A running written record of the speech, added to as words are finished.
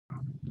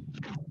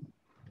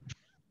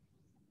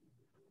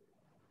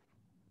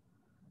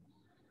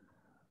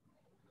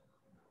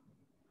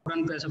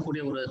பரபரப்புடன்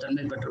பேசக்கூடிய ஒரு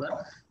தன்மை பெற்றவர்.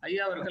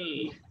 ஐயா அவர்கள்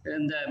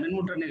இந்த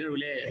மின்முற்ற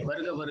நிகழ்விலே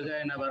வருக வருக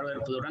என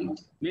வரவேற்பதுடன்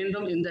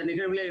மீண்டும் இந்த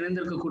நிகழ்விலே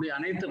இணைந்திருக்கக்கூடிய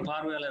அனைத்து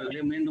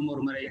பார்வையாளர்களையும் மீண்டும்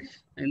ஒரு முறை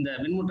இந்த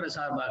மின்முற்ற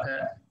சார்பாக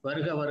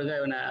வருக வருக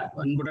என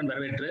அன்புடன்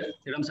வரவேற்று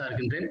இடம்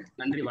சார்கின்றேன்.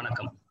 நன்றி,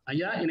 வணக்கம்.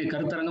 ஐயா, இனி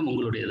கருத்தரங்கம்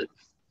உங்களுடையது.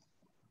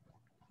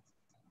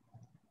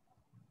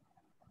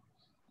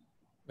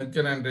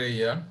 மிக்க நன்றி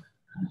ஐயா.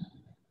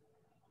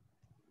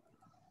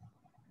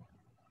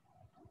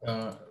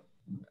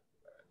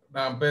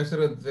 நான்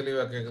பேசுறது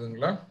தெளிவா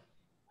கேக்குதுங்களா?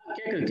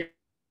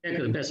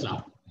 கேக்குது,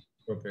 பேசலாம்.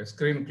 ஓகே,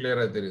 ஸ்கிரீன்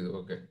கிளியரா தெரியுது.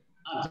 ஓகே,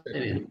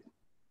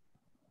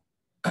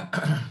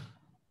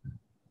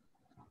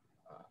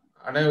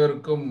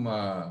 அனைவருக்கும்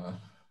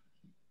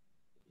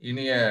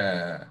இனிய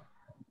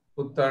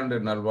புத்தாண்டு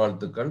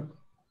நல்வாழ்த்துக்கள்.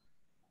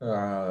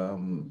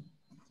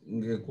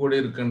 இங்கு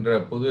கூடியிருக்கின்ற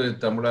புதுவை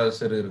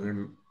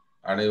தமிழாசிரியர்கள்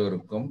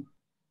அனைவருக்கும்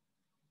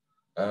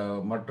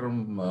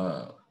மற்றும்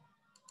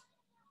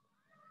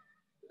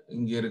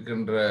இங்கு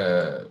இருக்கின்ற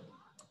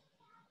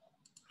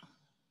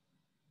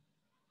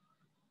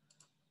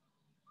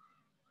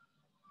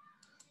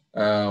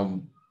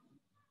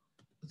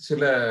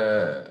சில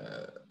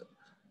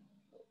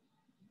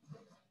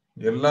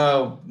எல்லா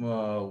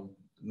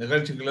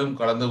நிகழ்ச்சிகளும்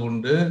கலந்து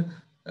கொண்டு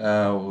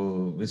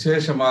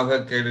விசேஷமாக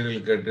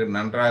கேள்விகள் கேட்டு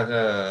நன்றாக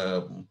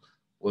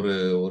ஒரு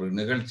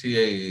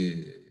நிகழ்ச்சியை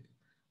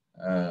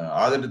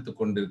ஆதரித்து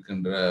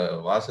கொண்டிருக்கின்ற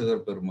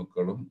வாசகர்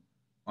பெருமக்களும்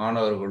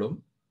மாணவர்களும்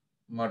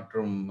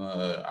மற்றும்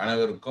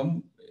அனைவருக்கும்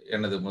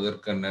எனது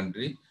முதற்கண்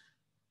நன்றி.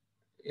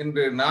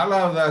 இன்று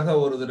நாலாவதாக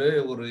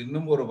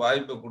இன்னும் ஒரு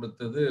வாய்ப்பை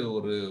கொடுத்தது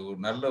ஒரு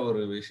நல்ல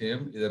ஒரு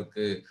விஷயம்.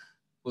 இதற்கு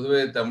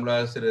புதுவை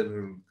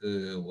தமிழாசிரியர்களுக்கு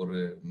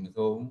ஒரு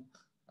மிகவும்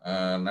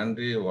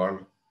நன்றி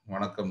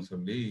வணக்கம்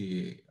சொல்லி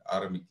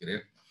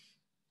ஆரம்பிக்கிறேன்.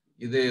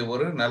 இது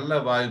ஒரு நல்ல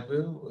வாய்ப்பு.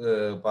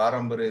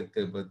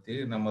 பாரம்பரியத்தை பற்றி,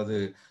 நமது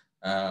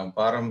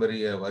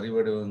பாரம்பரிய வரி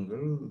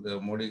வடிவங்கள்,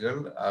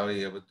 மொழிகள் அவை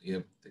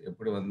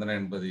எப்படி வந்தன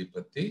என்பதை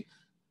பற்றி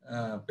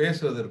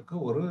பேசுவதற்கு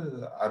ஒரு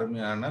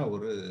அருமையான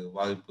ஒரு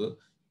வாய்ப்பு.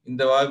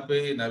 இந்த வாய்ப்பை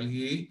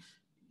நல்கி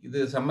இது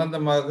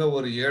சம்பந்தமாக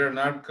ஒரு 7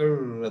 நாட்கள்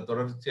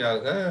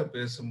தொடர்ச்சியாக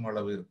பேசும்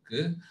அளவிற்கு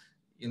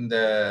இந்த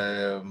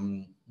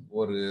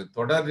ஒரு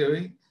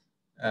தொடரை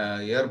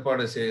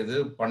ஏற்பாடு செய்து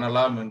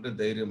பண்ணலாம் என்று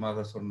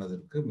தைரியமாக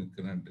சொன்னதற்கு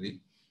மிக்க நன்றி.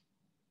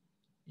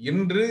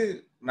 இன்று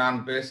நான்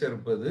பேச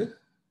இருப்பது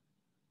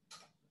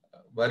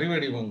வரி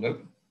வடிவங்கள்,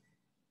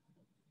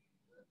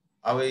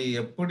 அவை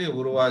எப்படி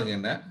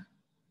உருவாகின,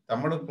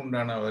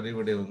 தமிழுக்குண்டான வரி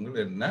வடிவங்கள்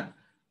என்ன,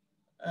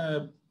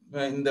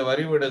 இந்த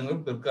வரி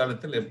வடிவங்கள்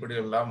பிற்காலத்தில்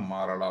எப்படியெல்லாம்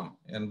மாறலாம்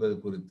என்பது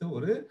குறித்து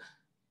ஒரு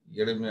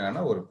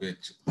எளிமையான ஒரு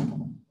பேச்சு.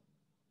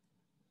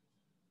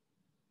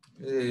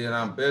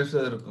 நான்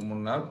பேசுவதற்கு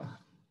முன்னால்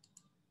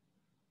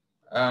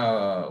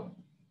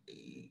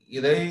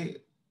இதை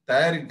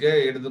தயாரிக்க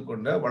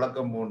எடுத்துக்கொண்ட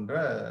வழக்கம் போன்ற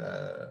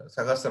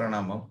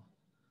சகஸ்ரநாமம்,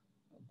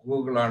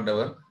 கூகுள்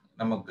ஆண்டவர்,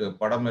 நமக்கு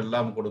படம்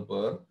எல்லாம்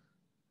கொடுப்பவர்,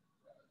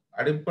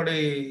 அடிப்படை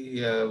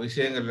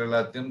விஷயங்கள்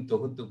எல்லாத்தையும்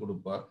தொகுத்து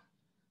கொடுப்பார்.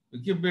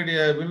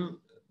 விக்கிபீடியாவில்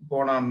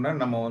போனோம்னா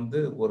நம்ம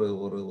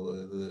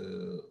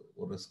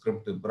ஒரு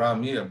ஸ்கிரிப்ட்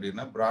பிராமி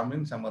அப்படின்னா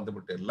பிராமின்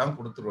சம்பந்தப்பட்ட எல்லாம்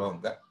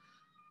கொடுத்துருவாங்க.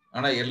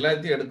 ஆனா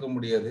எல்லாத்தையும் எடுக்க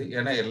முடியாது,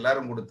 ஏன்னா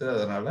எல்லாரும் கொடுத்து,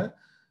 அதனால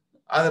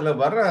அதுல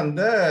வர்ற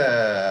அந்த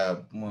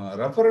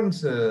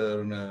ரெஃபரன்ஸ்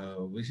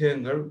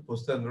விஷயங்கள்,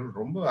 புஸ்தகங்கள்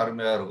ரொம்ப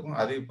அருமையா இருக்கும்.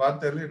 அதை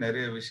பார்த்தாலே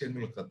நிறைய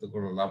விஷயங்கள்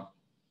கற்றுக்கொள்ளலாம்.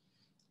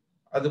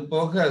 அது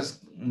போக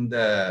இந்த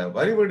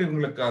வரி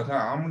வடிவங்களுக்காக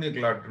ஆம்னி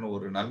கிளாட்னு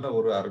ஒரு நல்ல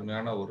ஒரு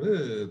அருமையான ஒரு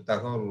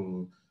தகவல்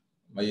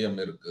மையம்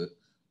இருக்கு.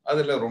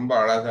 அதுல ரொம்ப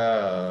அழகா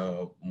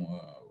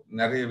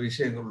நிறைய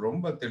விஷயங்கள்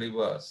ரொம்ப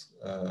தெளிவா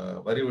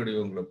வரி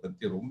வடிவங்களை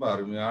பத்தி ரொம்ப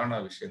அருமையான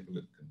விஷயங்கள்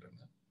இருக்கின்றன.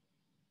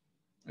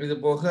 இது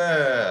போக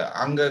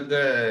அங்கங்க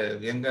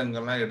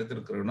எங்கெங்கெல்லாம்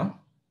எடுத்திருக்கிறோனோ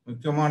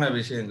முக்கியமான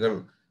விஷயங்கள்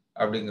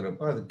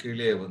அப்படிங்கிறப்ப அது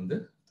கீழே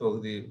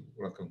தொகுதி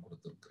விளக்கம்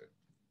கொடுத்துருக்கிறேன்.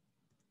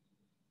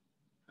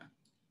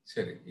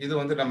 சரி, இது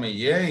நம்ம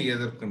ஏன்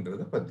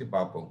எதிர்க்கின்றதை பத்தி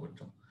பார்ப்போம்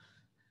கொஞ்சம்.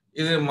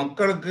 இது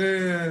மக்களுக்கு,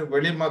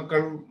 வெளி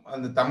மக்கள்,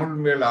 அந்த தமிழ்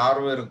மேல்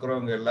ஆர்வம்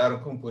இருக்கிறவங்க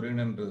எல்லாருக்கும்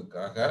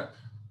புரியணுன்றதுக்காக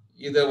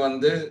இதை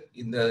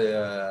இந்த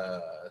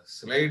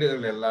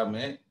ஸ்லைடுகள்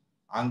எல்லாமே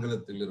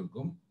ஆங்கிலத்தில்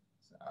இருக்கும்,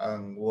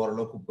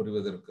 ஓரளவுக்கு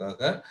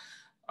புரிவதற்காக.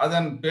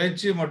 அதன்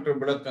பேச்சு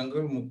மற்றும்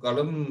விளக்கங்கள்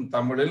முக்காலும்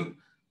தமிழில்,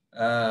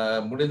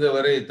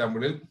 முடிந்தவரை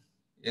தமிழில்,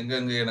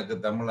 எங்கெங்க எனக்கு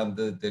தமிழ்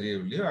அந்த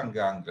தெரியவில்லையோ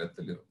அங்கே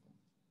ஆங்கிலத்தில் இருக்கும்.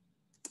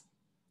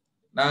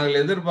 நாங்கள்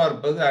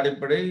எதிர்பார்ப்பது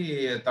அடிப்படை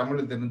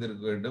தமிழ்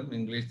தெரிந்திருக்க வேண்டும்,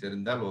 இங்கிலீஷ்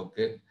தெரிந்தால்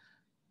ஓகே.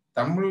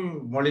 தமிழ்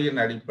மொழியின்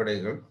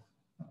அடிப்படைகள்,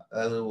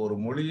 அதாவது ஒரு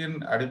மொழியின்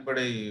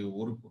அடிப்படை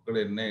உறுப்புகள்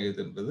என்ன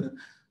ஏதுன்றது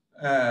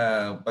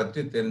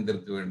பற்றி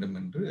தெரிந்திருக்க வேண்டும்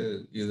என்று,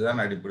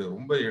 இதுதான் அடிப்படை,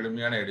 ரொம்ப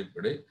எளிமையான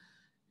அடிப்படை.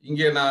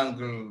 இங்கே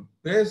நாங்கள்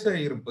பேச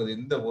இருப்பது,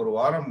 இந்த ஒரு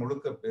வாரம்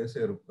முழுக்க பேச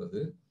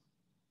இருப்பது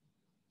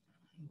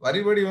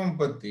வரி வடிவம்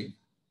பற்றி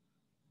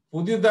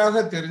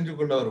புதிதாக தெரிஞ்சு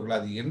கொண்டவர்கள்,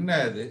 அது என்ன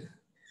அது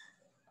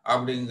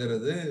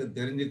அப்படிங்கிறது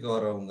தெரிஞ்சுக்க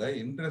வரவங்க,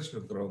 இன்ட்ரெஸ்ட்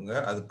இருக்கிறவங்க,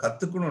 அது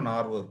கத்துக்கணும்னு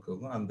ஆர்வம்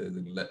இருக்கிறவங்க அந்த இது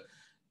இல்லை.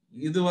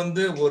 இது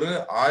ஒரு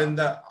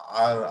ஆழ்ந்த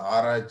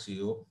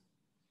ஆராய்ச்சியோ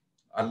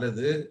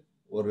அல்லது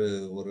ஒரு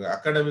ஒரு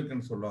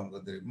அகாடமிக்னு சொல்லுவாங்க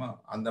தெரியுமா,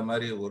 அந்த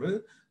மாதிரி ஒரு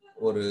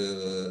ஒரு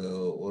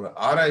ஒரு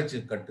ஆராய்ச்சி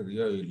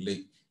கட்டுரையோ இல்லை.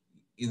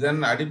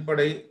 இதன்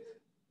அடிப்படை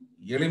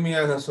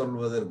எளிமையாக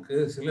சொல்வதற்கு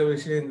சில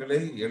விஷயங்களை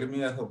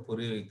எளிமையாக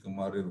புரிய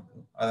வைக்குமாறு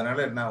இருக்கும். அதனால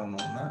என்ன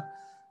ஆகணும்னா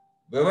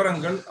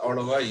விவரங்கள்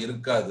அவ்வளவா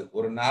இருக்காது.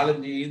 ஒரு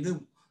 4-5 இது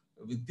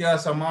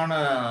வித்தியாசமான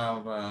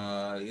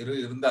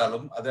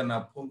இருந்தாலும் அதை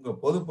நான்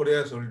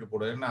பொதுப்படியாக சொல்லிட்டு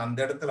போடுவேன். ஏன்னா அந்த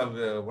இடத்துல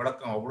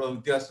விளக்கம் அவ்வளவு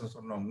வித்தியாசம்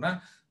சொன்னோம்னா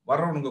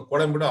வர்றவனுக்கு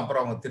குழம்பிடும்.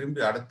 அப்புறம் அவங்க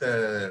திரும்பி அடுத்த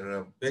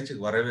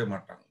பேச்சுக்கு வரவே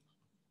மாட்டாங்க.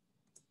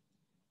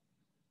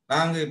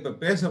 நாங்க இப்ப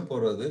பேச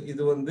போறது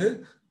இது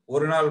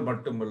ஒரு நாள்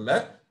மட்டுமல்ல,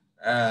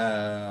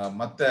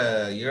 மற்ற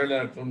 7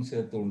 நாட்களும்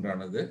சேர்த்து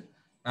உண்டானது.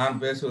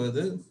 நான்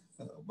பேசுவது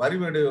வரி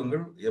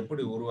வடிவங்கள்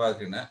எப்படி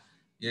உருவாகின,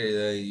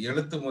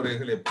 எழுத்து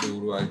முறைகள் எப்படி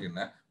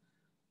உருவாகின,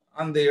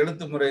 அந்த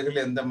எழுத்து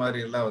முறைகள் எந்த மாதிரி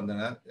எல்லாம்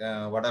வந்தன,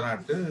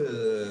 வடநாட்டு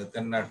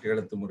தென்னாட்டு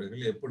எழுத்து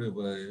முறைகள் எப்படி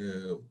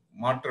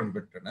மாற்றம்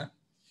பெற்றன,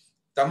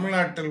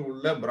 தமிழ்நாட்டில்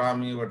உள்ள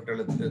பிராமி,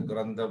 வட்டெழுத்து,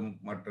 கிரந்தம்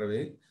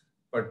மற்றவை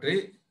பற்றி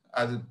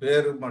அது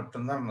பேரு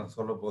மட்டும்தான் நான்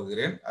சொல்ல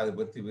போகிறேன். அதை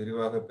பற்றி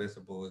விரிவாக பேச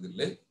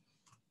போவதில்லை.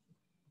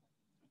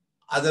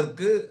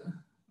 அதற்கு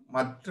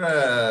மற்ற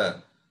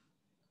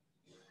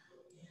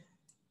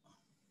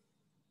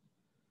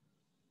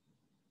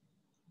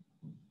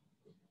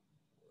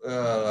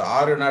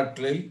 6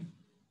 நாட்களில்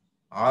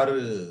 6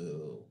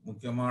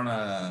 முக்கியமான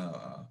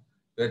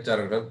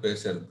பேச்சாளர்கள்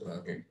பேச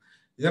இருக்கிறார்கள்.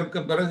 இதற்கு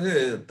பிறகு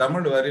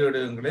தமிழ் வரி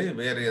வடிவங்களை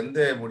வேறு எந்த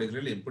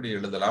மொழிகளில் எப்படி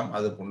எழுதலாம்,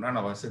 அதுக்கு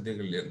உண்டான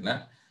வசதிகள் என்ன,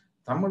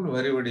 தமிழ்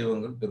வரி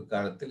வடிவங்கள்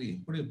பிற்காலத்தில்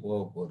எப்படி போக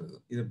போறது,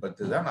 இதை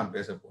பற்றி தான் நான்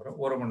பேச போறேன்.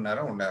 1 மணி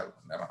நேரம் 1.5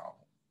 மணி நேரம் ஆகும்.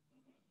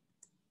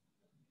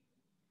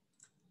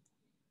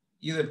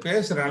 இதை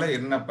பேசுறதுனால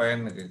என்ன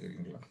பயன்னு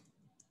கேட்குறீங்களா?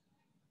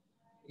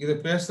 இதை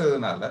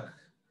பேசுறதுனால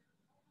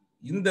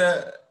இந்த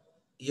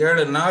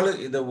 7 நாள்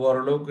இதை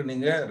ஓரளவுக்கு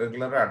நீங்க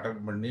ரெகுலரா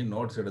அட்டெண்ட் பண்ணி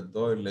நோட்ஸ்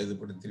எடுத்தோ இல்லை இது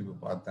படி திருப்பி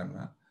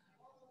பார்த்தேன்னா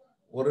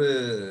ஒரு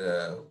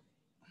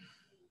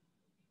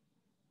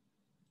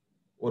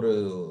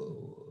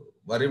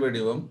வரி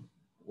வடிவம்,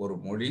 ஒரு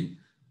மொழி,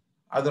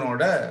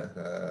 அதனோட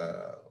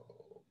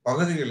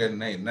பகுதிகள்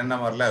என்னென்ன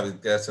மாதிரிலாம்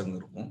வித்தியாசம்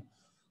இருக்கும்,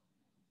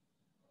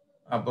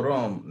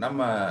 அப்புறம்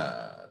நம்ம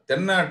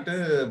தென்னாட்டு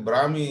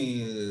பிராமி,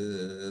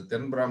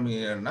 தென்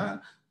பிராமின்னா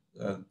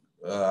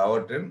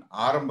அவற்றின்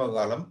ஆரம்ப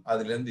காலம்,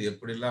 அதுலேருந்து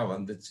எப்படிலாம்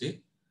வந்துச்சு,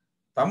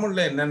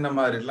 தமிழ்ல என்னென்ன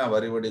மாதிரிலாம்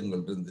வரி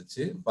வடிவங்கள்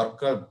இருந்துச்சு,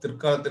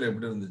 பிற்காலத்தில்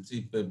எப்படி இருந்துச்சு,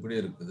 இப்போ எப்படி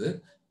இருக்குது,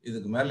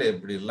 இதுக்கு மேலே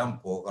எப்படி எல்லாம்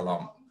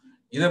போகலாம்,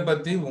 இதை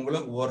பற்றி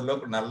உங்களுக்கு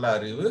ஓரளவுக்கு நல்ல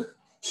அறிவு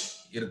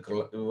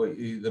இருக்கலாம்.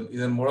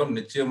 இதன் மூலம்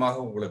நிச்சயமாக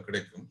உங்களுக்கு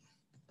கிடைக்கும்.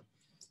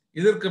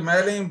 இதற்கு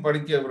மேலேயும்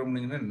படிக்க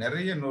விரும்புனீங்கன்னா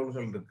நிறைய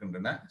நூல்கள்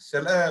இருக்கின்றன.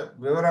 சில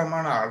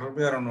விவரமான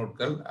அருமையான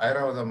நூல்கள்,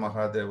 ஐராவத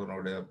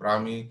மகாதேவனுடைய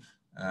பிராமி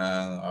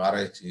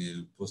ஆராய்ச்சி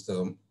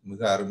புஸ்தகம்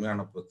மிக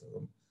அருமையான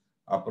புத்தகம்.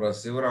 அப்புறம்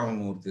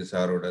சிவராமமூர்த்தி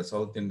சாரோட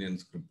சவுத் இந்தியன்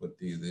ஸ்கிரிப்ட்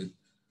பற்றி இது.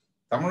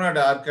 தமிழ்நாடு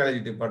ஆர்கியாலஜி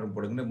டிபார்ட்மெண்ட்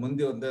போடுங்க.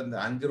 முந்தி அந்த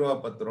 5 ரூபா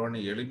 10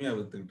 ரூபான்னு எளிமையாக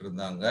வித்துக்கிட்டு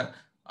இருந்தாங்க.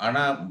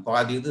 ஆனால்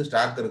பாதி இது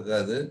ஸ்டாக்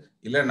இருக்காது.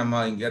 இல்லை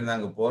நம்ம இங்கேருந்து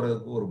அங்கே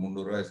போகிறதுக்கு ஒரு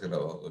 300 ரூபாய்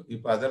செலவாகும்.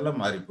 இப்போ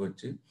அதெல்லாம் மாறி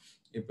போச்சு.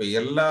 இப்போ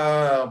எல்லா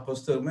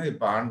புஸ்தகமே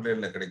இப்போ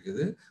ஆன்லைனில்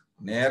கிடைக்குது.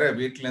 நேராக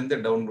வீட்டிலேருந்து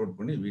டவுன்லோட்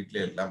பண்ணி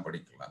வீட்டிலே எல்லாம்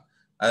படிக்கலாம்.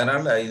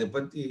 அதனால இதை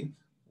பற்றி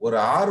ஒரு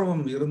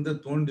ஆர்வம் இருந்து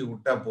தூண்டி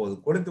விட்டா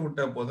போதும், கொளுத்து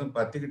விட்டா போதும்,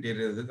 பத்திக்கிட்டு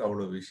எறியறதுக்கு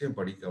அவ்வளோ விஷயம்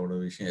படிக்க அவ்வளோ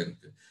விஷயம்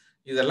இருக்கு.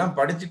 இதெல்லாம்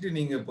படிச்சுட்டு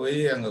நீங்க போய்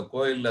அங்க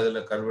கோயில்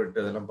அதுல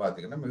கல்வெட்டு அதெல்லாம்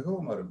பார்த்தீங்கன்னா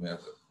மிகவும்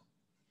அருமையாக இருக்கும்.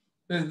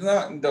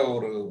 இதுதான் இந்த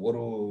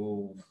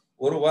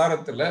ஒரு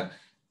வாரத்துல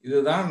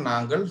இதுதான்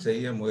நாங்கள்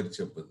செய்ய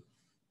முயற்சிப்பது.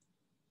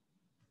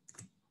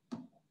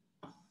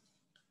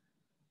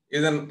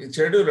 இதன்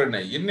ஷெட்யூல் என்ன?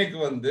 இன்னைக்கு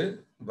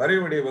வரி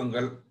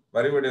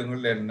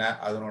வடிவங்கள் என்ன,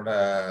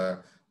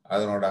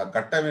 அதனோட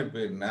கட்டமைப்பு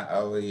என்ன,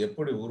 அவை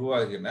எப்படி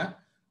உருவாகின,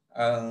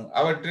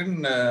 அவற்றின்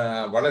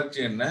வளர்ச்சி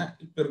என்ன,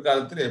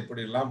 பிற்காலத்தில்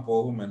எப்படிலாம்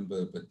போகும்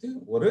என்பதை பற்றி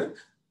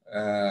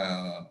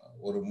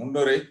ஒரு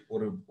முன்னுரை,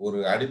 ஒரு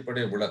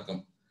அடிப்படை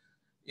விளக்கம்.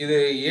 இது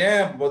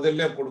ஏன்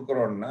முதல்ல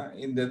கொடுக்குறோம்னா,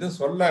 இந்த இது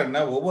சொல்ல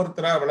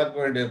ஒவ்வொருத்தரா விளக்க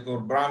வேண்டியிருக்கு.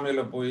 ஒரு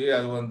பிராமியில போய்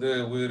அது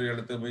உயிர்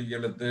எழுத்து, மெய்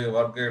எழுத்து,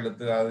 வர்க்க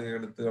எழுத்து, அது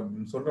எழுத்து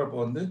அப்படின்னு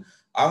சொல்றப்போ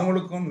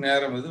அவங்களுக்கும்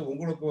நேரம் இது,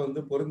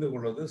 உங்களுக்கும் புரிந்து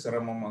கொள்வது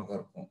சிரமமாக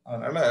இருக்கும்.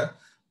 அதனால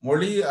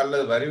மொழி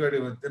அல்லது வரி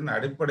வடிவத்தின்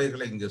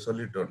அடிப்படைகளை இங்க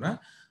சொல்லிட்டோம்னா,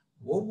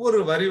 ஒவ்வொரு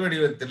வரி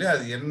வடிவத்திலே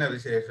அது என்ன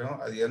விசேஷம்,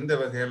 அது எந்த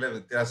வகையில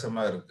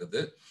வித்தியாசமா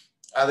இருக்குது,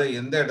 அதை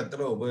எந்த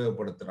இடத்துல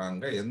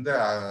உபயோகப்படுத்துறாங்க, எந்த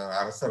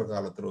அரசர்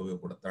காலத்துல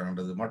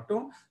உபயோகப்படுத்துறாங்கன்றது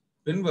மட்டும்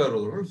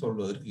பின்வருவர்கள்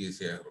சொல்வதற்கு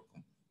ஈஸியாக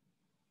இருக்கும்.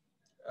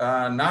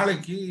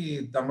 நாளைக்கு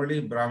தமிழி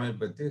பிராமி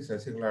பற்றி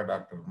சசிகலா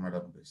டாக்டர்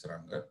மேடம்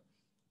பேசுறாங்க.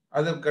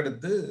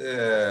 அதற்கடுத்து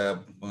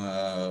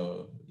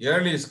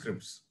ஏர்லி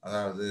ஸ்கிரிப்ட்ஸ்,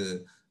 அதாவது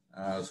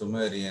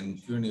சுமேரியன்,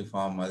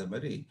 கியூனிஃபார்ம், அது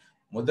மாதிரி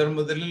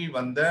முதலில்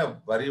வந்த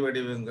வரி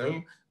வடிவங்கள்,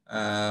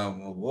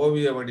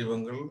 ஓவிய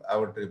வடிவங்கள்,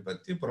 அவற்றை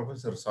பற்றி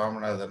professor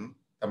Swaminathan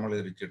Tamil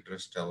heritage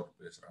trust அவர்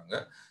பேசுறாங்க.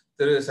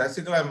 திரு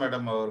சசிகலா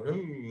மேடம் அவர்கள்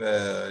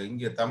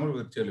இங்கே தமிழ்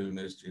விர்ச்சுவல்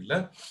யூனிவர்சிட்டியில்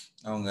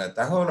அவங்க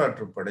தகவல்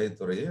ஆற்றுப்படை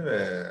துறையை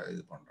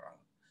இது பண்றாங்க.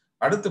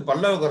 அடுத்து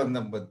பல்லவ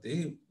கிரந்தம் பற்றி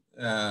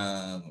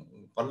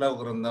பல்லவ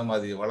கிரந்தம்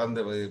அது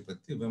வளர்ந்ததை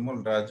பற்றி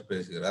விமல் ராஜ்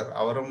பேசுகிறார்.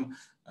 அவரும்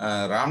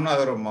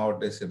ராமநாதபுரம்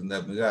மாவட்டத்தை சேர்ந்த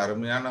மிக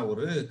அருமையான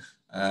ஒரு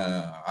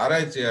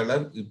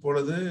ஆராய்ச்சியாளர்.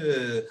 இப்பொழுது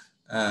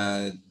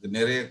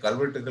நிறைய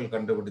கல்வெட்டுகள்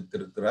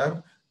கண்டுபிடித்திருக்கிறார்.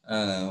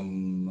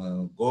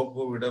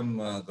 கோபுவிடம்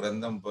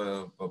கிரந்தம்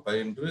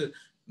பயின்று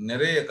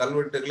நிறைய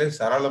கல்வெட்டுகளை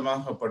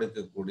சரளமாக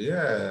படிக்கக்கூடிய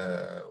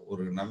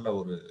ஒரு நல்ல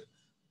ஒரு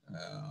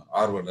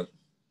ஆர்வலர்.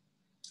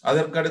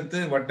 அதற்கடுத்து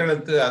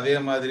வட்டெழுத்து அதே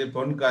மாதிரி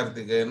பொன்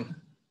கார்த்திகேயன்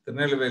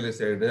திருநெல்வேலி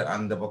சைடு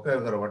அந்த பக்கம்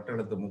இருக்கிற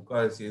வட்டெழுத்து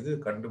முக்காசி இது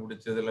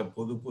கண்டுபிடிச்சதுல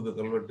புது புது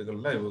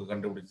கல்வெட்டுகள்லாம் இவங்க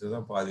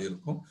கண்டுபிடிச்சதுதான் பாதி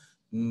இருக்கும்.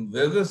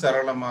 வெகு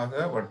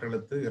சரளமாக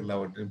வட்டெழுத்து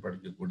எல்லாவற்றையும்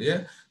படிக்கக்கூடிய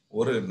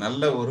ஒரு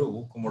நல்ல ஒரு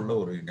ஊக்கமுள்ள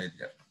ஒரு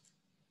இளைஞர்.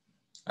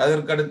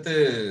 அதற்கடுத்து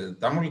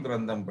தமிழ்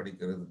கிரந்தம்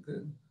படிக்கிறதுக்கு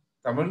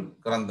தமிழ்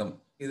கிரந்தம்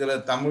இதுல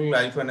தமிழ்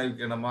ஐஃபன்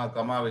வைக்கணுமா,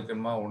 கமா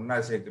வைக்கணுமா, ஒன்னா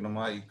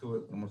சேர்க்கணுமா, இக்கு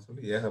வைக்கணுமா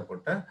சொல்லி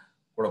ஏகப்பட்ட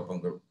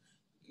குழப்பங்கள்.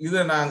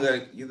 இதை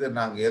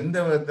நாங்க எந்த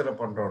விதத்துல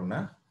பண்றோம்னா,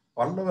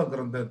 பல்லவ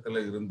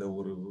கிரந்தத்துல இருந்த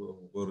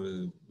ஒரு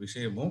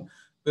விஷயமும்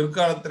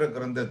பிற்காலத்துல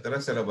கிரந்தத்துல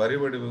சில வரி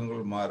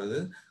வடிவங்கள் மாறுது,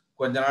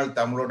 கொஞ்ச நாள்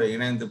தமிழோட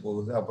இணைந்து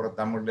போகுது, அப்புறம்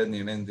தமிழ்ல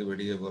இருந்து இணைந்து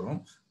வெளியே வரும்,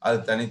 அது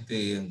தனித்து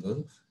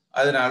இயங்குது.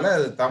 அதனால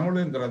அது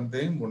தமிழின்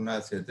கிரந்தையும் ஒன்னா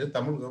சேர்த்து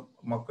தமிழ்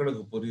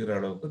மக்களுக்கு புரிகிற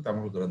அளவுக்கு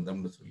தமிழ்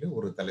கிரந்தம்னு சொல்லி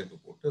ஒரு தலைப்பு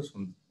போட்டு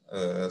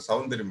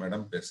சௌந்தரி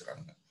மேடம்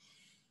பேசுறாங்க.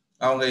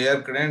 அவங்க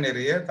ஏற்கனவே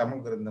நிறைய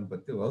தமிழ் கிரந்தம்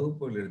பற்றி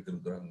வகுப்புகள்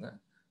எடுத்திருக்கிறாங்க.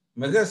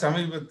 மிக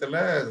சமீபத்துல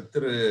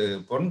திரு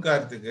பொன்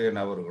கார்த்திகேயன்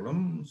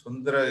அவர்களும்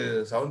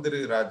சௌந்தரி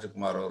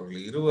ராஜ்குமார்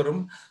அவர்கள்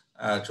இருவரும்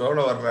சோழ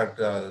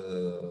வரலாற்று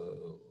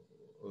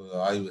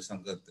ஆய்வு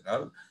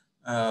சங்கத்தினால்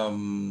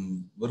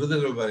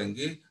விருதுகள்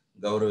வழங்கி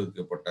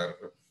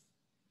கௌரவிக்கப்பட்டார்கள்.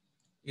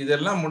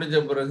 இதெல்லாம் முடிஞ்ச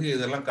பிறகு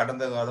இதெல்லாம்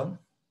கடந்த காலம்,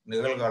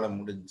 நிகழ்காலம்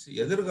முடிஞ்சு.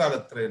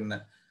 எதிர்காலத்துல என்ன,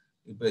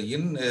 இப்ப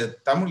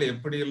தமிழ்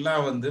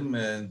எப்படியெல்லாம்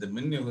இந்த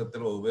மின்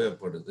யுகத்துல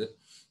உபயோகப்படுது,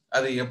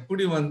 அது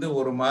எப்படி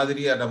ஒரு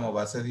மாதிரியா நம்ம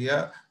வசதியா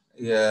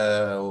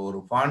ஒரு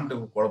ஃபாண்ட்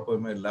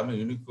குழப்பமே இல்லாம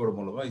யூனிகோடு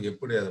மூலமா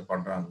எப்படி அதை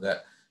பண்றாங்க,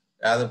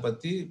 அதை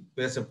பத்தி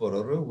பேச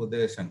போறவர்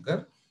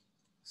உதயசங்கர்.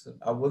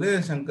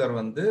 உதயசங்கர்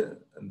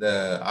இந்த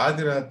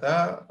ஆதிராத்தா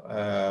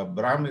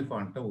பிராமி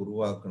ஃபாண்ட்டை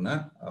உருவாக்குன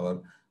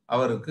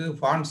அவருக்கு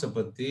ஃபாண்ட்ஸை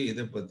பத்தி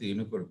இதை பத்தி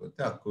யூனிகோடு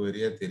பத்தி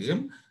அக்குவரியா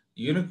தெரியும்.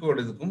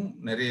 யூனிகோடு இதுக்கும்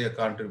நிறைய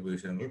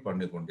கான்ட்ரிபியூஷன்கள்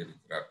பண்ணி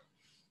கொண்டிருக்கிறார்.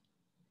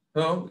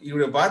 ஸோ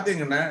இப்படி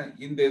பார்த்தீங்கன்னா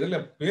இந்த இதுல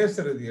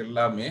பேசுறது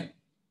எல்லாமே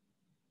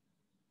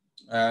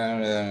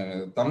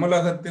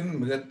தமிழகத்தின்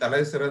மிக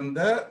தலை சிறந்த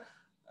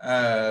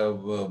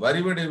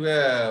வரிவடிவ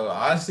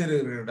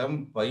ஆசிரியர்களிடம்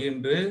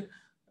பயின்று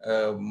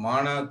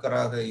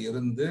மாணாக்கராக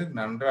இருந்து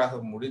நன்றாக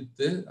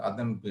முடித்து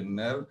அதன்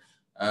பின்னர்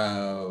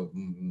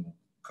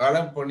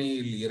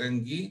களப்பணியில்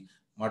இறங்கி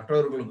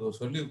மற்றவர்களுக்கு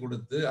சொல்லிக்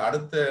கொடுத்து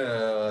அடுத்த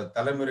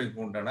தலைமுறைக்கு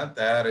உண்டான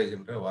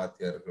தயாரிக்கின்ற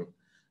வாத்தியார்கள்.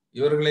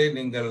 இவர்களை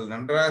நீங்கள்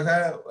நன்றாக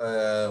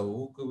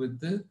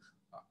ஊக்குவித்து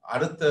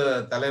அடுத்த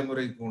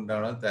தலைமுறைக்கு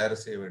உண்டான தயார்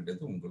செய்ய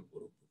வேண்டியது உங்கள்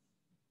பொறுப்பு.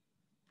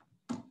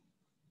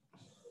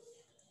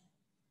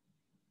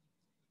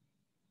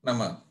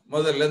 நம்ம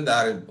முதல்ல இருந்து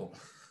ஆரம்பிப்போம்.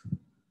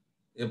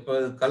 எப்ப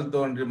கல்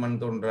தோன்றி மண்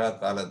தோன்றா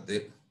காலத்து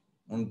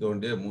முன்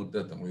தோன்றிய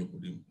மூத்த தமிழ்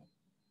குடிப்போம்.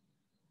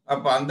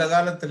 அப்ப அந்த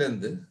காலத்துல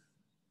இருந்து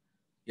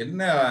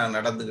என்ன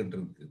நடந்துகிட்டு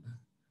இருக்கு,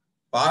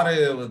 பாறை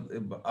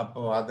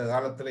அப்போ அந்த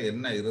காலத்துல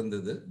என்ன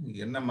இருந்தது,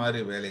 என்ன மாதிரி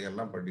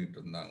வேலைகள்லாம் பண்ணிட்டு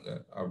இருந்தாங்க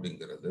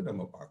அப்படிங்கிறது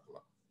நம்ம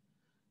பார்க்கலாம்.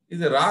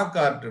 இது ராக்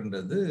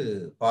ஆர்ட்ன்றது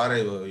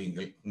பாறை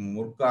ஓவியங்கள்,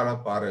 முற்கால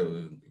பாறை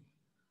ஓவியங்கள்.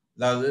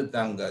 அதாவது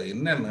தாங்க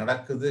என்ன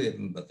நடக்குது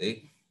என்பதை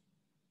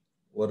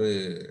ஒரு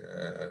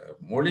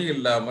மொழி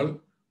இல்லாமல்,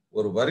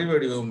 ஒரு வரி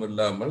வடிவம்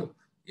இல்லாமல்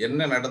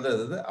என்ன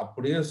நடந்தது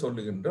அப்படியே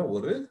சொல்லுகின்ற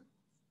ஒரு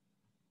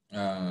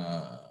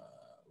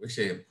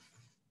விஷயம்.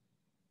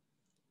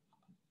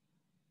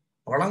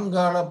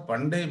 பழங்கால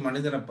பண்டை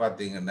மனிதனை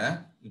பார்த்தீங்கன்னா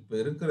இப்ப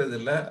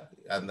இருக்கிறதுல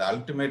அந்த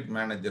அல்டிமேட்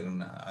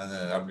மேனேஜர்னு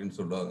அப்படின்னு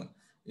சொல்லுவாங்க.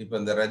 இப்ப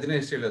இந்த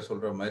ரஜினிஸ்ரீல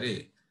சொல்ற மாதிரி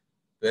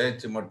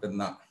பேச்சு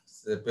மட்டும்தான்,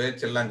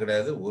 பேச்செல்லாம்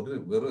கிடையாது,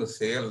 வெறும்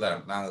செயல்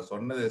தான். நாங்க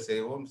சொன்னதை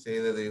செய்வோம்,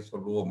 செய்ததை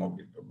சொல்லுவோம்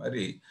அப்படின்ற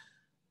மாதிரி.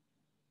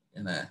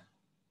 என்ன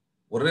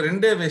ஒரு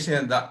ரெண்டே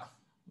விஷயம்தான்.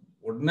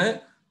 ஒண்ணு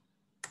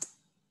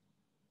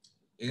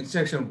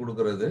இன்ஸ்ட்ரக்ஷன்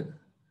கொடுக்கறது,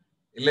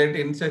 இல்லாட்டி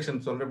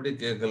இன்ஸ்ட்ரக்ஷன் சொல்றபடி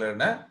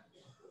கேட்கலன்னா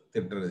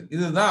திட்டுறது.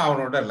 இதுதான்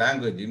அவனோட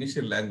லாங்குவேஜ்,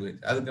 இனிஷியல்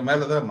லாங்குவேஜ். அதுக்கு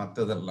மேலதான்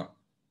மற்றதெல்லாம்.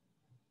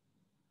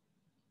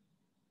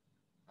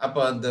 அப்ப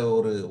அந்த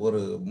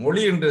ஒரு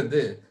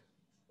மொழின்றது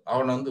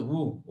அவனை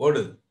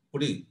ஓடு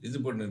புடி இது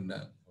பண்ணு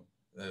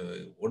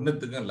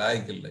ஒன்னுத்துக்கும்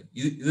லாய்க்கு இல்லை.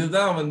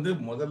 இதுதான்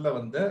முதல்ல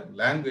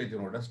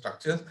லாங்குவேஜோட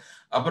ஸ்ட்ரக்சர்ஸ்.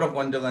 அப்புறம்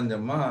கொஞ்சம்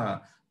கொஞ்சமா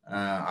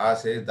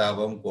ஆசை,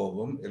 தாபம்,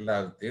 கோபம்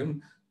எல்லாத்தையும்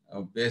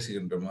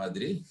பேசுகின்ற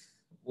மாதிரி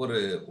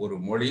ஒரு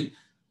மொழி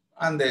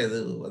அந்த இது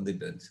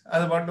வந்துட்டு இருந்துச்சு.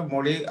 அது மட்டும்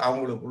மொழி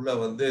அவங்களுக்குள்ள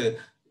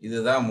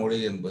இதுதான் மொழி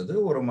என்பது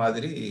ஒரு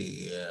மாதிரி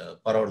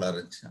பரவலா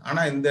இருந்துச்சு.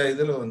 ஆனா இந்த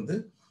இதுல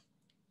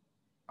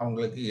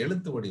அவங்களுக்கு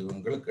எழுத்து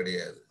வடிவங்கள்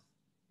கிடையாது.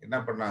 என்ன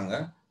பண்ணாங்க,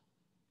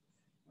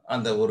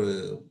 அந்த ஒரு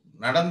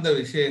நடந்த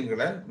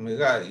விஷயங்களை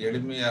மிக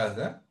எளிமையாக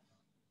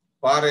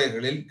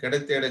பாறைகளில்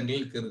கிடைத்த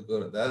இடங்களில்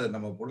கிறுக்குறது. அதாவது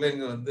நம்ம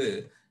பிள்ளைங்க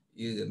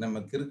நம்ம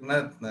கிறுக்குனா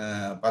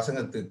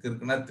பசங்க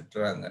கிறுக்குனா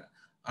திட்டுறாங்க.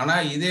 ஆனா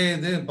இதே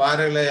இது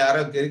பாறையில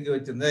யாரோ கிறுக்கி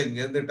வச்சிருந்தா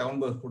இங்கேருந்து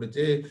டவுன் பஸ்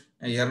பிடிச்சி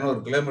 200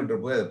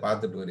 கிலோமீட்டர் போய் அதை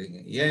பார்த்துட்டு வரீங்க.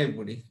 ஏன்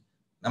இப்படி?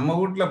 நம்ம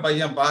வீட்டுல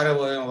பையன் பாறை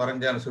ஓவியம்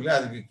வரைஞ்சான்னு சொல்லி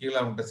அதுக்கு கீழே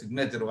அவன்கிட்ட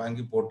சிக்னேச்சர்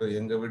வாங்கி போட்டு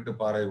எங்க வீட்டு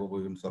பாறை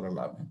ஓவியம்னு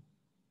சொல்லலாமே.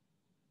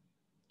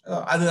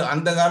 அது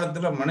அந்த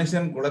காலத்துல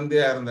மனுஷன்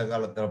குழந்தையா இருந்த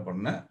காலத்துல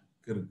பண்ண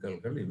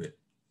கிறுக்கல்கள் இவை.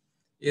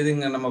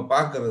 இதுங்க நம்ம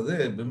பார்க்கறது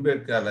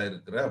பிம்பேட்கால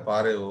இருக்கிற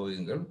பாறை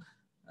ஓவியங்கள்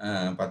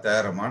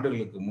 10,000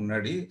 ஆண்டுகளுக்கு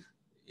முன்னாடி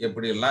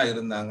எப்படியெல்லாம்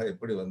இருந்தாங்க,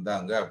 எப்படி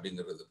வந்தாங்க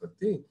அப்படிங்கிறத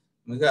பத்தி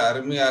மிக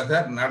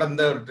அருமையாக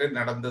நடந்தவற்றை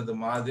நடந்தது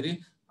மாதிரி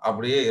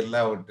அப்படியே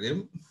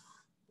எல்லாவற்றையும்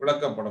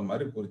விளக்கப்படம்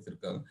மாதிரி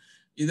குறிச்சிருக்காங்க.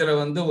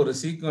 இதுல ஒரு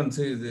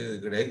சீக்வன்ஸ் இது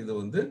கிடையாது.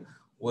 இது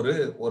ஒரு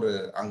ஒரு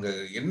அங்க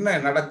என்ன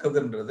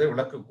நடக்குதுன்றதை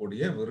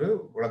விளக்கக்கூடிய ஒரு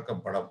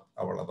விளக்கப்படம்,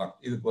 அவ்வளவுதான்.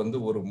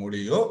 இதுக்கு ஒரு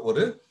மொழியோ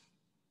ஒரு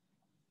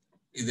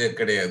இது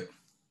கிடையாது.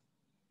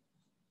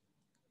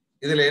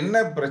 இதுல என்ன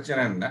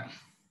பிரச்சனைன்னா,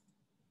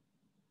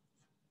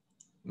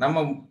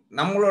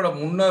 நம்மளோட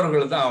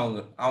முன்னோர்கள் தான்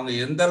அவங்க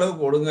எந்த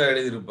அளவுக்கு ஒழுங்கா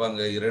எழுதியிருப்பாங்க.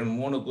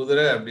 3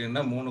 குதிரை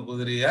அப்படின்னா 3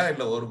 குதிரையா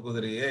இல்ல 1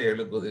 குதிரையா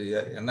 7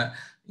 குதிரையா? என்ன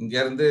இங்க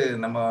இருந்து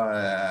நம்ம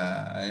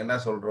என்ன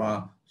சொல்றோம்,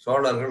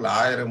 சோழர்கள்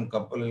 1000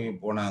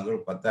 கப்பல்கள் போனார்கள்,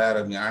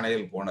 10,000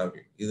 யானைகள்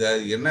போனார்கள். இது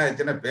என்ன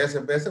ஆச்சுன்னா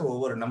பேச பேச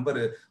ஒவ்வொரு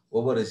நம்பர்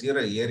ஒவ்வொரு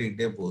சீரை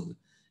ஏறிக்கிட்டே போகுது.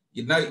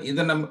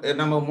 இதை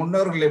நம்ம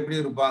முன்னோர்கள்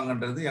எப்படி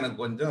இருப்பாங்கன்றது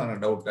எனக்கு கொஞ்சம்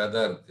டவுட்டா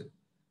தான் இருக்கு.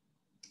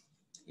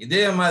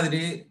 இதே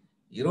மாதிரி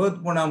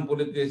 23ஆம்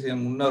புலிகேசி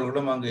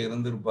முன்னோர்களும் அங்க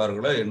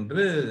இருந்திருப்பார்களோ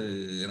என்று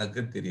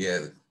எனக்கு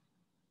தெரியாது.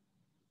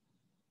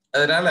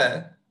 அதனால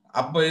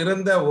அப்ப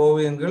இருந்த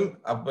ஓவியங்கள்,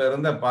 அப்ப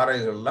இருந்த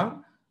பாறைகள்லாம்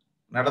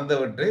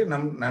நடந்தவற்றை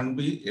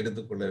நம்பி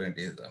எடுத்துக்கொள்ள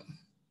வேண்டியதுதான்.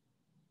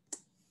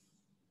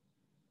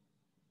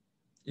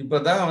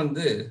 இப்பதான்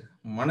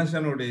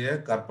மனுஷனுடைய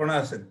கற்பனா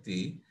சக்தி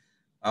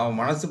அவன்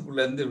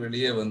மனசுக்குள்ள இருந்து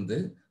வெளியே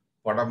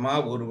படமா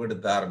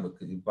உருவெடுத்த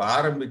ஆரம்பிக்கு. இப்ப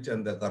ஆரம்பிச்ச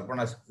அந்த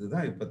கற்பனா சக்தி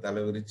தான் இப்ப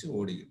தலைவிரிச்சு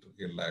ஓடிக்கிட்டு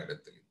இருக்கு எல்லா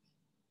இடத்துலையும்.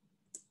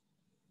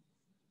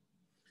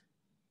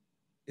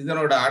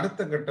 இதனோட அடுத்த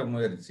கட்ட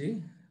முயற்சி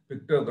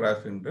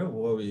பிக்டோகிராஃபின்ற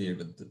ஓவிய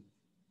எழுத்து.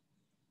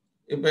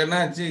 இப்ப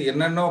என்னாச்சு,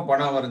 என்னென்னோ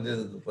படம்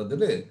வரைஞ்சதுக்கு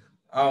பதில்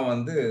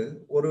அவன்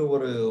ஒரு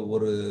ஒரு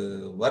ஒரு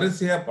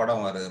வரிசையா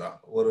படம் வரைகிறான்.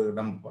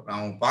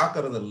 நான்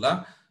பார்க்கறதெல்லாம்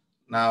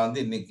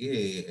நான் இன்னைக்கு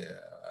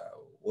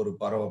ஒரு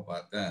பறவை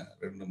பார்த்தேன்,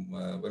 2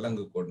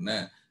 விலங்கு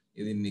கொன்னேன்,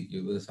 இது இன்னைக்கு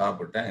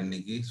சாப்பிட்டேன்,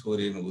 இன்னைக்கு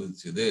சூரியன்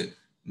உதிச்சுது,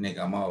 இன்னைக்கு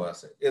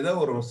அமாவாசை, ஏதோ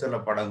ஒரு சில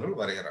படங்கள்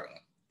வரைகிறாங்க.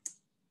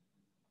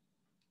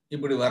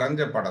 இப்படி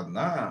வரைஞ்ச படம்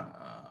தான்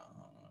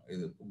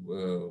இது.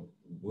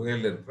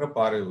 குகையில் இருக்கிற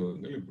பாறை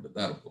ஓவியங்கள்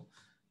இப்படித்தான் இருக்கும்.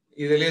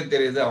 இதுலயே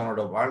தெரியுது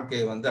அவனோட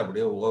வாழ்க்கையை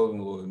அப்படியே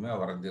ஓவியமா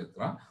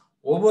வரைஞ்சிருக்கிறான்.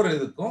 ஒவ்வொரு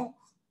இதுக்கும்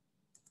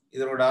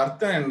இதனோட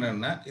அர்த்தம்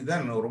என்னன்னா,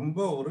 இதான் ரொம்ப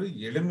ஒரு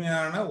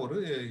எளிமையான ஒரு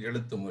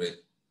எழுத்து முறை.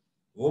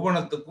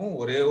 ஒவ்வொன்றுத்துக்கும்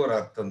ஒரே ஒரு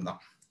அர்த்தம்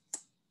தான்.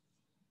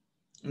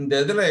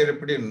 இந்த இதுல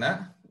எப்படின்னா,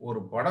 ஒரு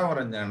படம்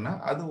வரைஞ்சான்னா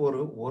அது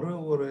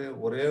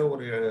ஒரே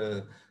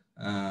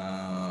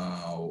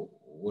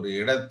ஒரு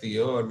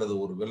இடத்தையோ அல்லது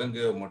ஒரு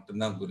விலங்கையோ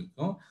மட்டும்தான்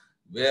குறிக்கும்.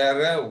 வேற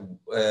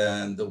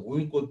இந்த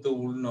உள்கொத்து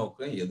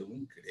உள்நோக்கம்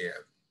எதுவும்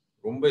கிடையாது.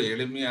 ரொம்ப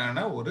எளிமையான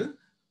ஒரு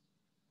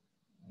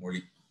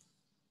மொழி.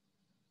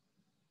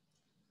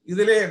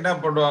 இதுல என்ன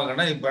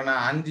பண்ணுவாங்கன்னா, இப்ப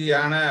நான் 5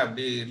 யானை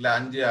அப்படி இல்ல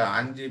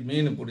 5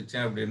 மீன்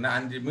பிடிச்சேன் அப்படின்னா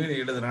 5 மீன்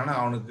எழுதுனானா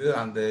அவனுக்கு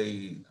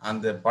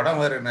அந்த படம்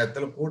வர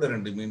நேரத்துல கூட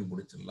 2 மீன்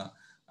பிடிச்சிடலாம்.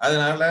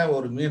 அதனால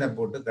ஒரு மீனை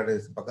போட்டு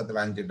கடைசி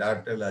பக்கத்துல 5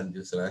 டாட் இல்ல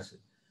 5 ஸ்லாஷ்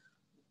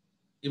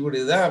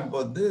இப்படிதான் இப்போ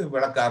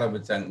விளக்க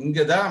ஆரம்பிச்சாங்க.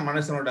 இங்கதான்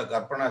மனுஷனோட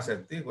கற்பனா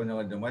சக்தி கொஞ்சம்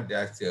கொஞ்சமா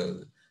ஜாஸ்தி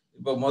ஆகுது.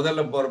 இப்ப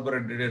முதல்ல போறப்ப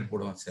 2 டேட்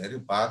போடுவோம், சரி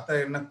பார்த்தா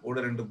என்ன கூட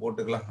 2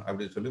 போட்டுக்கலாம்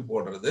அப்படின்னு சொல்லி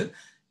போடுறது.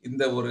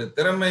 இந்த ஒரு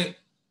திறமை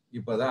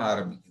இப்பதான்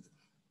ஆரம்பிக்குது.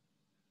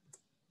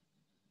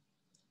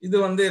 இது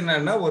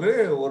என்னன்னா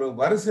ஒரு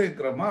வரிசை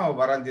கிரமா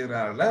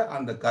வரைஞ்சதுனால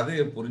அந்த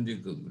கதையை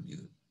புரிஞ்சுக்க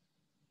முடியுது.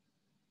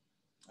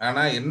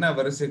 ஆனா என்ன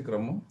வரிசை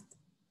கிரமம்,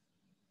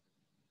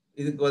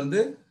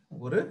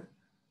 இதுக்கு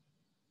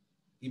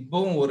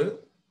இப்பவும் ஒரு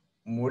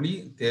மொழி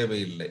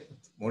தேவையில்லை.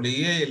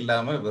 மொழியே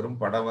இல்லாம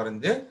வெறும் படம்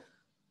வரைஞ்சு,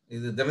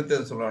 இது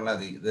தினத்தன் சொல்லுவாங்க,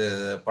 அது இது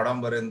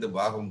படம் வரைந்து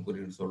பாகம்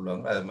குறின்னு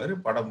சொல்லுவாங்க. அது மாதிரி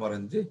படம்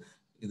வரைஞ்சு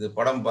இது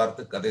படம்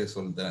பார்த்து கதையை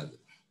சொல்லுதான். அது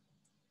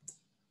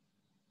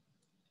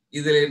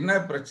இதுல என்ன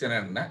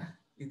பிரச்சனைன்னா,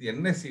 இது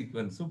என்ன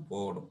சீக்வன்ஸு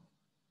போகணும்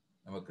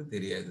நமக்கு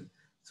தெரியாது.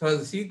 ஸோ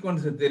அது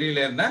சீக்வன்ஸ்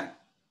தெரியலன்னா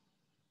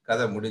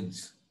கதை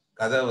முடிஞ்சு,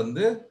 கதை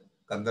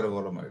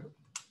கந்தரகோலம் ஆயிடும்.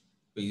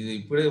 இப்போ இது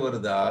இப்படி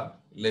வருதா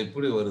இல்லை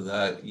இப்படி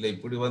வருதா இல்லை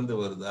இப்படி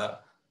வருதா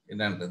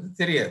என்னன்றது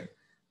தெரியாது.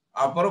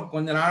 அப்புறம்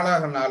கொஞ்ச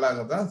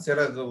நாளாக தான்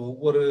சில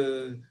ஒவ்வொரு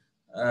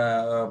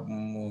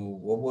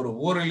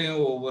ஊர்லயும்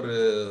ஒவ்வொரு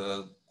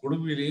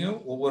குழுவிலையும்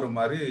ஒவ்வொரு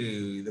மாதிரி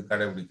இது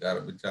கடைபிடிக்க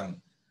ஆரம்பிச்சாங்க.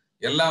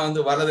 எல்லாம்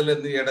வலதுல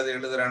இருந்து இடது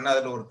எழுதுறான்னா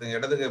அதுல ஒருத்தன்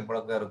இடது கை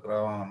பழக்கம்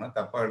இருக்கிறவன்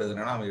தப்பா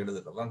எழுதுறான்னா அவன்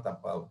எழுதுறதுலாம்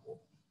தப்பா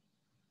போகும்.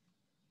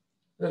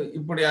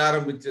 இப்படி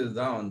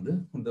ஆரம்பிச்சதுதான்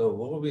இந்த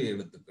ஓவிய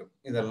எழுத்துக்கள்.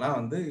 இதெல்லாம்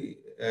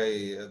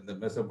இந்த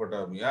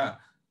மெசொப்பொட்டாமியா,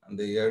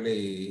 அந்த ஏர்லி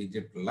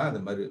ஈஜிப்ட்லாம்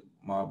அந்த மாதிரி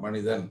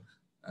மனிதன்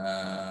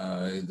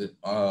இது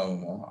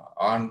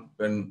ஆண்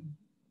பெண்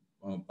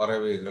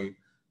பறவைகள்,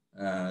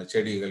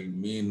 செடிகள்,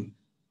 மீன்,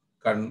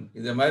 கண்,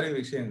 இது மாதிரி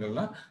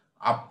விஷயங்கள்லாம்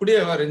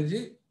அப்படியே வரைஞ்சி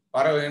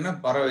பறவைன்னா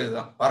பறவை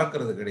தான்,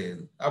 பறக்கிறது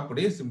கிடையாது,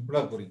 அப்படியே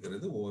சிம்பிளா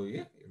குறிக்கிறது ஓவிய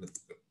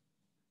எழுத்துக்கள்.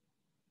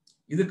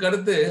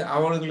 இதுக்கடுத்து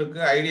அவர்களுக்கு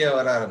ஐடியா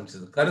வர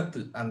ஆரம்பிச்சது,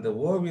 கருத்து. அந்த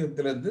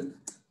ஓவியத்திலிருந்து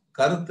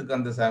கருத்து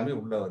கந்தசாமி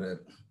உள்ள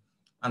வர்றாரு.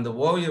 அந்த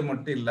ஓவியம்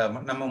மட்டும்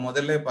இல்லாம நம்ம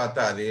முதல்ல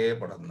பார்த்த அதே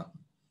படம் தான்.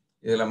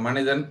 இதுல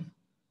மனிதன்,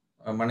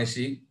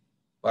 மனுஷி,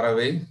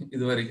 பறவை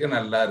இது வரைக்கும்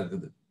நல்லா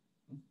இருக்குது.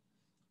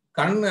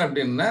 கண்ணு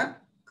அப்படின்னா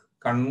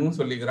கண்ணும்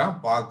சொல்லிக்கிறான்,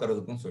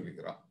 பார்க்கறதுக்கும்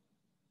சொல்லிக்கிறான்.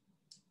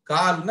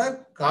 கால்னா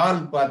கால்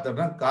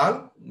பார்த்தோம்னா கால்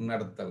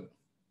நடத்தல்.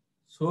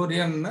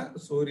 சூரியன்னா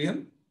சூரியன்,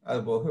 அது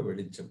போக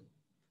வெளிச்சம்.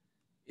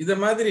 இத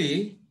மாதிரி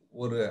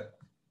ஒரு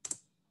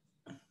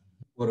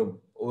ஒரு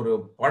ஒரு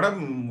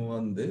படம்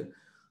வந்து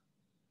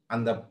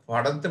அந்த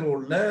படத்தில்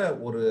உள்ள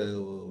ஒரு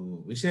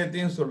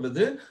விஷயத்தையும்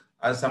சொல்லுது,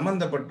 அது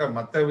சம்பந்தப்பட்ட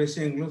மற்ற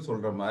விஷயங்களும்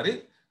சொல்ற மாதிரி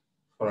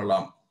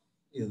சொல்லலாம்.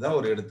 இதுதான்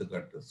ஒரு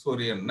எடுத்துக்காட்டு.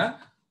 சூரியன்னா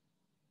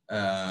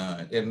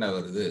என்ன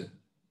வருது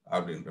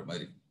அப்படின்ற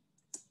மாதிரி.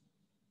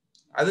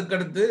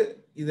 அதுக்கடுத்து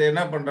இதை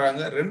என்ன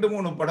பண்றாங்க,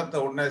 2-3 படத்தை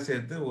ஒன்னா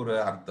சேர்த்து ஒரு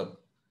அர்த்தம்.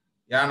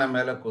 யானை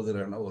மேல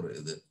குதிரைன்னா ஒரு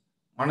இது,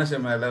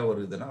 மனுஷன் மேல ஒரு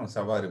இதுனா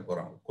சவாரி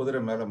போறான்,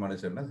 குதிரை மேல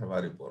மனுஷன்னா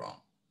சவாரி போறான்.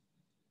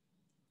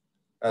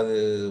 அது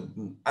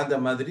அந்த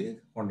மாதிரி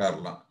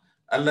கொண்டாடலாம்.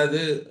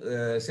 அல்லது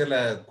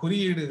சில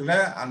குறியீடுகளை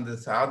அந்த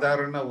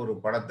சாதாரண ஒரு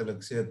படத்துல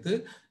சேர்த்து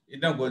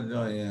இன்னும்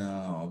கொஞ்சம்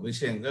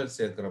விஷயங்கள்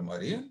சேர்க்கிற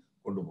மாதிரியும்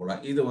கொண்டு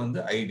போகலாம். இது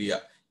வந்து ஐடியா.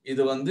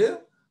 இது வந்து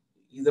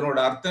இதனோட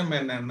அர்த்தம்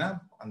என்னன்னா,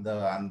 அந்த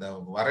அந்த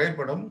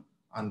வரைபடம்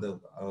அந்த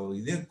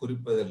இதே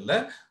குறிப்பதில்லை,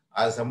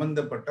 அது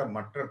சம்பந்தப்பட்ட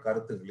மற்ற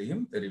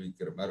கருத்துக்களையும்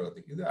தெரிவிக்கிற மாதிரி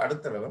வந்து இது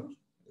அடுத்த லெவல்.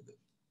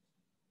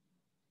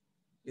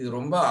 இது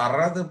ரொம்ப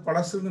அறது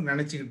பழசுன்னு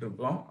நினைச்சுக்கிட்டு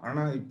இருக்கோம்.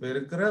 ஆனா இப்ப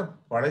இருக்கிற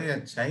பழைய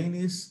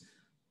சைனீஸ்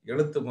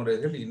எழுத்து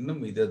முறைகள்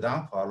இன்னும் இதை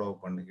தான் ஃபாலோ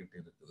பண்ணிக்கிட்டு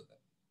இருக்குதுங்க.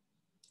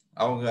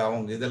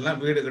 அவங்க இதெல்லாம்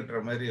வீடு கட்டுற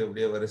மாதிரி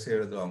அப்படியே வரிசை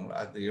எழுதுவாங்க.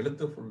 அது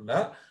எழுத்து ஃபுல்லா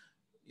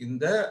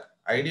இந்த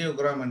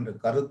ஐடியோகிராம் என்ற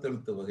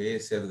கருத்தெழுத்து வகையை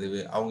சேர்ந்தது.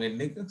 அவங்க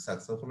இன்னைக்கு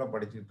சக்சஸ்ஃபுல்லா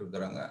படிச்சுட்டு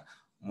இருக்கிறாங்க.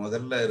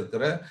 முதல்ல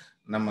இருக்கிற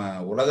நம்ம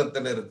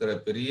உலகத்துல இருக்கிற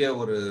பெரிய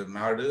ஒரு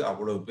நாடு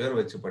அவ்வளவு பேர்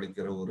வச்சு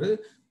படிக்கிற ஒரு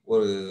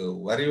ஒரு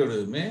வரி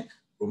வடிவமே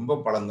ரொம்ப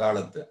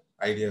பழங்காலத்து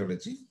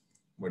ஐடியாலஜி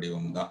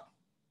வடிவம் தான்.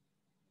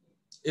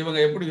 இவங்க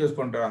எப்படி யூஸ்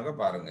பண்றாங்க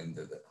பாருங்க.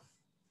 இந்த இது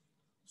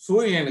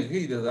சூரியனுக்கு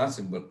இதுதான்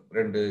சிம்பிள்.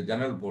 2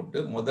 ஜன்னல் போட்டு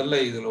முதல்ல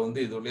இதுல வந்து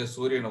இதுலயே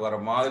சூரியன் வர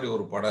மாதிரி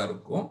ஒரு படம்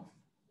இருக்கும்.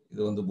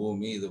 இது வந்து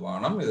பூமி, இது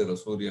வானம், இதுல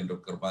சூரியன்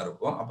இருக்கிற மாதிரி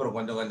இருக்கும். அப்புறம்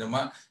கொஞ்சம்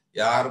கொஞ்சமா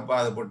யாருப்பா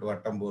அதை போட்டு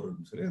வட்டம்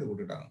போடுறதுன்னு சொல்லி அதை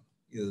விட்டுட்டாங்க.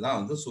 இதுதான்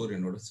வந்து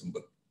சூரியனோட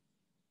சிம்பிள்.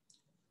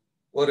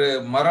 ஒரு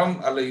மரம்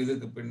அல்ல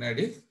இதுக்கு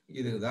பின்னாடி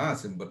இதுதான்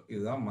சிம்பிள்.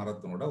 இதுதான்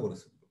மரத்தினோட ஒரு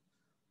சிம்பிள்.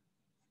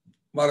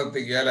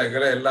 மரத்துக்கு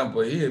இலை எல்லாம்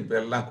போய் இப்ப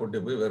எல்லாம் கொட்டி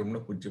போய் வெறும்னு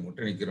குச்சி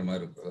முட்டை நிக்கிற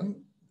மாதிரி இருக்குது.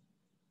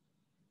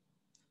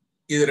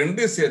 இது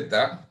 2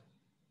 சேர்த்தா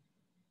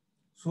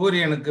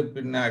சூரியனுக்கு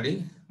பின்னாடி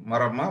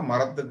மரமா,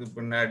 மரத்துக்கு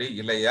பின்னாடி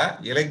இலையா,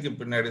 இலைக்கு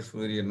பின்னாடி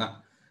சூரியனா,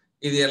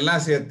 இது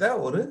எல்லாம் சேர்த்தா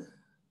ஒரு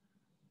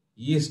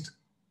ஈஸ்ட்,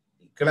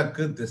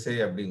 கிழக்கு திசை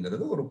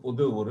அப்படிங்கிறது ஒரு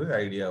புது ஒரு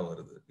ஐடியா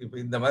வருது. இப்ப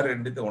இந்த மாதிரி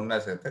 2 ஒன்னா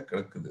சேர்த்தா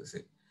கிழக்கு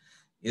திசை.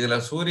 இதுல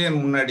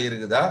சூரியன் முன்னாடி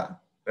இருக்குதா,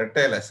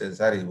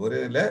 ரெட்டையில ஒரு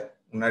இலை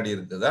முன்னாடி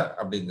இருக்குதா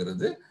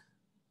அப்படிங்கிறது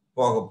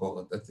போக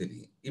போகத்தான்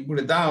தெரியும்.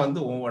 இப்படித்தான் வந்து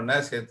ஒவ்வொன்னா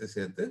சேர்த்து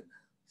சேர்த்து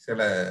சில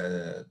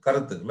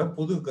கருத்துக்களை,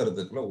 புது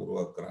கருத்துக்களை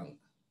உருவாக்குறாங்க.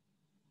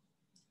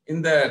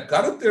 இந்த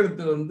கருத்து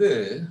எழுத்து வந்து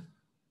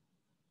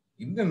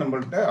இன்னும்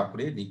நம்மள்ட்ட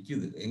அப்படியே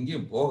நிக்குது,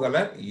 எங்கேயும் போகல.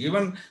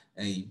 ஈவன்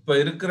இப்ப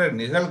இருக்கிற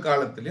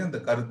நிகழ்காலத்திலயும் அந்த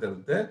கருத்து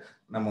எழுத்தை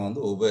நம்ம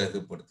வந்து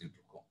உபயோகப்படுத்திட்டு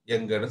இருக்கோம்.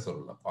 எங்கன்னு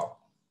சொல்லலாம்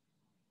பார்ப்போம்.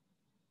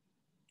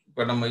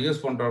 இப்ப நம்ம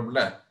யூஸ்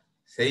பண்றோம்ல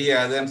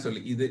செய்யாதன்னு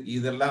சொல்லி,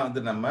 இதெல்லாம்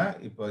வந்து நம்ம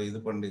இப்ப இது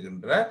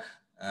பண்ணுகின்ற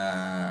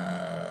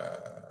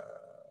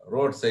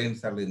ரோட்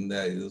சைன்ஸ் அல்ல, இந்த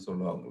இது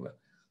சொல்லுவாங்கல்ல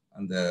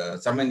அந்த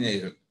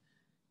சமஞ்சைகள்,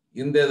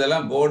 இந்த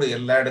இதெல்லாம் போர்டு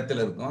எல்லா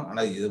இடத்துல இருக்கும்.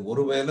 ஆனா இது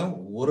ஒருவேளை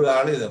ஒரு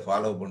ஆளு இதை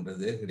ஃபாலோ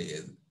பண்றதே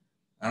கிடையாது.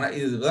 ஆனா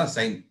இதுதான்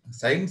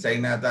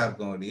சைனா தான்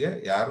இருக்கும் வழிய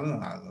யாரும்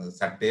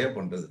சட்டையே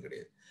பண்றது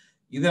கிடையாது.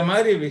 இத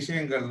மாதிரி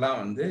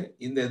விஷயங்கள்லாம் வந்து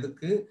இந்த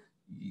இதுக்கு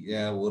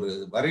ஒரு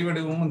வரி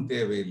வடிவமும்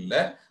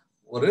தேவையில்லை,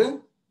 ஒரு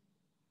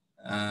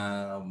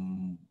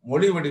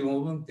மொழி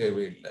வடிவமும்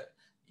தேவையில்லை.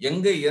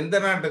 எந்த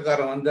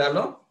நாட்டுக்காரன்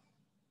வந்தாலும்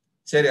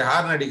சரி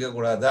ஹார்ன் அடிக்க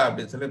கூடாதா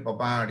அப்படின்னு சொல்லி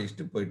பப்பான்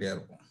அடிச்சுட்டு போயிட்டே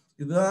இருப்போம்.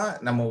 இதுதான்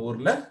நம்ம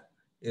ஊர்ல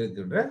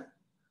இருக்கின்ற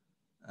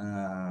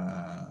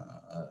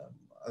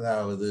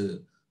அதாவது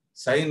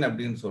சைன்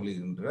அப்படின்னு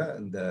சொல்லுகின்ற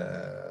இந்த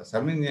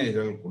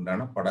சமிஞ்ஞைகளுக்கு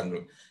உண்டான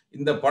படங்கள்.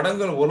 இந்த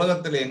படங்கள்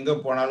உலகத்துல எங்க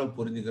போனாலும்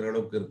புரிஞ்சுக்கிற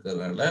அளவுக்கு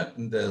இருக்கிறதுனால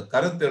இந்த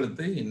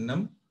கருத்தெழுத்து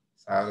இன்னும்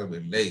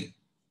சாகவில்லை.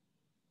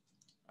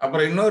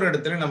 அப்புறம் இன்னொரு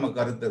இடத்துல நம்ம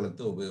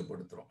கருத்தெழுத்து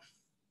உபயோகப்படுத்துறோம்.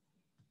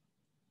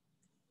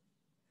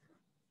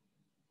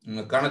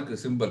 கணக்கு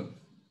சிம்பிள்,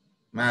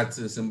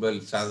 மேத்ஸ் சிம்பிள்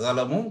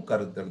சகலமும்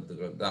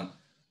கருத்தெழுத்துக்கள் தான்.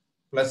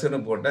 பிளஸ்ன்னு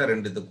போட்டா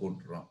 2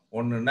 கூட்டுறோம்,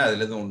 ஒண்ணுன்னா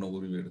அதுல இருந்து 1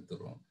 உருவி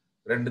எடுத்துறோம்,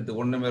 2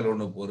 1 மேல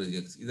 1 போரு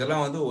எக்ஸ்.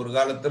 இதெல்லாம் வந்து ஒரு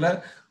காலத்துல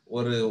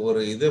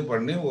ஒரு இது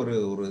பண்ணி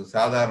ஒரு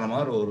சாதாரணமா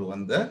ஒரு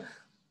வந்த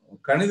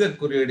கணித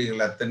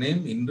குறியீடுகள்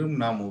அத்தனையும் இன்றும்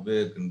நாம்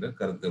உபயோகிக்கின்ற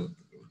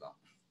கருத்தெழுத்துக்கள் தான்.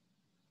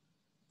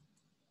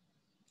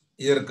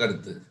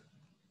 இதற்கடுத்து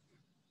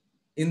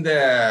இந்த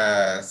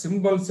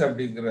சிம்பிள்ஸ்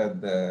அப்படிங்கிற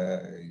அந்த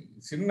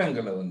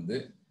சின்னங்களை வந்து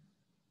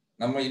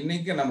நம்ம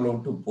இன்னைக்கு நம்மளை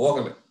விட்டு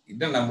போகல,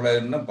 இன்னும் நம்மளை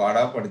இன்னும்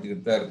பாடா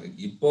படிச்சுக்கிட்டு தான் இருக்கு.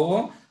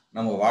 இப்போவும்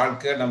நம்ம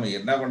வாழ்க்கை நம்ம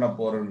என்ன பண்ண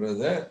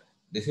போறோன்றத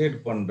டிசைட்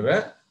பண்ற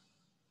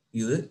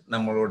இது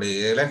நம்மளுடைய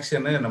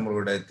எலெக்ஷனு,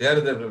 நம்மளுடைய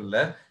தேர்தல்கள்ல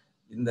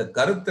இந்த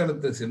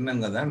கருத்தெழுத்து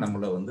சின்னங்க தான்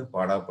நம்மளை வந்து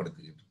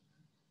பாடாப்படுத்திக்கிட்டு.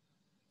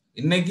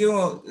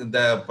 இன்னைக்கும் இந்த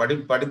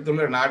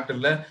படித்துள்ள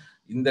நாட்டுல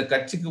இந்த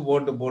கட்சிக்கு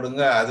ஓட்டு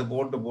போடுங்க, அது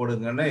போட்டு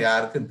போடுங்கன்னு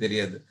யாருக்கும்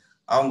தெரியாது.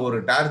 அவங்க ஒரு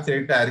டார்ச்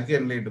லைட்டு,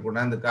 அரிக்கன் லைட்டு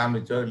கொண்டாந்து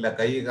காமிச்சோ இல்ல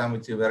கையை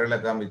காமிச்சு விரலை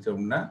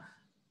காமிச்சோம்னா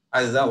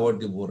அதுதான்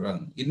ஓட்டி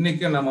போடுறாங்க.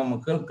 இன்னைக்கும் நம்ம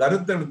மக்கள்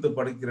கருத்தெழுத்து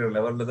படிக்கிற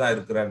லெவல்ல தான்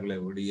இருக்கிறாங்களே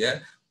ஒழிய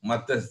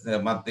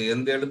மற்ற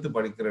எந்த எழுத்து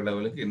படிக்கிற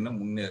லெவலுக்கு இன்னும்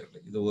முன்னேறல.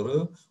 இது ஒரு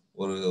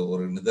ஒரு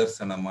ஒரு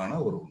நிதர்சனமான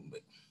ஒரு உண்மை.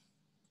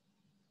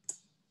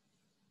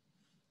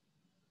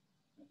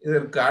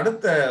 இதற்கு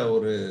அடுத்த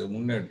ஒரு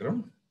முன்னேற்றம்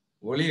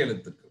ஒலி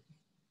எழுத்துக்கள்.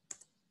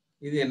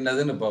 இது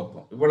என்னதுன்னு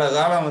பார்ப்போம். இவ்வளவு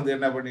காலம் வந்து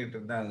என்ன பண்ணிட்டு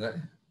இருந்தாங்க,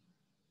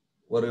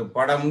 ஒரு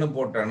படம்னு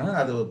போட்டானா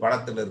அது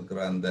படத்துல இருக்கிற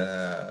அந்த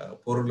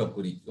பொருளை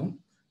குறிக்கும்,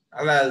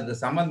 அல்ல அதுக்கு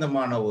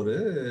சம்பந்தமான ஒரு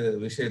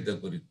விஷயத்தை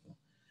குறிக்கும்.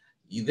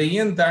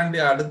 இதையும் தாண்டி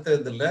அடுத்த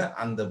இதுல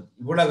அந்த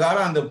இவ்வளவு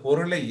காலம் அந்த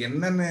பொருளை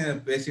என்னன்னு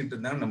பேசிட்டு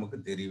இருந்தாங்க நமக்கு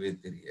தெரியவே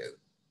தெரியாது.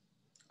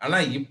 ஆனா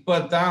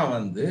இப்பதான்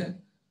வந்து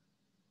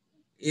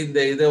இந்த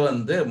இதை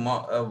வந்து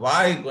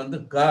வாய்க்கு வந்து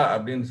க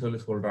அப்படின்னு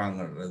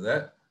சொல்றாங்கன்றத,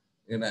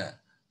 என்ன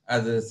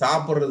அது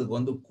சாப்பிட்றதுக்கு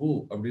வந்து கூ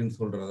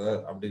அப்படின்னு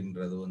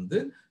அப்படின்றது வந்து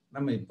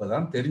நம்ம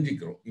இப்பதான்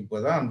தெரிஞ்சுக்கிறோம்.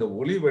 இப்பதான் அந்த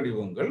ஒலி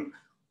வடிவங்கள்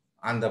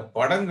அந்த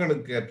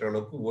படங்களுக்கு ஏற்ற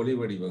அளவுக்கு ஒலி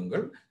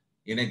வடிவங்கள்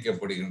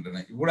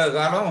இணைக்கப்படுகின்றன. இவ்வளவு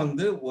காலம்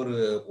வந்து ஒரு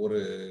ஒரு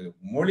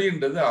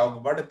மொழின்றது அவங்க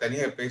பாட்டு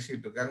தனியா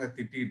பேசிட்டு இருக்காங்க,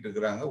 திட்டிட்டு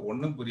இருக்கிறாங்க,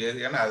 ஒன்றும் புரியாது.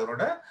 ஏன்னா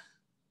அதனோட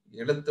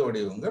எழுத்து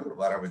வடிவங்கள்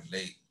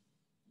வரவில்லை.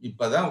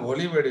 இப்பதான்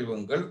ஒலி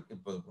வடிவங்கள்.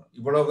 இப்ப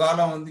இவ்வளவு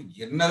காலம் வந்து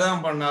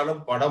என்னதான்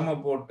பண்ணாலும் படமா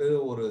போட்டு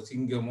ஒரு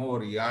சிங்கமோ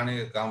ஒரு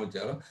யானையை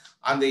காமிச்சாலும்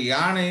அந்த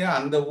யானையை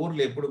அந்த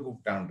ஊர்ல எப்படி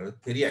கூப்பிட்டான்றது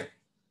தெரியாது.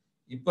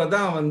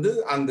 இப்பதான் வந்து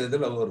அந்த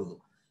இதுல வருது.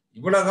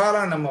 இவ்வளவு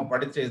காலம் நம்ம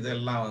படிச்ச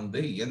இதெல்லாம் வந்து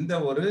எந்த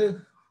ஒரு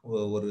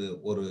ஒரு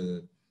ஒரு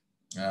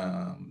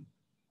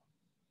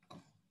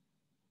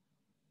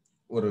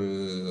ஒரு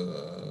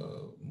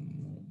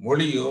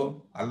மொழியோ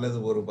அல்லது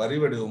ஒரு வரி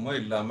வடிவமோ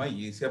இல்லாம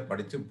ஈஸியா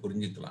படிச்சு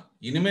புரிஞ்சுக்கலாம்.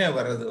 இனிமே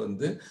வர்றது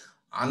வந்து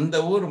அந்த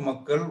ஊர்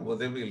மக்கள்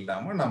உதவி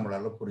இல்லாம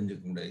நம்மளால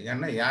புரிஞ்சுக்க முடியாது.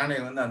 ஏன்னா யானை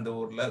வந்து அந்த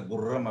ஊர்ல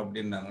குர்ரம்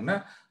அப்படின்னாங்கன்னா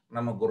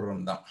நம்ம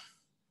குர்ரம் தான்.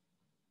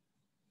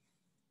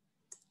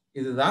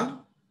 இதுதான்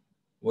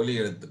ஒலி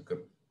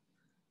எழுத்துக்கள்.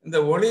 இந்த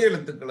ஒலி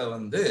எழுத்துக்களை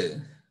வந்து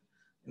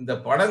இந்த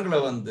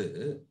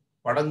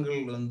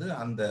படங்கள் வந்து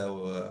அந்த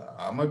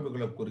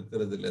அமைப்புகளை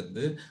குறிக்கிறதுல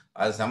இருந்து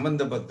அது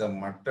சம்பந்தப்பட்ட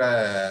மற்ற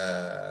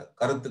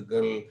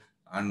கருத்துக்கள்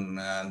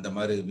அந்த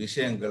மாதிரி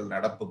விஷயங்கள்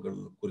நடப்புகள்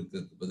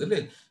குறிக்கிறதுக்கு பதில்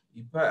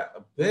இப்ப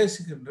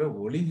பேசுகின்ற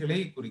ஒலிகளை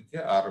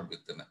குறிக்க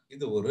ஆரம்பித்தன.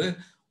 இது ஒரு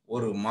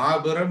ஒரு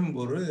மாபெரும்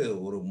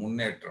ஒரு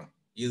முன்னேற்றம்.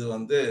 இது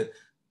வந்து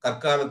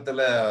கற்காலத்துல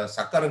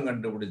சக்கரம்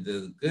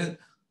கண்டுபிடித்ததுக்கு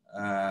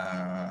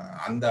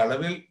அந்த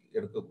அளவில்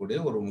இருக்கக்கூடிய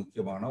ஒரு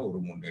முக்கியமான ஒரு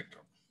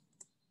முன்னேற்றம்.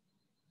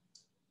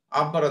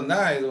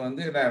 அப்புறம்தான் இது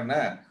வந்து என்னன்னா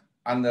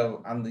அந்த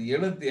அந்த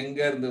எழுத்து எங்க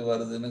இருந்து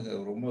வருதுன்னு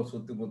ரொம்ப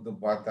சுத்தி முத்து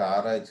பார்த்து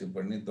ஆராய்ச்சி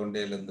பண்ணி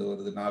தொண்டையில இருந்து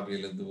வருது,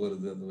 நாவில இருந்து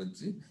வருது, அது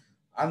வச்சு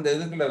அந்த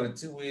இதுக்குள்ள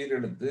வச்சு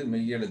உயிரெழுத்து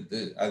மெய்யெழுத்து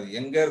அது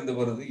எங்க இருந்து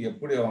வருது,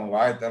 எப்படி அவன்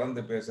வாய்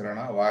திறந்து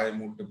பேசுறானா, வாய்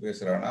மூட்டு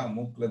பேசுறானா,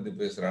 மூக்குல இருந்து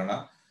பேசுறானா,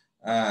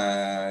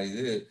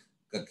 இது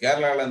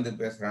கேரளால இருந்து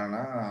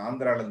பேசுறானா,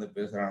 ஆந்திரால இருந்து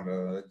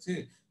பேசுறான்றத வச்சு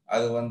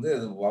அது வந்து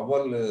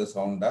வவல்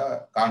சவுண்டா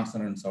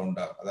கான்சனன்ட்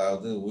சவுண்டா,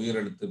 அதாவது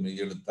உயிரெழுத்து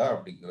மெய்யெழுத்தா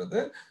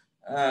அப்படிங்கிறது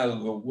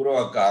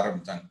உருவாக்க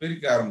ஆரம்பிச்சாங்க,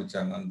 பிரிக்க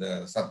ஆரம்பிச்சாங்க அந்த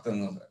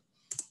சத்தங்கள்.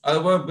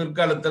 அதுபோல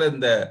பிற்காலத்துல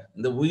இந்த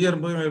இந்த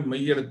உயர்மை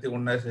மெய்யெழுத்து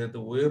ஒன்னா சேர்த்து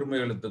உயர்மை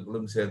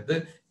எழுத்துக்களும் சேர்த்து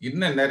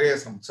இன்னும் நிறைய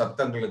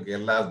சத்தங்களுக்கு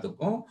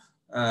எல்லாத்துக்கும்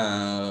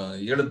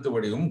எழுத்து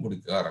வடிவம்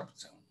கொடுக்க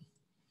ஆரம்பிச்சாங்க.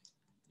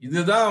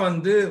 இதுதான்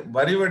வந்து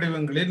வரி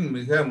வடிவங்களின்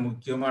மிக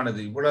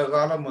முக்கியமானது. இவ்வளவு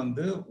காலம்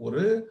வந்து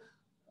ஒரு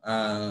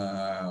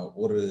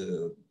ஒரு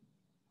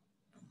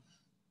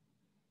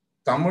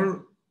தமிழ்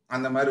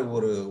அந்த மாதிரி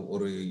ஒரு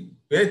ஒரு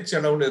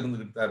பேச்சளவுல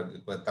இருந்துகிட்டு தான் இருக்கு.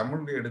 இப்ப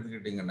தமிழ்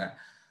எடுத்துக்கிட்டீங்கன்னா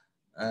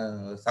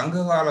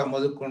சங்ககாலம்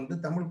முதற்கொண்டு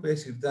தமிழ்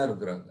பேசிட்டு தான்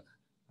இருக்கிறாங்க.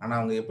 ஆனா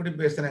அவங்க எப்படி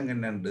பேசுறாங்க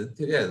என்னன்றது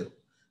தெரியாது.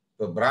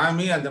 இப்ப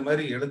பிராமி அந்த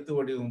மாதிரி எழுத்து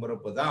வடிவம்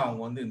வரப்பதான்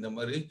அவங்க வந்து இந்த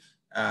மாதிரி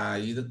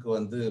இதுக்கு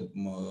வந்து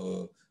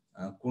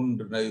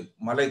குன்று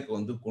மலைக்கு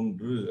வந்து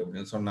குன்று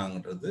அப்படின்னு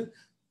சொன்னாங்கன்றது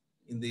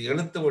இந்த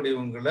எழுத்து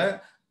வடிவங்களை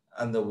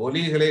அந்த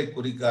ஒலிகளை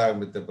குறிக்க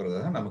ஆரம்பித்த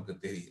பிறகுதான் நமக்கு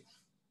தெரியும்.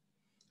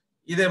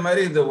 இதே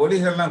மாதிரி இந்த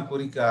ஒலிகள்லாம்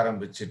குறிக்க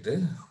ஆரம்பிச்சுட்டு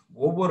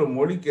ஒவ்வொரு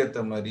மொழிக்கு ஏற்ற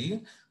மாதிரி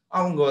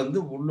அவங்க வந்து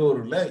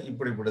உள்ளூர்ல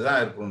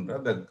இப்படிதான் இருக்குன்ற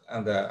அந்த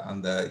அந்த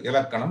அந்த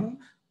இலக்கணம்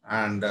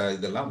அண்ட்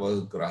இதெல்லாம்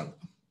வகுக்கிறாங்க.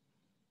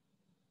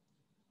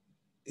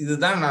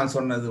 இதுதான் நான்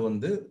சொன்னது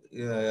வந்து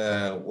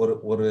ஒரு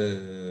ஒரு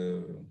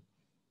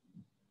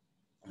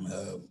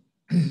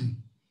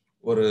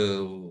ஒரு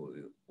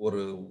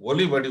ஒரு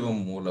ஒலி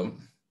வடிவம் மூலம்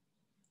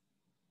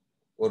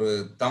ஒரு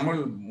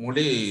தமிழ்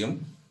மொழியையும்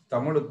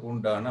தமிழுக்கு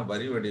உண்டான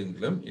வரி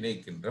வடிவங்களும்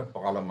இணைக்கின்ற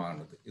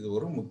பாலமானது. இது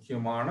ஒரு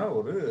முக்கியமான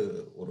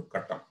ஒரு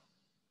கட்டம்.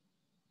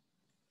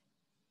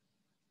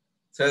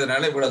 சரி,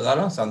 அதனால இவ்வளவு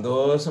காலம்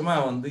சந்தோஷமா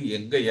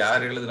எங்க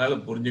யார்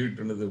எழுதினாலும்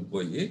புரிஞ்சுக்கிட்டு இருந்தது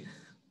போய்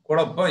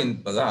குழப்பம்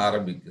இப்பதான்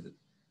ஆரம்பிக்குது.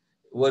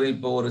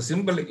 இப்போ ஒரு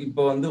சிம்பிள்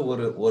இப்போ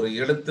ஒரு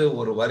எழுத்து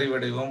ஒரு வரி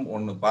வடிவம்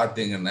ஒண்ணு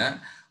பார்த்தீங்கன்னா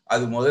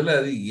அது முதல்ல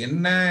அது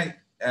என்ன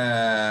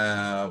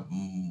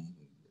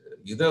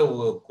இதை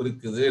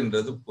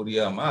குறிக்குதுன்றது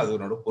புரியாம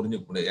அதனோட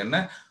புரிஞ்சுக்க முடியாது.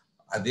 ஏன்னா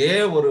அதே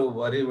ஒரு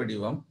வரி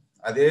வடிவம்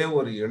அதே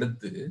ஒரு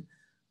எழுத்து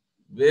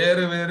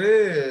வேறு வேறு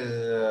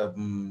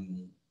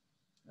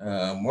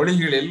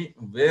மொழிகளில்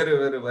வேறு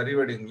வேறு வரி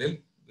வடிவங்களில்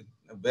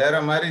வேற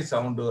மாதிரி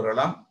சவுண்டு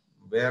வரலாம்,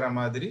 வேற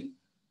மாதிரி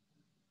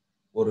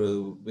ஒரு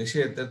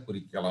விஷயத்தை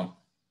குறிக்கலாம்.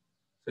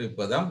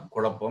 இப்பதான்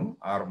குழப்பம்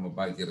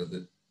ஆரம்பமாகிறது.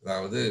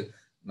 அதாவது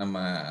நம்ம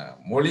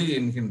மொழி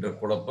என்கின்ற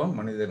குழப்பம்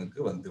மனிதனுக்கு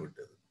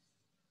வந்துவிட்டது.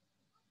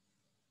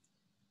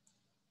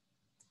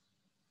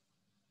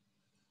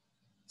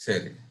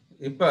 சரி,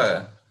 இப்ப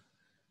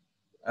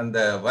அந்த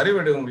வரி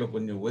வடிவங்களை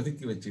கொஞ்சம்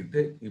ஒதுக்கி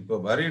வச்சுக்கிட்டு இப்ப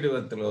வரி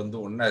வடிவத்துல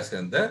ஒன்னா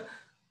சேர்ந்த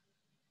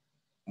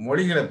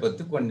மொழிகளை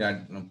பத்தி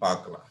கொஞ்சம்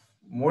பார்க்கலாம்.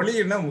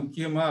 மொழின்னா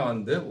முக்கியமா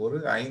ஒரு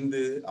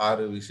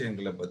 5-6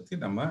 விஷயங்களை பத்தி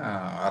நம்ம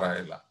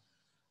ஆராயலாம்.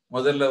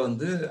 முதல்ல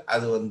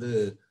அது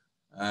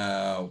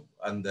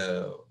அந்த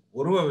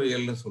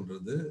உருவவியல்னு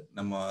சொல்றது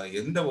நம்ம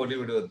எந்த ஒலி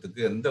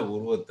வடிவத்துக்கு எந்த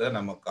உருவத்தை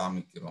நம்ம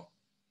காமிக்கிறோம்.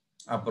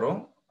 அப்புறம்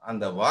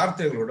அந்த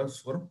வார்த்தைகளோட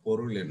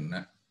சொற்பொருள் என்ன,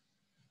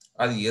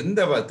 அது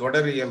எந்த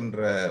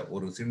தொடரியல்ன்ற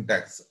ஒரு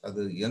சின்டாக்ஸ்,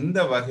 அது எந்த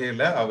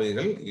வகையில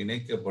அவைகள்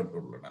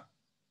இணைக்கப்பட்டுள்ளன.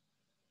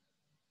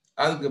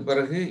 அதுக்கு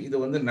பிறகு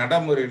இது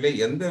நடைமுறையில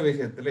எந்த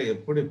விஷயத்துல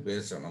எப்படி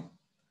பேசணும்,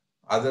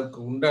 அதற்கு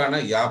உண்டான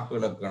யாப்பு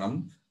இலக்கணம்,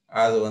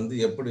 அது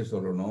எப்படி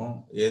சொல்லணும்,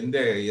 எந்த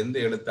எந்த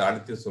எழுத்தை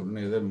அழுத்தி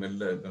சொல்லணும், எதை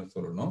மெல்ல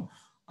சொல்லணும்,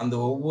 அந்த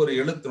ஒவ்வொரு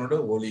எழுத்தினோட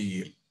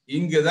ஒலியியல்.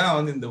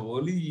 இங்கதான் இந்த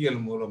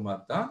ஒலியியல் மூலமா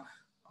தான்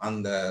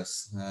அந்த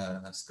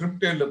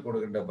ஸ்கிரிப்டில்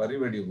கொடுக்கின்ற வரி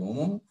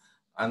வடிவமும்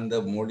அந்த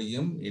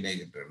மொழியும்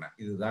இணைகின்றன.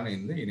 இதுதான்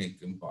இந்த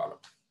இணைக்கும்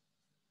பாலம்.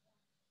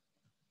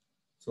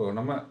 ஸோ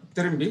நம்ம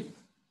திரும்பி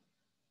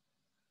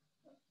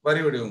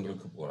வரி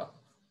வடிவங்களுக்கு போகலாம்.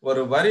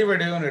 ஒரு வரி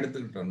வடிவம்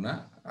எடுத்துக்கிட்டோம்னா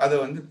அதை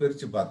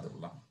பிரித்து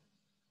பார்த்துடலாம்.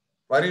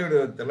 வரி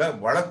வடிவத்தில்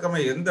வழக்கமா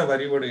எந்த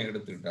வரி வடிவம்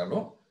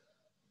எடுத்துக்கிட்டாலும்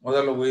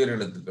முதல்ல உயிர்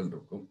எழுத்துக்கள்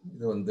இருக்கும்.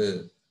 இது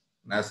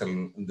நேசல்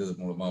இது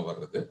மூலமா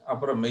வர்றது.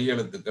 அப்புறம் மெய்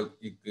எழுத்துக்கள்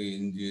இக்கு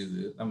இஞ்சி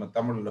இது நம்ம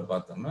தமிழ்ல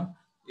பார்த்தோம்னா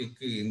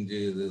இக்கு இஞ்சி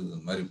இது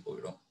மாதிரி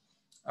போயிடும்.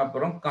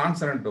 அப்புறம்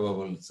கான்சனன்ட்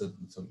வவல்ஸ்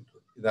சொல்றது,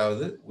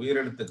 அதாவது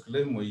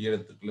உயிரெழுத்துக்களும் மொய்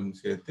எழுத்துக்களும்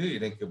சேர்த்து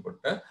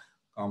இணைக்கப்பட்ட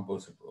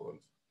காம்போசிட்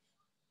வவல்ஸ்.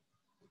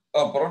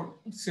 அப்புறம்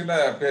சில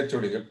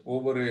பேச்சொலிகள்,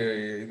 ஒவ்வொரு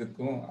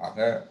இதுக்கும்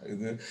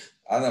இது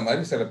அந்த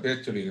மாதிரி சில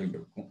பேச்சொலிகள்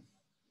இருக்கும்.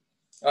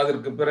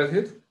 அதற்கு பிறகு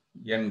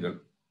எண்கள்,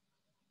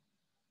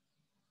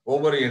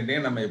 ஒவ்வொரு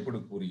எண்ணையும் நம்ம எப்படி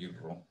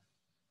கூறுகின்றோம்.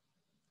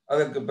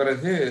 அதற்கு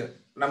பிறகு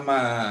நம்ம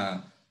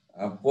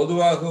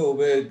பொதுவாக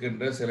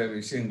உபயோகிக்கின்ற சில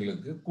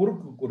விஷயங்களுக்கு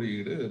குறுக்கு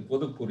குறியீடு,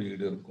 பொது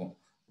குறியீடு இருக்கும்.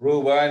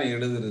 ரூபாய்னு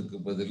எழுதுறதுக்கு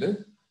பதில்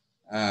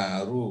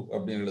ரூ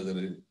அப்படின்னு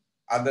எழுதுறது.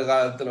 அந்த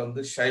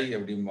காலத்துல ஷை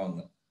அப்படிம்பாங்க,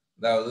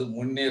 அதாவது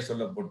முன்னே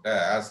சொல்லப்பட்ட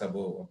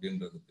ஆசபோ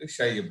அப்படின்றதுக்கு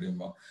ஷை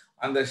அப்படிம்பாங்க.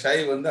 அந்த ஷை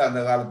அந்த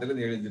காலத்துல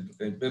இருந்து எழுதிட்டு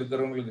இருக்கேன். இப்ப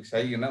இருக்கிறவங்களுக்கு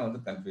ஷைன்னா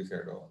கன்ஃபியூஸ்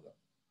ஆயிடுவாங்க,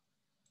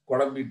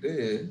 குழம்பிட்டு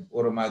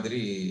ஒரு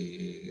மாதிரி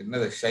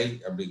என்னது ஷை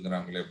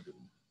அப்படிங்கிறாங்களே அப்படி.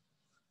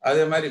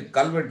 அதே மாதிரி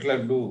கல்வெட்டுல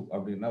லூ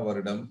அப்படின்னா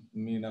வருடம்,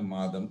 மீன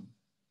மாதம்,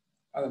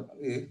 அது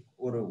மாதிரி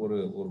ஒரு ஒரு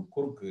ஒரு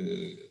குறுக்கு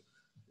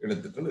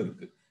எழுத்துக்கள்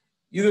இருக்கு.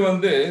 இது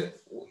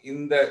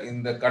இந்த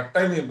இந்த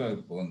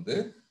கட்டமைப்பு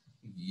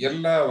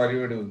எல்லா வரி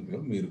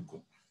வடிவங்களும்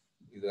இருக்கும்.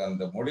 இது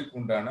அந்த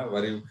மொழிக்குண்டான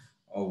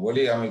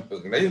ஒலி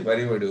அமைப்புகளை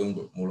வரி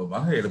வடிவங்கள்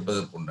மூலமாக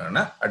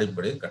எடுப்பதற்குண்டான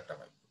அடிப்படை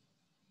கட்டமைப்பு.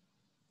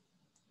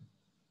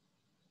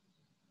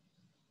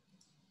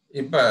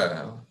 இப்ப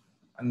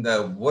அந்த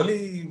ஒலி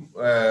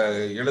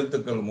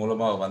எழுத்துக்கள்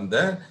மூலமா வந்த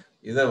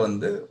இதை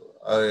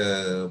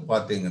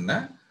பார்த்தீங்கன்னா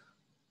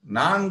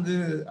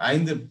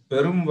 4-5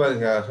 பெரும்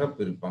வகையாக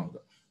பிரிப்பாங்க.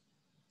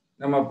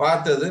 நம்ம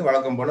பார்த்தது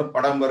வழக்கம் போல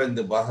படம்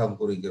வரைந்து பாகம்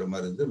குறிக்கிற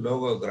மாதிரி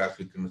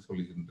லோகோகிராஃபிக்னு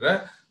சொல்கின்ற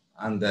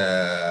அந்த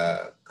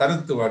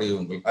கருத்து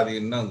வடிவங்கள். அது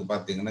இன்னும்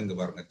பார்த்தீங்கன்னா இங்க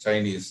பாருங்க,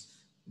 சைனீஸ்,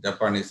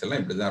 ஜப்பானீஸ்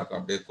எல்லாம் இப்படிதான் இருக்கும்.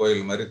 அப்படியே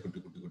கோயில் மாதிரி குட்டி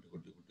குட்டி குட்டி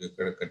குட்டி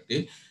குட்டி கட்டி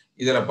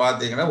இதுல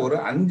பாத்தீங்கன்னா ஒரு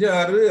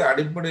 5-6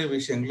 அடிப்படை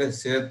விஷயங்களை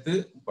சேர்த்து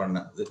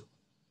பண்ணது.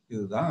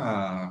 இதுதான்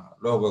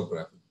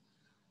லோகோகிராஃபி.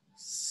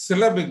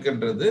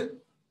 சிலபிக்ன்றது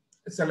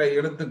சில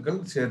எழுத்துக்கள்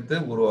சேர்த்து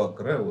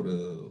உருவாக்குற ஒரு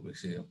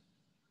விஷயம்.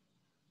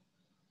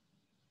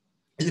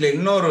 இதுல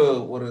இன்னொரு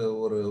ஒரு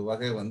ஒரு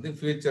வகை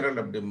ஃபியூச்சரல்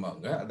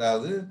அப்படிம்பாங்க.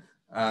 அதாவது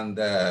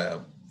அந்த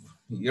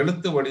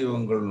எழுத்து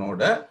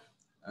வடிவங்களோட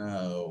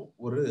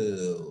ஒரு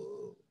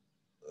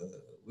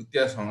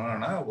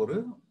வித்தியாசமான ஒரு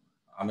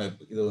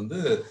அமைப்பு. இது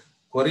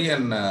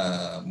கொரியன்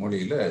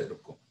மொழியில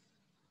இருக்கும்.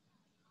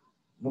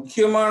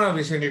 முக்கியமான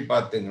விஷயங்கள்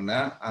பார்த்தீங்கன்னா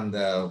அந்த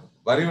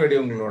வரி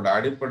வடிவங்களோட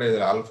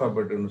அடிப்படையில்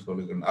ஆல்பாபெட்னு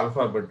சொல்லுகிறேன்.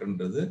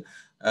 ஆல்பாபெட்ன்றது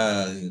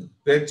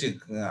பேச்சு.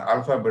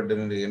 ஆல்பாபெட்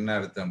என்ன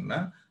அர்த்தம்னா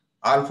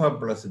ஆல்பா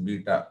பிளஸ்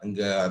பீட்டா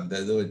இங்க அந்த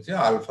இது வச்சு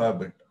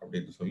ஆல்பாபெட்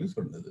அப்படின்னு சொல்லி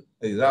சொன்னது.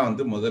 இதுதான்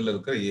வந்து முதல்ல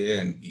இருக்கிற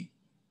ஏஎன்பி.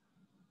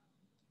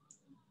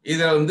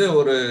 இதை வந்து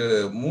ஒரு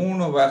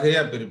 3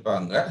 வகையா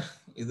பிரிப்பாங்க.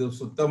 இது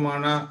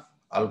சுத்தமான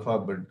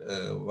ஆல்பாபெட்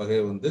வகை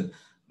வந்து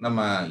நம்ம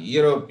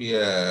யூரோப்பிய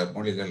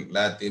மொழிகள்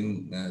லாத்தின்,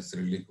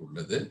 சிரிலிக்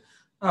உள்ளது.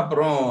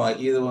 அப்புறம்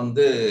இது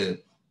வந்து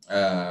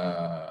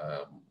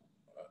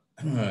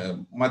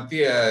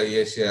மத்திய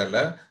ஏசியால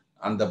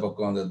அந்த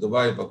பக்கம் அந்த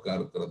துபாய் பக்கம்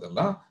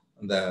இருக்கிறதெல்லாம்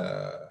இந்த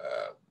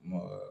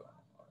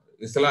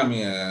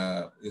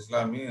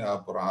இஸ்லாமிய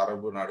அப்புறம்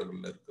அரபு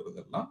நாடுகள்ல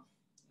இருக்கிறதெல்லாம்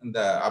இந்த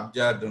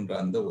அப்ஜாட்ன்ற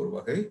அந்த ஒரு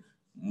வகை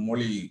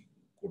மொழி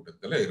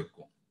கூட்டத்துல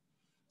இருக்கும்.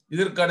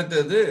 இதற்கு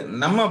அடுத்தது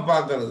நம்ம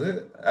பார்க்கறது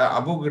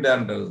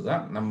அபுகிடான்றது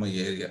தான் நம்ம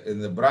ஏரியா.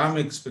 இந்த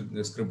பிராமிக்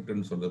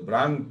ஸ்கிரிப்ட்னு சொல்றது.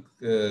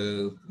 பிராமிக்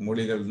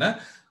மொழிகள்னா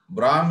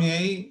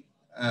பிராமியை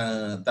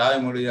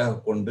தாய்மொழியாக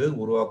கொண்டு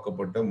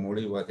உருவாக்கப்பட்ட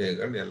மொழி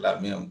வகைகள்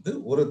எல்லாமே வந்து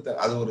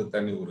அது ஒரு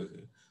தனி ஒரு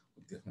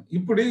வித்தியாசம்.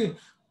 இப்படி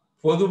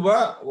பொதுவா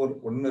ஒரு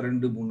 1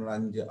 2 3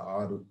 5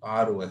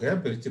 6 வகையா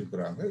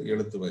பிரிச்சிருக்கிறாங்க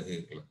எழுத்து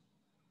வகைகளை.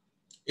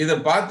 இதை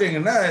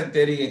பார்த்தீங்கன்னா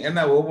தெரியும்.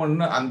 ஏன்னா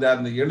ஒவ்வொன்றும் அந்த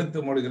அந்த எழுத்து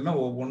மொழிகள்னா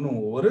ஒவ்வொன்றும்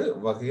ஒவ்வொரு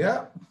வகையா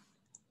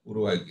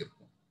உருவாக்கி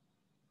இருக்கும்.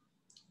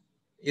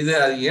 இது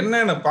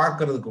என்னன்னு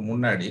பார்க்கறதுக்கு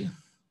முன்னாடி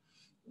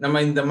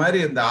நம்ம இந்த மாதிரி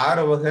இந்த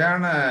 6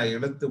 வகையான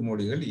எழுத்து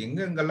மொழிகள்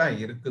எங்கெங்கெல்லாம்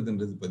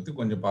இருக்குதுன்றது பத்தி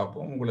கொஞ்சம்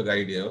பார்ப்போம். உங்களுக்கு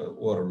ஐடியா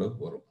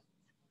ஓரளவுக்கு வரும்.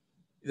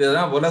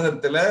 இதுதான்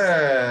உலகத்துல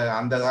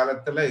அந்த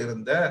காலத்துல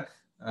இருந்த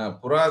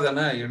புராதன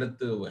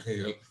எழுத்து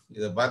வகைகள்.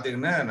 இதை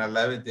பார்த்தீங்கன்னா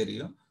நல்லாவே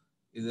தெரியும்.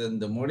 இது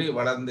இந்த மொழி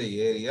வளர்ந்த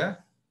ஏரியா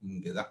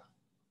இங்கதான்,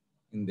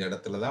 இந்த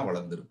இடத்துல தான்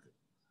வளர்ந்துருக்கு.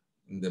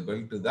 இந்த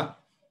பெல்ட் தான்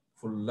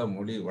ஃபுல்லா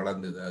மொழி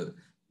வளர்ந்தது. அது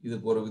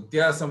இதுக்கு ஒரு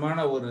வித்தியாசமான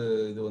ஒரு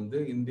இது வந்து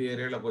இந்திய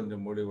ஏரியால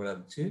கொஞ்சம் மொழி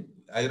வளர்ச்சி,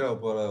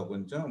 ஐரோப்பால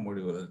கொஞ்சம்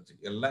மொழி வளர்ச்சி,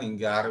 எல்லாம்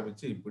இங்க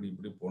ஆரம்பிச்சு இப்படி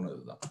இப்படி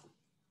போனதுதான்.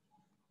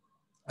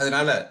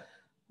 அதனால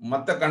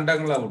மற்ற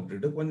கண்டங்களை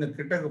விட்டுட்டு கொஞ்சம்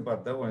கிட்டக்கு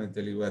பார்த்தா கொஞ்சம்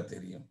தெளிவா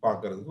தெரியும்,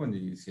 பார்க்கறதுக்கு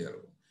கொஞ்சம் ஈஸியா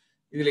இருக்கும்.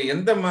 இதுல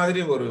எந்த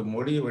மாதிரி ஒரு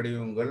மொழி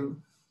வடிவங்கள்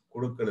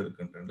குழுக்கள்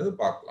இருக்குன்றது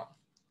பார்க்கலாம்.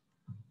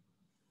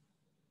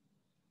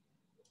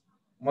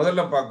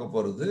 முதல்ல பார்க்க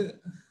போறது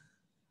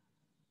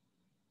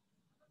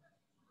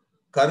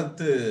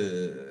கருத்து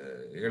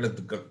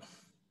எழுத்துக்கள்,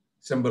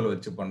 செம்பல்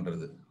வச்சு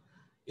பண்றது.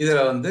 இதுல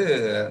வந்து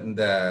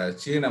இந்த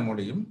சீன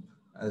மொழியும்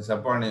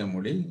ஜப்பானிய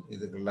மொழி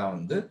இதுக்கெல்லாம்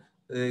வந்து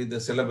இது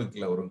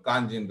சிலபிக்ல வரும்.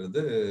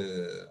 காஞ்சின்றது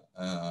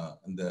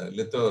இந்த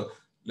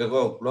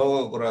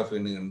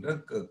லோகோகிராஃபின்கிற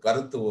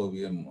கருத்து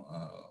ஓவியம்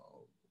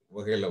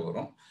வகையில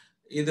வரும்.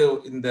 இது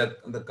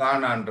இந்த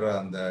கானான்ற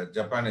அந்த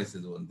ஜப்பானீஸ்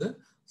இது வந்து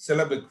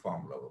சிலபிக்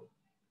ஃபார்ம்ல வரும்.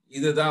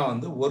 இதுதான்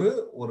வந்து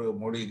ஒரு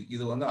மொழி.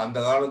 இது வந்து அந்த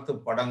காலத்து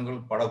படங்கள்,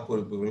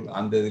 படக்குறிப்புகள்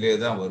அந்த இதிலே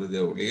தான்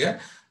வருதே ஒழிய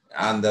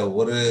அந்த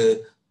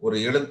ஒரு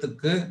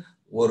எழுத்துக்கு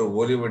ஒரு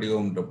ஒலி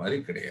வடிவம்ன்ற மாதிரி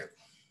கிடையாது.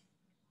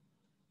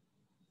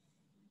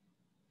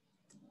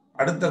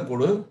 அடுத்த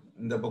குழு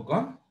இந்த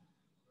பக்கம்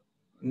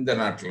இந்த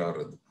நாட்டில்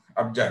வர்றது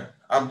அப்ஜாட்.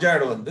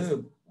 அப்ஜாட் வந்து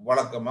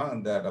வழக்கமா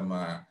இந்த நம்ம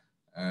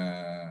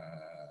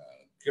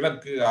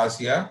கிழக்கு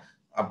ஆசியா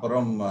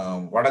அப்புறம்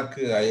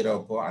வடக்கு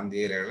ஐரோப்பா அந்த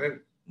ஏரியாவில்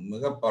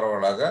மிக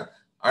பரவலாக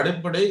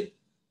அடிப்படை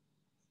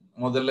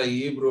முதல்ல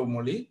ஈப்ரோ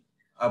மொழி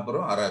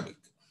அப்புறம்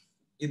அரபிக்.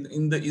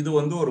 இது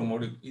வந்து ஒரு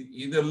மொழி.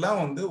 இதெல்லாம்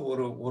வந்து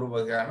ஒரு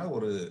வகையான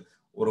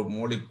ஒரு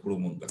மொழி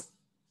குழுமங்கள்.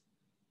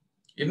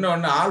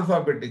 இன்னொன்று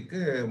ஆல்பாபெட்டிக்கு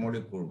மொழி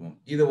குழுமம்.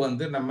 இது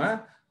வந்து நம்ம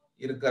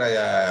இருக்கிற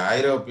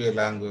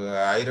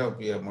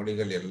ஐரோப்பிய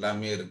மொழிகள்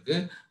எல்லாமே இருக்கு.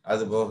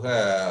 அது போக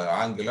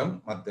ஆங்கிலம்,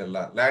 மற்ற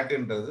எல்லாம்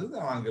லாட்டின்றது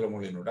ஆங்கில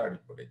மொழியினோட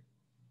அடிப்படை.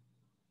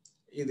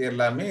 இது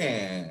எல்லாமே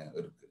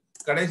இருக்கு.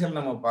 கடைசியில்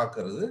நம்ம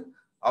பார்க்கறது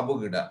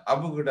அபுகிடா.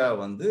 அபுகிடா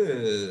வந்து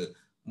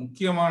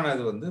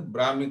முக்கியமானது வந்து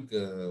பிராமிக்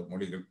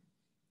மொழிகள்.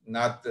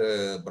 நார்த்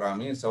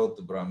பிராமி, சவுத்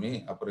பிராமி,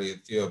 அப்புறம்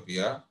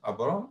எத்தியோப்பியா,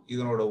 அப்புறம்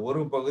இதனோட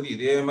ஒரு பகுதி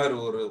இதே மாதிரி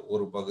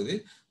ஒரு பகுதி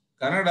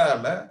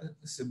கனடால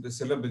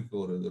சிலபிக்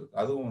ஒரு இது இருக்கு.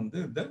 அதுவும் வந்து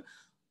இந்த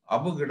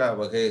அபுகிடா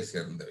வகையை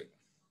சேர்ந்தவை.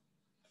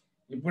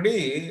 இப்படி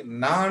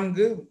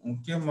 4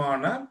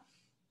 முக்கியமான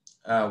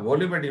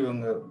ஒலி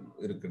வடிவங்கள்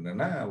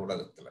இருக்கின்றன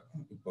உலகத்துல.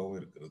 இப்பவும்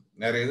இருக்கிறது.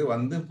 நிறைய இது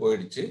வந்து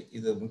போயிடுச்சு.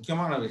 இது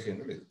முக்கியமான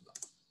விஷயங்கள் இதுதான்.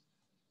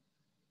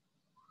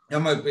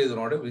 நம்ம இப்ப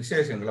இதனோட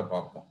விசேஷங்களை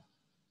பார்ப்போம்.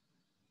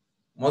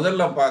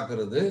 முதல்ல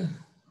பார்க்கறது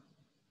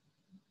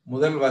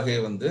முதல் வகை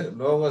வந்து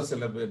லோகோ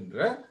சிலபு என்ற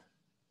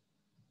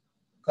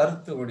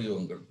கருத்து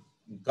வடிவங்கள்,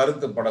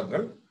 கருத்து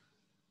படங்கள்.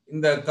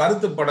 இந்த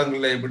கருத்து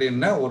படங்கள்ல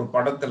எப்படின்னா ஒரு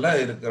படத்துல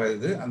இருக்கிற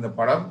இது அந்த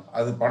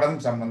படம்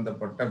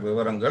சம்பந்தப்பட்ட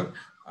விவரங்கள்,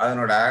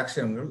 அதனோட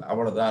ஆக்ஷன்கள்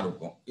அவ்வளவுதான்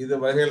இருக்கும். இது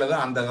வகையில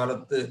தான் அந்த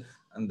காலத்து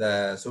அந்த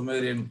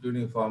சுமேரியன்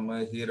யூனிஃபார்ம்,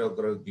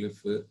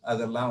 ஹீரோகிராஃபிக்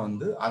அதெல்லாம்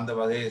வந்து அந்த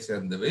வகையை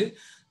சேர்ந்தவை.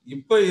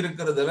 இப்ப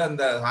இருக்கிறதுல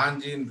அந்த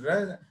ஹாஞ்சின்ற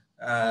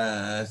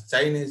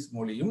சைனீஸ்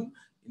மொழியும்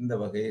இந்த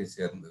வகையை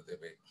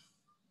சேர்ந்ததுவே.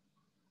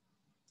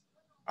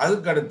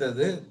 அதுக்கு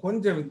அடுத்தது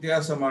கொஞ்சம்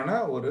வித்தியாசமான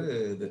ஒரு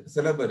இது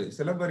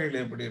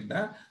சிலபரியில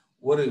எப்படின்னா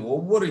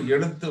ஒவ்வொரு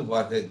எழுத்து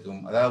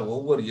வகைக்கும், அதாவது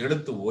ஒவ்வொரு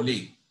எழுத்து ஒலி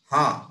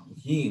ஹா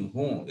ஹீ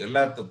ஹூ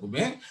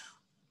எல்லாத்துக்குமே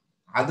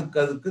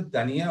அதுக்கு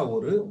தனியா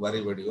ஒரு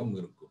வரி வடிவம்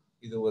இருக்கும்.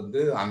 இது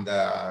வந்து அந்த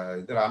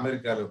இதில்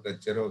அமெரிக்காவில் இருக்கிற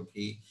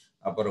செரோக்கி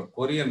அப்புறம்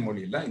கொரியன்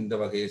மொழியெல்லாம் இந்த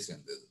வகையை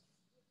சேர்ந்தது.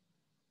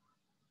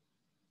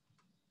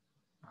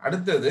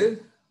 அடுத்தது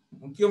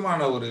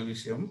முக்கியமான ஒரு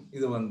விஷயம்,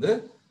 இது வந்து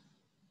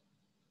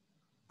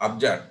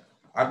அப்ஜாட்.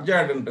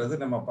 அப்ஜாட்ன்றது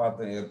நம்ம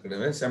பார்த்தோம்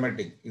ஏற்கனவே,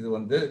 செமெட்டிக். இது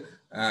வந்து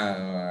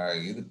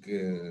இதுக்கு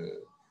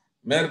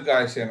மேற்கு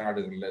ஆசிய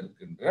நாடுகளில்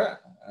இருக்கின்ற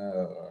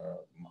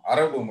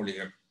அரபு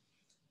மொழிகள்.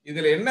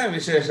 இதுல என்ன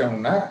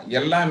விசேஷம்னா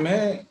எல்லாமே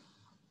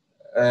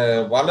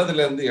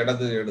வலதுல இருந்து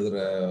இடது எழுதுற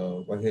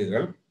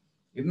வகைகள்.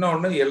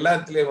 இன்னொன்னு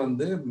எல்லாத்துலயும்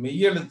வந்து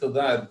மெய்யெழுத்து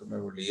தான் இருக்குமே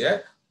ஒழிய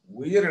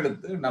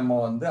உயிரெழுத்து நம்ம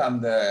வந்து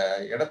அந்த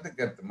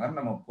இடத்துக்கு ஏற்ற மாதிரி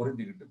நம்ம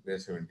புரிஞ்சுக்கிட்டு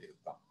பேச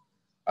வேண்டியதுதான்.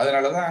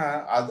 அதனாலதான்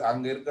அது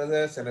அங்க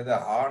இருக்கிறத சிலது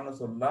ஹான்னு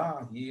சொல்லலாம்,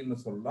 ஹீன்னு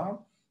சொல்லலாம்,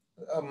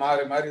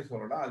 மாறி மாறி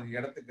சொல்லலாம். அது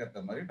இடத்துக்கு ஏற்ற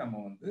மாதிரி நம்ம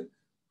வந்து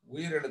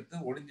உயிரெழுத்து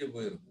ஒளிஞ்சு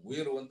போயிருக்கும்,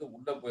 உயிர் வந்து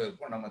உள்ள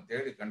போயிருக்கும், நம்ம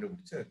தேடி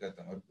கண்டுபிடிச்சு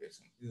அதுக்கேற்ற மாதிரி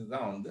பேசணும்.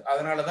 இதுதான் வந்து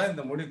அதனாலதான்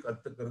இந்த மொழி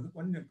கத்துக்கிறது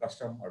கொஞ்சம்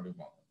கஷ்டம்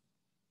அப்படிம்பாங்க.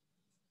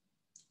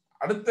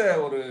 அடுத்த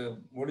ஒரு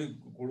மொழி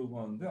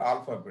குடும்பம் வந்து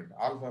ஆல்பாபெட்.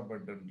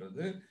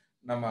 ஆல்பாபெட்ன்றது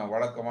நம்ம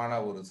வழக்கமான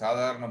ஒரு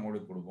சாதாரண மொழி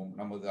குடும்பம்.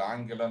 நமது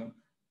ஆங்கிலம்,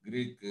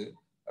 கிரீக்கு,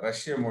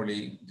 ரஷ்ய மொழி,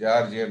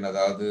 ஜார்ஜியன்,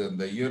 அதாவது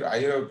இந்த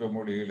ஐரோப்பிய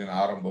மொழிகளின்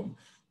ஆரம்பம்.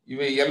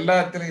 இவை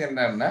எல்லாத்திலும்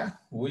என்னன்னா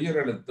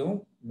உயிரெழுத்தும்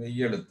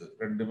மெய்யெழுத்து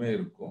ரெண்டுமே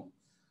இருக்கும்.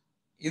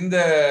 இந்த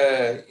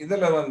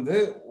இதுல வந்து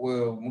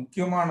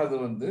முக்கியமானது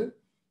வந்து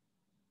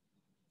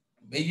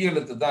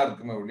மெய்யெழுத்து தான்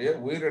இருக்குமே ஒழிய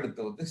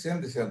உயிரெழுத்து வந்து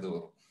சேர்ந்து சேர்ந்து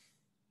வரும்.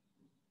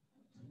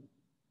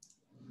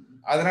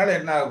 அதனால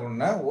என்ன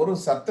ஆகும்னா ஒரு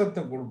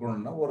சத்தத்தை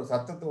கொடுக்கணும்னா ஒரு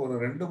சத்தத்தை ஒரு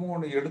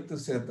 2-3 எழுத்து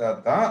சேர்த்தா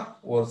தான்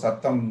ஒரு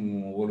சத்தம்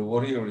ஒரு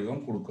ஒரே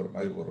வடிவம் கொடுக்குற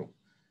மாதிரி வரும்.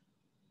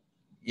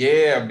 ஏ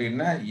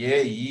அப்படின்னா ஏ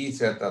ஈ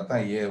சேர்த்தா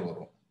தான் ஏ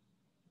வரும்,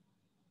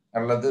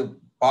 அல்லது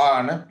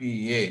பான பி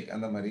ஏ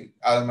அந்த மாதிரி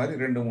அது மாதிரி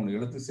 2-3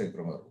 எழுத்து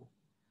சேர்க்கிற மாதிரி வரும்.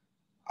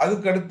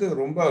 அதுக்கடுத்து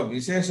ரொம்ப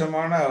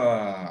விசேஷமான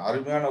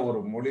அருமையான ஒரு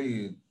மொழி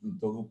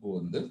தொகுப்பு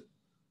வந்து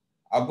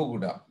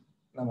அபுகுடா.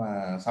 நம்ம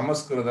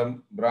சமஸ்கிருதம்,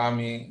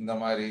 பிராமி, இந்த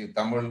மாதிரி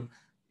தமிழ்,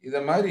 இத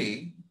மாதிரி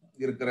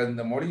இருக்கிற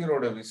இந்த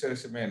மொழிகளோட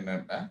விசேஷமே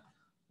என்னன்னா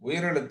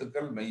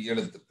உயிரெழுத்துக்கள்,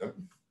 மெய்யெழுத்துக்கள்,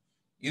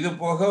 இது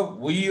போக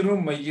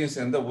உயிரும் மெய்யும்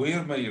சேர்ந்த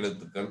உயிர்மெய்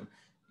எழுத்துக்கள்,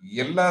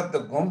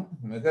 எல்லாத்துக்கும்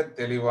மிக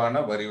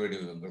தெளிவான வரி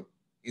வடிவங்கள்.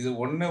 இது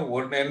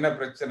ஒண்ணு என்ன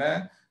பிரச்சனை,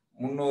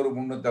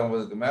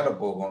 300-350க்கு மேல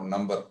போகும்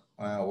நம்பர்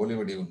ஒலி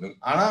வடிவங்கள்.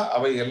 ஆனா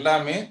அவை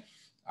எல்லாமே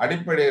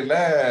அடிப்படையில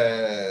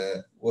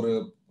ஒரு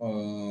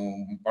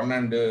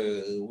 12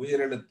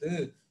 உயிரெழுத்து,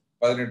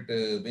 18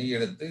 மெய்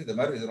எழுத்து, இது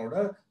மாதிரி இதனோட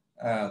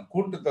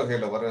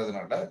கூட்டுத்தொகையில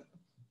வர்றதுனால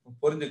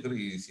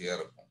புரிஞ்சுக்கிறது ஈஸியா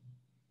இருக்கும்.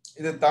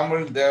 இது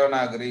தமிழ்,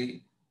 தேவநாகரி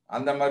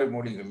அந்த மாதிரி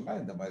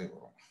மொழிகள்லாம் இந்த மாதிரி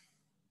வரும்.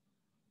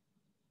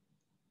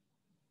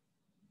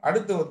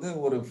 அடுத்து வந்து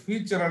ஒரு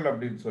ஃபீச்சரல்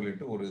அப்படின்னு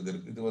சொல்லிட்டு ஒரு இது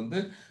இருக்கு. இது வந்து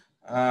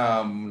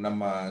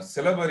நம்ம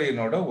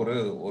சிலபரியினோட ஒரு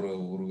ஒரு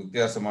ஒரு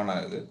வித்தியாசமான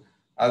இது.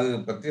 அது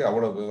பற்றி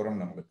அவ்வளவு விவரம்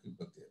நம்மளுக்கு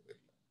இப்ப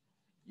தேவையில்லை.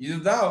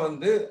 இதுதான்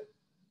வந்து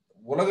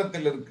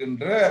உலகத்தில்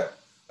இருக்கின்ற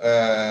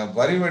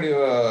வரி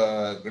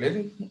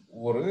வடிவங்களின்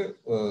ஒரு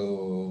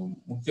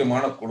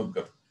முக்கியமான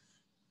குழுக்கள்.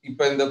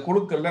 இப்ப இந்த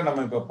குழுக்கள்ல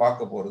நம்ம இப்ப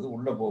பார்க்க போறது,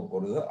 உள்ள போக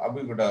போறது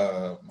அபிகுடா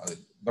மாதிரி,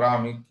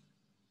 பிராமிக்.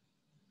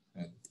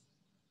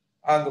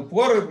 அங்க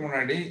போறதுக்கு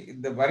முன்னாடி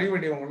இந்த வரி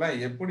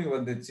வடிவங்கள்லாம் எப்படி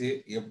வந்துச்சு,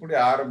 எப்படி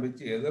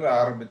ஆரம்பிச்சு, எதுல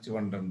ஆரம்பிச்சு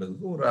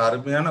வந்துன்றதுக்கு ஒரு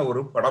அருமையான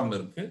ஒரு படம்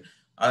இருக்கு.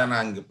 அதை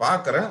நான் இங்க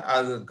பாக்குறேன்,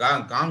 அது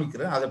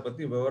காமிக்கிறேன். அதை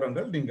பத்தி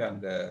விவரங்கள் நீங்க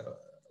அங்க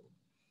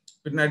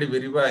பின்னாடி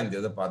விரிவா இந்த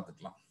இதை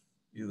பார்த்துக்கலாம்.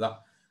 இதுதான்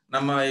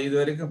நம்ம இது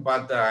வரைக்கும்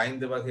பார்த்த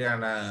 5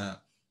 வகையான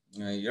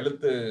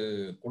எழுத்து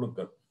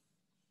குழுக்கள்.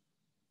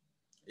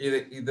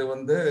 இது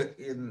வந்து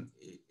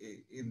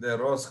இந்த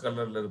ரோஸ்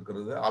கலர்ல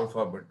இருக்கிறது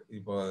ஆல்பாபெட்.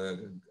 இப்போ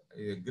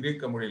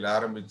கிரீக்க மொழியில்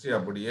ஆரம்பிச்சு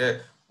அப்படியே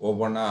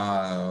ஒவ்வொன்றா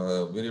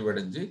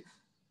விரிவடைஞ்சு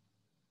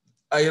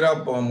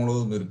ஐரோப்பா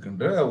முழுவதும்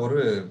இருக்கின்ற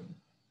ஒரு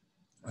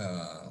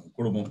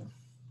குடும்பம்.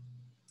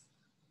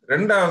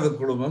 2வது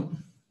குடும்பம்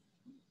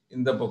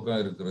இந்த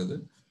பக்கம் இருக்கிறது.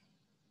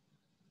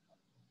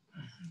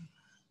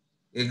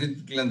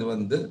 எகிப்திலிருந்து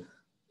வந்து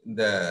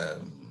இந்த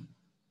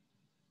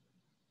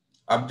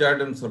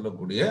அப்ஜாட்னு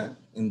சொல்லக்கூடிய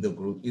இந்த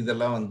குரூப்,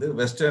 இதெல்லாம் வந்து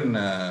வெஸ்டர்ன்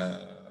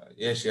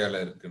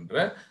ஏசியால இருக்கின்ற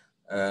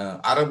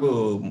அரபு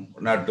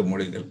நாட்டு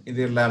மொழிகள். இது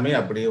எல்லாமே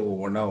அப்படியே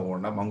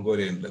ஒவ்வொன்றா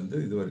மங்கோலியன்ல இருந்து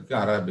இது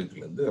வரைக்கும்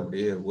அரபிக்ல இருந்து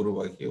அப்படியே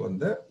உருவாக்கி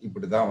வந்த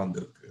இப்படிதான்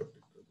வந்திருக்கு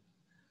அப்படின்றது.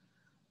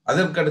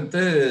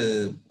 அதற்கடுத்து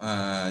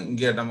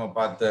இங்க நம்ம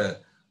பார்த்த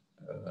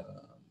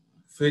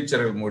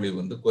ஃபீச்சரல் மொழி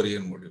வந்து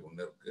கொரியன் மொழி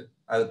ஒன்று இருக்கு.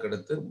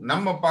 அதுக்கடுத்து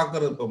நம்ம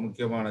பார்க்கறது இப்போ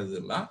முக்கியமானது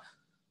எல்லாம்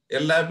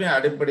எல்லாமே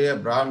அடிப்படையா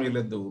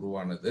பிராமியிலிருந்து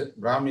உருவானது.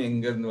 பிராமி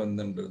எங்கிருந்து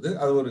வந்துன்றது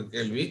அது ஒரு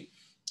கேள்வி.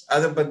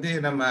 அதை பத்தி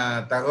நம்ம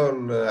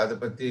தகவல் அதை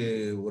பத்தி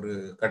ஒரு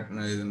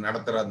இது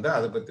நடத்துறாங்க.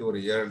 அதை பத்தி ஒரு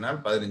 7 நாள்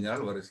 15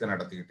 நாள் வரிசையா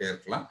நடத்திக்கிட்டே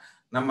இருக்கலாம்.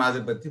 நம்ம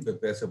அதை பத்தி இப்ப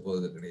பேச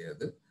போவது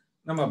கிடையாது.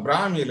 நம்ம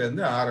பிராமியில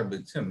இருந்து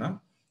ஆரம்பிச்சோம்னா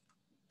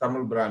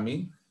தமிழ் பிராமி,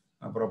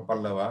 அப்புறம்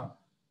பல்லவா,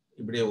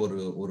 இப்படியே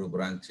ஒரு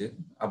பிரான்ச்சு,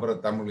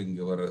 அப்புறம் தமிழ்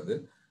இங்க வர்றது,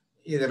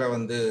 இதுல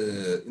வந்து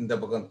இந்த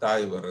பக்கம்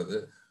தாய் வர்றது,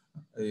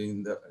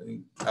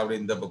 அப்படி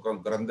இந்த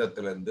பக்கம்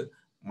கிரந்தத்துல இருந்து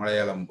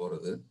மலையாளம்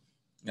போறது,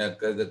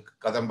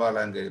 கதம்பா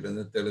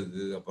லாங்குவேஜ்லேருந்து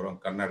தெலுங்கு, அப்புறம்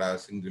கன்னடா,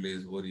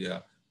 சிங்கிலீஷ், ஒரியா,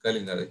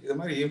 கலிங்கர், இது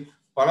மாதிரி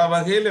பல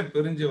வகையில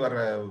பிரிஞ்சு வர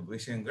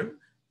விஷயங்கள்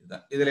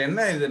இதுதான். இதுல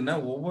என்ன இதுன்னா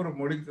ஒவ்வொரு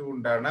மொழிக்கு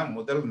உண்டான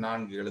முதல்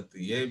 4 எழுத்து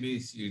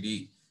ஏபிசிடி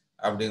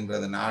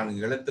அப்படின்றது 4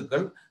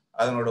 எழுத்துக்கள்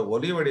அதனோட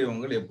ஒலி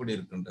வடிவங்கள் எப்படி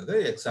இருக்குன்றதை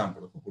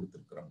எக்ஸாம்பிளுக்கு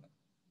கொடுத்துருக்குறாங்க.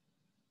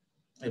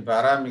 இப்போ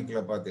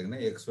அராமிக்ல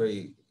பார்த்தீங்கன்னா XY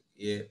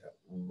A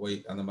Y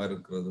அந்த மாதிரி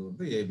இருக்கிறது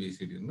வந்து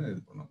ஏபிசிடின்னு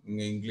இது பண்ணும்.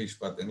 இங்கே இங்கிலீஷ்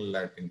பார்த்தீங்கன்னா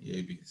லாட்டின்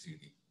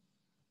ஏபிசிடி.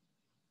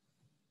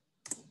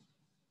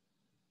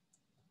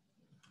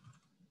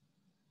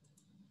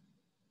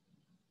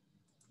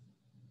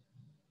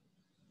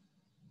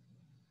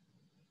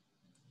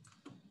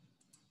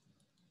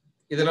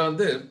 இதுல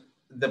வந்து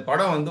இந்த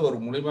படம் வந்து ஒரு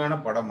முழுமையான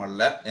படம்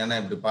அல்ல. ஏன்னா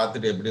இப்படி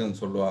பார்த்துட்டு எப்படின்னு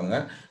சொல்லுவாங்க.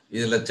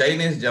 இதுல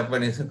சைனீஸ்,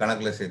 ஜப்பானீஸ்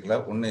கணக்குல சேர்க்கல.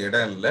 ஒன்றும்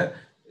இடம் இல்லை.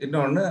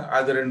 இன்னொன்று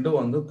அது ரெண்டும்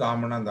வந்து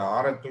காமனாக அந்த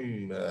ஆரக்கிள்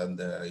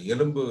அந்த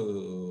எலும்பு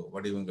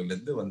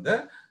வடிவங்கள்லேருந்து வந்த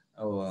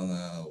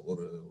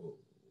ஒரு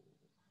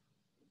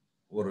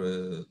ஒரு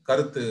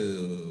கருத்து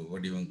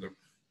வடிவங்கள்.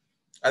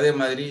 அதே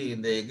மாதிரி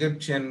இந்த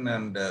எகிப்சியன்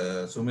அண்ட்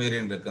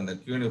சுமேரியன் இருக்க அந்த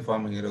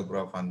கியூனிஃபார்ம்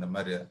ஹீரோகிராஃப் அந்த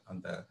மாதிரி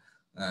அந்த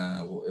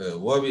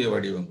ஓவிய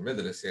வடிவங்களும்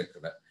இதில்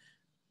சேர்க்கல.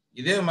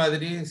 இதே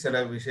மாதிரி சில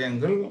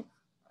விஷயங்கள்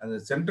அந்த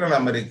சென்ட்ரல்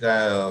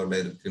அமெரிக்காவில்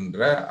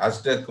இருக்கின்ற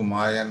அஸ்டெக்,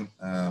 மாயன்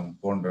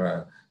போன்ற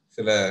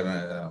சில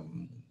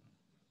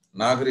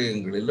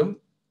நாகரிகங்களிலும்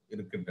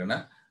இருக்கின்றன.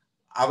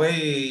 அவை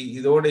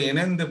இதோடு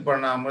இணைந்து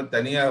பண்ணாமல்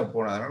தனியாக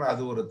போனதுனால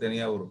அது ஒரு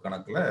தனியாக ஒரு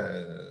கணக்கில்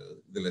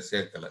இதில்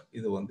சேர்க்கலை.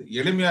 இது வந்து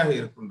எளிமையாக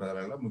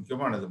இருக்கின்றதுனால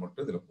முக்கியமானது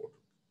மட்டும் இதில் போட்டு.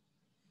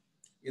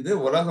 இது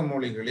உலக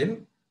மொழிகளின்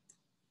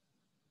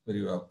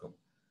விரிவாக்கம்.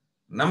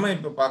 நம்ம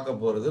இப்போ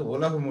பார்க்க போகிறது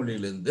உலக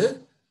மொழியிலிருந்து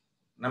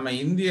நம்ம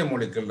இந்திய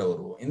மொழிகளில்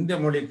வருவோம். இந்திய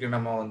மொழிக்கு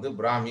நம்ம வந்து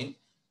பிராமி,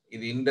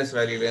 இது இண்டஸ்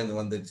வேலியிலேருந்து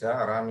வந்துச்சா,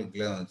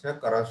 அராமிக்லேருந்து வந்துச்சா,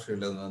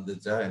 கராஷ்டிரிலேருந்து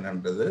வந்துச்சா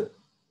என்னன்றது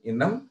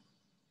இன்னும்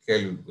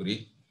கேள்விக்குறி.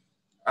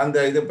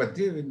 அந்த இதை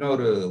பற்றி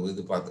இன்னொரு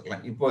இது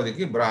பார்த்துக்கலாம்.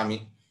 இப்போதைக்கு பிராமி.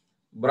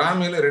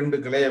 பிராமியில் 2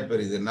 கிளையை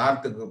பிரிது.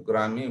 நார்த்துக்கு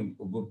பிராமி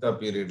குப்தா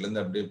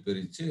பீரியட்லேருந்து அப்படியே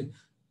பிரித்து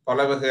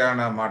பல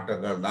வகையான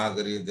மாற்றங்கள்,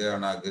 நாகரி,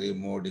 தேவநாகரி,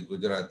 மோடி,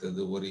 குஜராத்,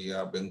 இது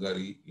ஒரியா,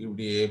 பெங்காலி,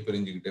 இப்படியே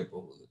பிரிஞ்சுக்கிட்டே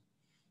போகுது.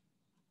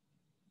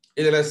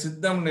 இதுல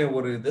சித்தம்னு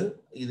ஒரு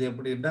இது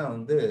எப்படின்னா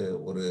வந்து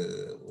ஒரு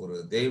ஒரு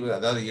தெய்வ,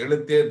 அதாவது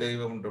எழுத்தே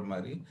தெய்வம்ன்ற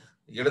மாதிரி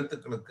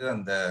எழுத்துக்களுக்கு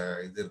அந்த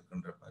இது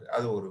இருக்குன்ற மாதிரி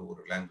அது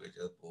ஒரு லாங்குவேஜ்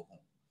அது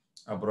போகும்.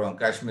 அப்புறம்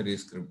காஷ்மீரி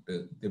ஸ்கிரிப்ட்,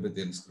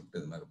 திபெத்தியன் ஸ்கிரிப்ட்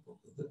இது மாதிரி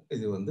போகுது.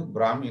 இது வந்து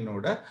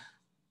பிராமினோட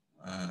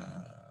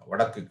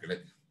வடக்கு கிளை.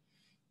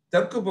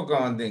 தெற்கு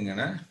பக்கம்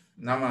வந்தீங்கன்னா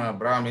நம்ம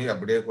பிராமி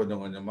அப்படியே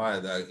கொஞ்சம் கொஞ்சமா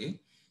இதாகி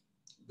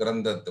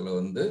கிரந்தத்துல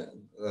வந்து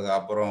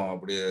அப்புறம்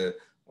அப்படியே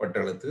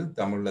வட்டெழுத்து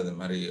தமிழ்ல அது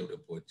மாதிரி அப்படி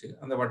போச்சு.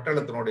 அந்த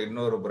வட்டெழுத்தினோட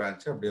இன்னொரு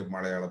பிரான்ச்சு அப்படியே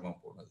மலையாளமா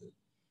போனது.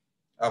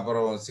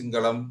 அப்புறம்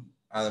சிங்களம்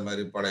அது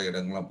மாதிரி பல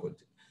இடங்கள்லாம்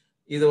போச்சு.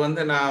 இது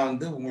வந்து நான்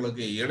வந்து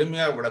உங்களுக்கு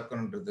எளிமையா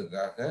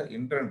விளக்கணுன்றதுக்காக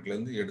இன்டர்நெட்ல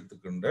இருந்து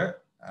எடுத்துக்கின்ற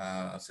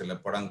சில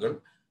படங்கள்.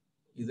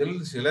 இதில்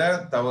சில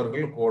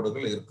தவறுகள்,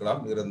 கோடுகள்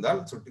இருக்கலாம்.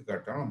 இருந்தால்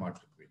சுட்டிக்காட்டாமல்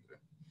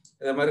மாற்றிக்கொள்கிறேன்.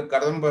 இதே மாதிரி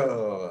கதம்ப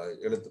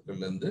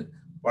எழுத்துக்கள்ல இருந்து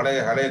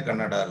பழைய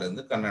கன்னடால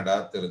இருந்து கன்னடா,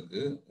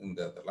 தெலுங்கு, இந்த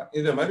இதெல்லாம்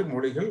இதே மாதிரி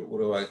மொழிகள்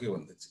உருவாகி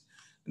வந்துச்சு.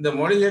 இந்த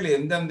மொழிகள்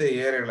எந்தெந்த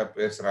ஏரியால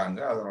பேசுறாங்க,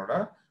 அதனோட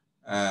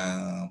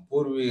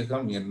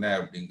பூர்வீகம் என்ன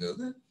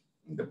அப்படிங்கிறது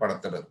இந்த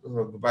படத்துல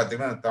இருக்கு.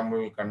 பார்த்தீங்கன்னா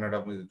தமிழ்,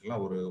 கன்னடம்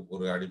இதுக்கெல்லாம்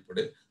ஒரு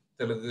அடிப்படை,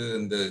 தெலுங்கு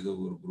இந்த இது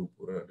ஒரு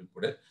குரூப் ஒரு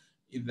அடிப்படை.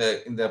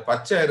 இந்த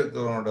பச்சை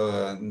இருக்கிறோட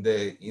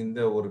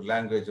இந்த ஒரு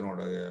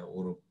லாங்குவேஜினோட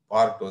ஒரு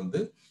பார்ட் வந்து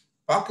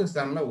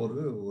பாகிஸ்தான்ல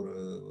ஒரு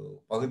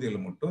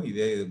பகுதியில் மட்டும்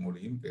இதே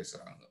மொழியும்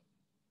பேசுறாங்க.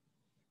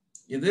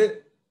 இது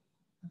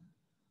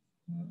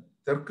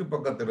தெற்கு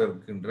பக்கத்தில்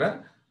இருக்கின்ற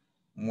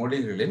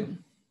மொழிகளின்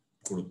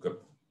குழுக்கள்.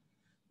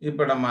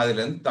 இப்ப நம்ம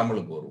அதுல இருந்து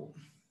தமிழுக்கு வருவோம்.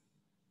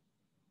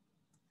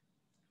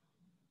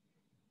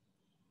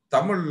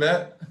 தமிழ்ல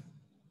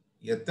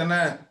எத்தனை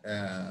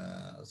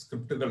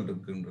ஸ்கிரிப்டுகள்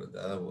இருக்குன்றது,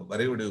 அதாவது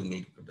வரி வடிவங்கள்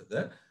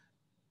இருக்கின்றத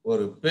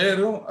ஒரு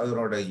பேரும்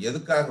அதனோட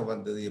எதுக்காக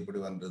வந்தது, எப்படி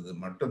வந்தது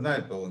மட்டும்தான்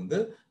இப்ப வந்து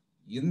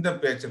இந்த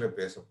பேச்சுல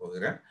பேச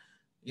போகிறேன்.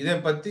 இதை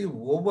பற்றி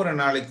ஒவ்வொரு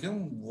நாளைக்கும்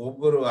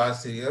ஒவ்வொரு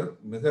ஆசிரியர்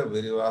மிக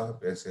விரிவாக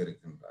பேச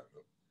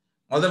இருக்கின்றார்கள்.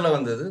 முதல்ல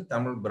வந்தது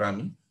தமிழ்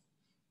பிராமி.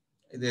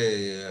 இது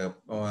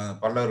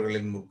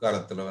பல்லவர்களின்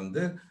முற்காலத்துல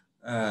வந்து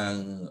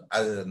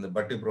அது அந்த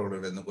பட்டி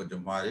புரோகிலிருந்து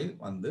கொஞ்சம் மாறி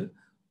வந்து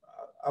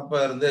அப்ப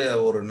இருந்து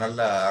ஒரு நல்ல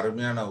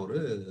அருமையான ஒரு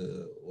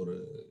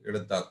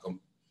எழுத்தாக்கம்.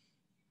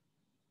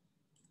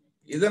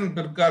 இதன்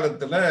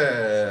பிற்காலத்துல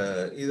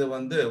இது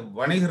வந்து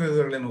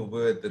வணிகர்களின்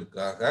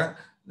உபயோகத்திற்காக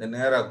இந்த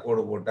நேரா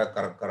கோடு போட்டா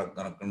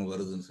கணக்குன்னு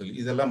வருதுன்னு சொல்லி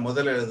இதெல்லாம்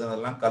முதல்ல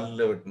எழுதுனதெல்லாம்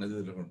கல்லில் வெட்டினது.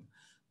 இதுல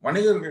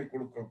வணிகர்கள்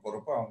கொடுக்க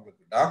போறப்ப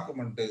அவங்களுக்கு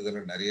டாக்குமெண்ட்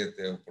இதுல நிறைய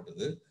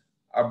தேவைப்படுது.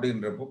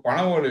 அப்படின்றப்போ பண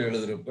ஓலை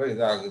எழுதுறப்ப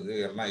இதாகுது,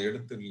 எல்லாம்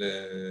எழுத்துல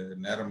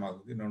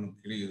நேரமாகுது, இன்னொன்று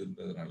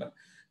கிழியுதுன்றதுனால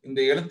இந்த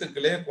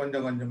எழுத்துக்களே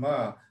கொஞ்சம் கொஞ்சமா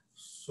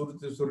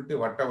சுருட்டி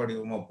வட்ட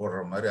வடிவமா போடுற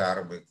மாதிரி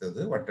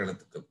ஆரம்பித்தது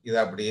வட்டெழுத்துக்கள். இது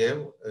அப்படியே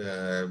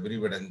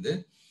விரிவடைந்து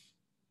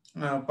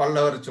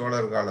பல்லவர்,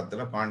 சோழர்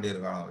காலத்துல,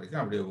 பாண்டியர் காலம்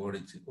வரைக்கும் அப்படியே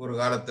ஓடிச்சு. ஒரு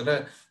காலத்துல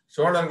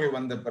சோழர்கள்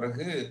வந்த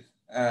பிறகு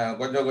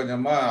கொஞ்சம்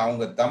கொஞ்சமா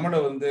அவங்க தமிழை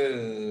வந்து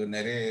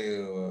நிறைய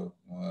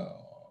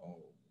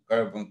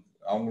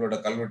அவங்களோட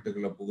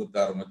கல்வெட்டுகளை புகுத்த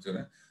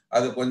ஆரம்பிச்சிடும்.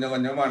 அது கொஞ்சம்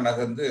கொஞ்சமா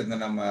நகர்ந்து இந்த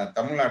நம்ம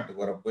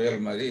தமிழ்நாட்டுக்கு வர புயல்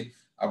மாதிரி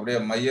அப்படியே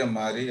மையம்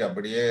மாறி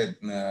அப்படியே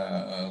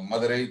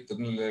மதுரை,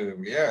 திருநெல்வேலி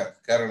வழியா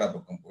கேரளா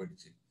பக்கம்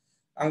போயிடுச்சு.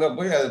 அங்க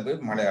போய் அது போய்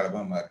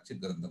மலையாளமா மாறிச்சு,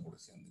 கிரந்தம் கூட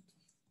சேர்ந்துச்சு.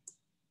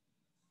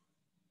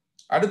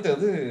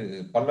 அடுத்தது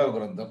பல்லவ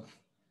கிரந்தம்.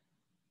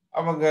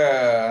 அவங்க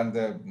அந்த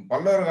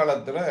பல்லவர்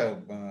காலத்துல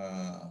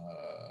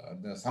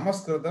அந்த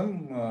சமஸ்கிருதம்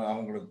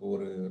அவங்களுக்கு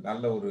ஒரு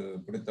நல்ல ஒரு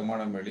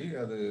பிடித்தமான மொழி.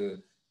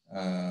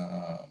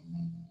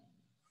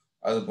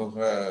 அது போக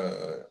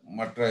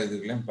மற்ற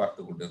இதுகளையும்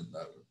பார்த்து கொண்டு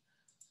இருந்தார்கள்.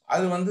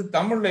 அது வந்து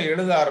தமிழ்ல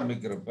எழுத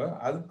ஆரம்பிக்கிறப்ப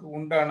அதுக்கு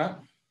உண்டான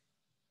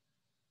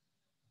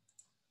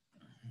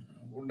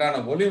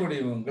ஒலி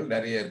வடிவங்கள்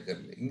நிறைய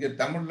இருக்கிறது. இங்க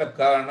தமிழ்ல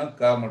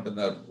க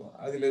மட்டும்தான் இருக்கும்.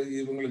 அதுல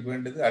இவங்களுக்கு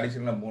வேண்டியது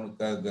அடிஷனலா 3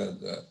 க.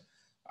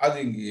 அது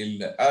இங்க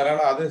இல்லை. அதனால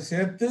அதை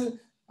சேர்த்து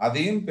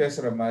அதையும்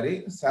பேசுற மாதிரி,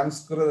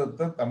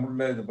 சம்ஸ்கிருதத்தை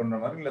தமிழ்ல இது பண்ற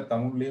மாதிரி, இல்ல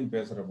தமிழ்லையும்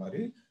பேசுற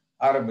மாதிரி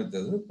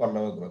ஆரம்பித்தது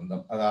பல்லவ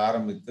கிரந்தம். அதை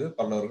ஆரம்பித்து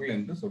பல்லவர்கள்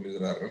என்று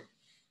சொல்லுகிறார்கள்.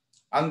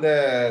 அந்த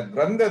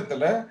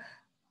கிரந்தத்துல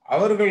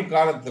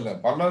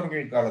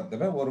பல்லவர்கள்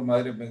காலத்துல ஒரு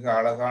மாதிரி மிக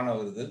அழகான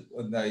ஒரு இது,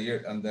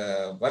 அந்த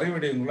வரி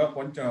வடிவங்களாம்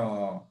கொஞ்சம்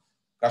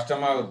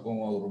கஷ்டமா இருக்கும்.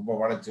 ரொம்ப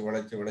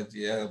வளைச்சு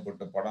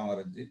ஏகப்பட்ட படம்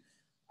வரைஞ்சி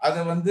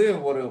அதை வந்து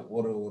ஒரு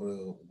ஒரு ஒரு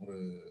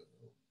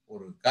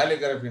ஒரு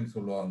காலிகிராஃபின்னு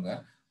சொல்லுவாங்க.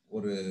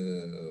 ஒரு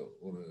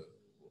ஒரு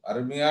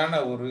அருமையான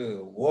ஒரு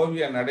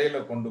ஓவிய நடையில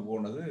கொண்டு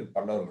போனது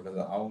பல்லவர்கள்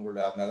தான்.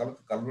 அவங்களுடைய அந்த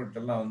காலத்து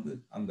கல்வெட்டெல்லாம் வந்து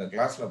அந்த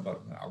கிளாஸ்ல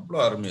பாருங்க, அவ்வளோ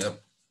அருமையா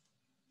இருக்கும்.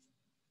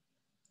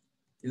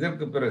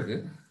 இதற்கு பிறகு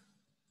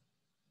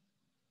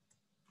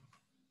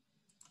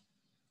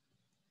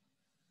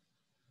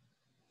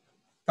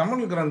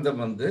தமிழ்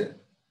கிரந்தம் வந்து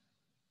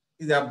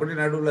இது அப்படி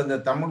நடுவில் இந்த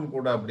தமிழ்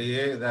கூட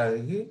அப்படியே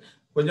இதாகி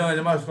கொஞ்சம்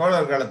கொஞ்சமா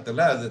சோழர்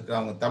காலத்துல அதுக்கு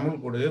அவங்க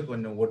தமிழ் கூடவே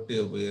கொஞ்சம் ஒட்டி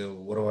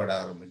உறவாட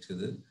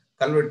ஆரம்பிச்சுது.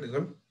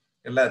 கல்வெட்டுகள்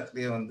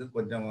எல்லாத்துலேயும் வந்து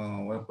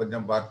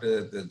கொஞ்சம் பாட்டு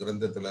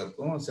கிரந்தத்துல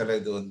இருக்கும். சில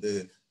இது வந்து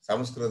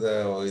சமஸ்கிருத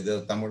இது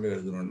தமிழ்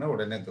எழுதணும்னா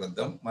உடனே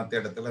கிரந்தம்,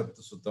 மற்ற இடத்துல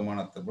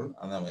சுத்தமான தமிழ்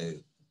அந்த மாதிரி.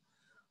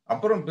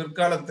 அப்புறம்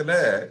பிற்காலத்துல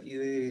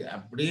இது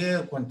அப்படியே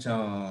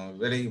கொஞ்சம்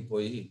விலகி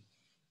போய்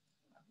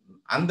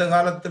அந்த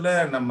காலத்துல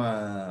நம்ம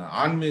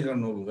ஆன்மீக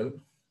நூல்கள்,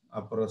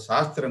 அப்புறம்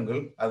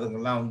சாஸ்திரங்கள்,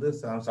 அதுங்கெல்லாம் வந்து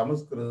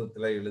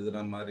சமஸ்கிருதத்துல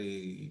எழுதுன மாதிரி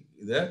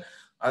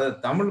அதை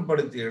தமிழ்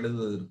படுத்தி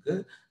எழுதுவதற்கு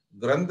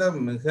கிரந்தம்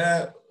மிக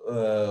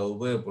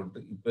உபயோகப்பட்டு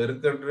இப்ப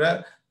இருக்கின்ற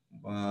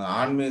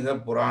ஆன்மீக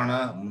புராண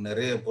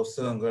நிறைய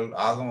புஸ்தகங்கள்,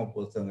 ஆகம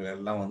புஸ்தகங்கள்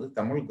எல்லாம் வந்து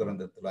தமிழ்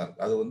கிரந்தத்துல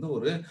இருக்கு. அது வந்து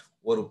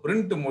ஒரு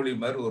பிரிண்ட் மொழி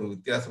மாதிரி ஒரு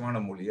வித்தியாசமான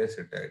மொழியா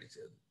செட்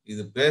ஆயிடுச்சு.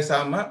 இது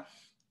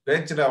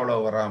பேச்சுல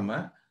அவ்வளவு வராம,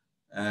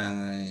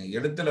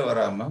 எழுத்துல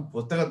வராம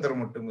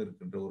புத்தகத்தில் மட்டும்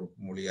இருக்கின்ற ஒரு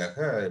மொழியாக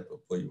இப்ப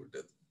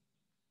போய்விட்டது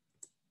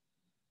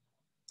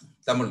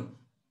தமிழ்.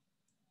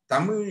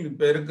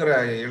 இப்ப இருக்கிற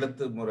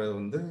எழுத்து முறை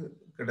வந்து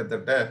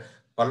கிட்டத்தட்ட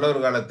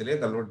பல்லவர் காலத்திலேயே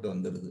கல்வெட்டு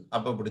வந்துடுது.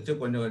 அப்ப பிடிச்சு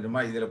கொஞ்சம்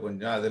கொஞ்சமா இதுல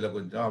கொஞ்சம் அதுல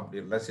கொஞ்சம் அப்படி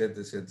எல்லாம்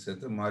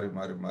சேர்த்து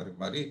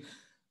மாறி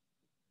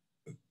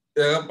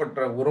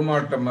ஏகப்பட்ட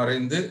உருமாட்டம்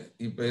மறைந்து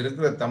இப்ப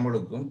இருக்கிற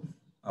தமிழுக்கும்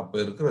அப்ப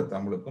இருக்கிற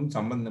தமிழுக்கும்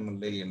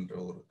சம்பந்தமில்லை என்ற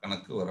ஒரு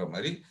கணக்கு வர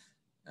மாதிரி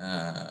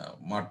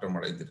மாற்றம்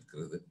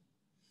அடைந்திருக்கிறது.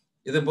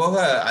 இது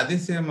போக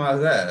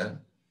அதிசயமாக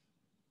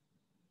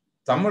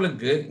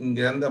தமிழுக்கு இங்க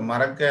இருந்த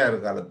மரக்கையார்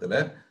காலத்துல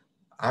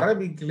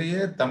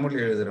அரபிக்கிலேயே தமிழ்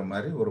எழுதுற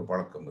மாதிரி ஒரு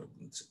பழக்கம்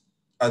இருந்துச்சு.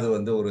 அது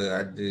வந்து ஒரு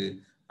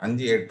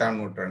 8ஆம்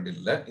நூற்றாண்டு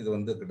இல்லை, இது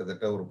வந்து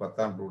கிட்டத்தட்ட ஒரு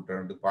 10ஆம்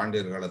நூற்றாண்டு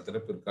பாண்டியர் காலத்துல,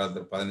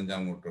 பிற்காலத்துல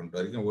 15ஆம் நூற்றாண்டு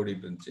வரைக்கும்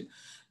ஓடிட்டு இருந்துச்சு.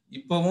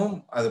 இப்பவும்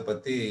அதை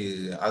பத்தி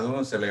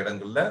அதுவும் சில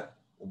இடங்கள்ல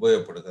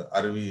உபயோகப்படுது.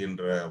 அருவி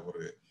என்ற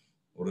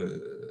ஒரு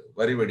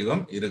வரி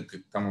வடிவம் இருக்கு,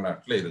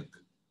 தமிழ்நாட்டுல இருக்கு.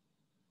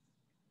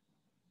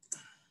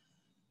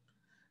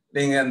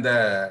 நீங்க அந்த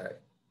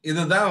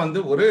இதுதான் வந்து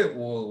ஒரு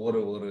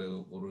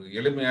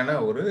எளிமையான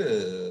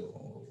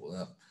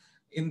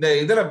இந்த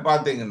இதுல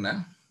பாத்தீங்கன்னா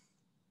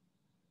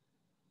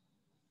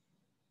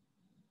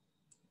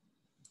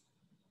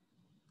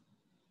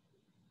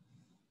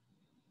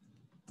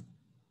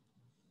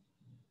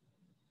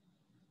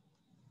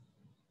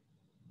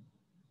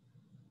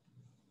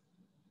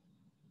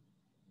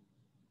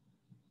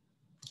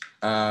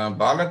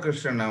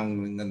பாலகிருஷ்ணன்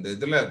அவங்க இந்த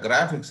இதுல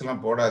கிராபிக்ஸ்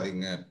எல்லாம்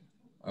போடாதீங்க,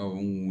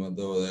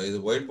 இது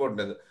ஒயிட்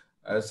போர்ட்ல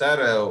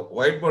sir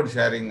white board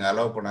sharing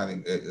allow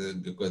பண்ணாதீங்க,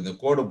 இந்த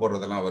கோடு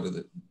போடுறதெல்லாம்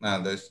வருது. நான்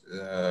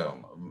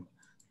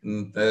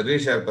அந்த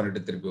ரீஷேர்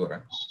பண்ணிட்டு திருப்பி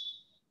வரேன்.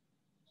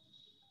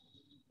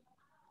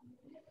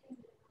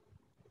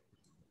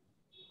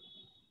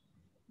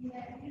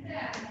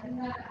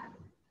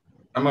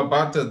 நம்ம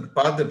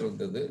பார்த்துட்டு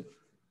இருந்தது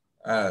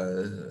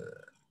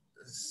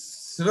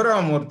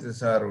சிவராமூர்த்தி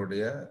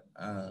சாருடைய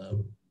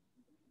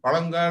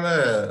பழங்கால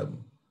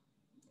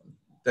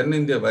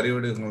தென்னிந்திய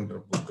வரிவடிவங்கள்ன்ற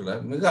புக்கில்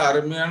மிக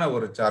அருமையான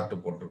ஒரு சார்ட்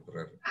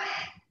போட்டிருக்கிறாரு.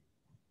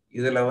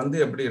 இதுல வந்து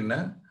எப்படி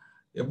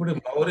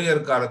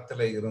மௌரியர்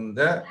காலத்துல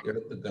இருந்த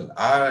எழுத்துக்கள்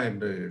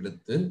என்ற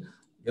எழுத்து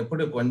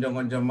எப்படி கொஞ்சம்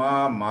கொஞ்சமா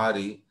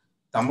மாறி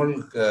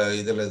தமிழுக்கு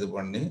இதுல இது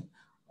பண்ணி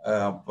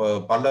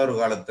பல்லவர்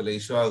காலத்துல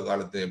இஷ்வாகு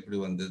காலத்துல எப்படி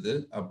வந்தது,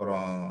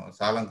 அப்புறம்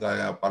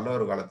சாலங்காயா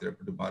பல்லவர் காலத்துல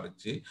எப்படி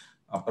மாறுச்சு,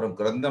 அப்புறம்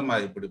கிரந்தமா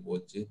எப்படி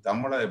போச்சு,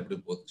 தமிழா எப்படி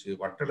போச்சு,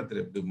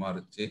 வட்டெழுத்துல எப்படி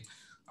மாறுச்சு,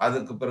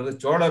 அதுக்கு பிறகு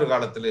சோழர்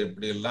காலத்துல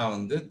எப்படி எல்லாம்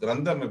வந்து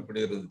கிரந்தம் எப்படி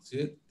இருந்துச்சு,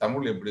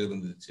 தமிழ் எப்படி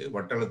இருந்துச்சு,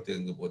 வட்டெழுத்து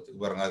எங்க போச்சு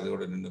பாருங்க,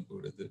 அதோட நின்று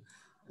போயிடுது.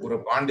 ஒரு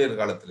பாண்டியர்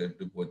காலத்துல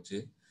எப்படி போச்சு,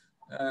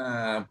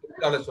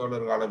 பிற்கால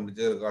சோழர் காலம்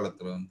விஜயர்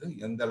காலத்துல வந்து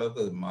எந்த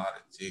அளவுக்கு அது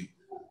மாறுச்சு,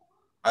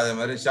 அதே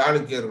மாதிரி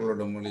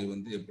சாளுக்கியர்களோட மொழி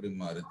வந்து எப்படி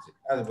மாறுச்சு,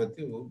 அதை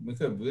பத்தி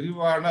மிக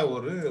விரிவான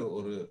ஒரு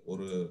ஒரு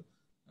ஒரு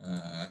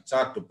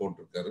சார்ட்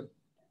போட்டிருக்காரு.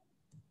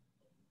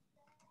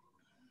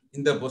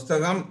 இந்த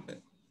புஸ்தகம்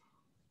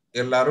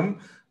எல்லாரும்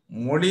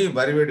மொழி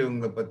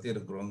வரிவடிவங்களை பத்தி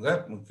இருக்கிறவங்க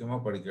முக்கியமா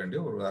படிக்க வேண்டிய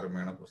ஒரு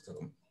அருமையான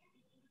புஸ்தகம்.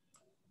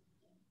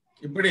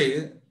 இப்படி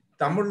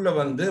தமிழ்ல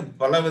வந்து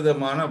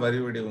பலவிதமான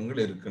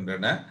வரிவடிவங்கள்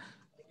இருக்கின்றன.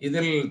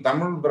 இதில்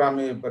தமிழ்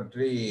பிராமியை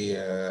பற்றி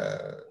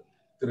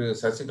திரு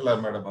சசிகலா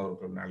மேடம்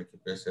அவர்கள் நாளைக்கு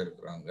பேச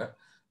இருக்கிறாங்க.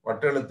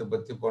 வட்டெழுத்து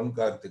பற்றி பொன்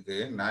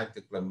கார்த்திகேயன்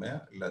ஞாயிற்றுக்கிழமை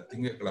இல்ல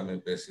திங்கட்கிழமை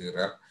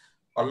பேசுகிறார்.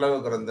 பல்லவ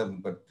கிரந்தம்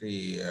பற்றி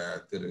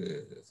திரு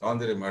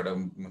சௌந்தரி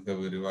மேடம் மிக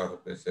விரிவாக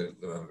பேச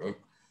இருக்கிறார்கள்.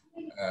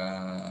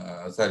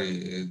 சாரி,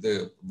 இது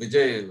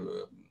விஜய்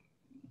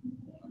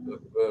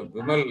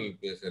விமல்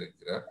பேச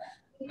இருக்கிறார்.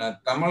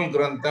 தமிழ்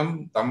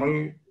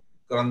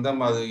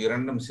கிரந்தம் அது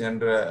இரண்டும்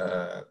சென்ற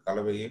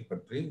கலவையை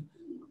பற்றி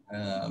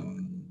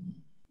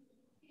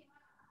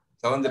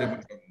சௌந்தரி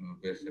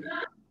மேடம்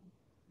பேசுறீங்க.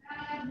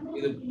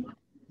 இது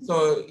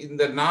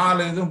இந்த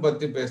 4 இதுவும்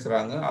பத்தி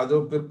பேசுறாங்க.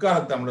 அதுவும் பிற்கால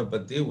தமிழை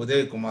பத்தி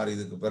உதயகுமார்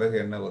இதுக்கு பிறகு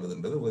என்ன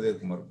வருதுன்றது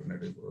உதயகுமார்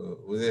பின்னாடி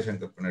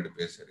உதயசங்கர் பின்னாடி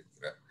பேச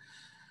இருக்கிறார்.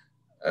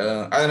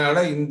 அதனால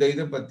இந்த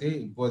இதை பத்தி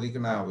இப்போதைக்கு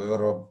நான்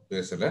விவரம்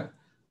பேசல.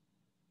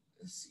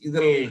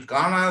 இதில்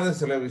காணாத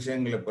சில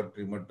விஷயங்களை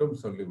பற்றி மட்டும்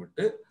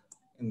சொல்லிவிட்டு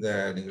இந்த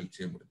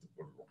நிகழ்ச்சியை முடித்துக்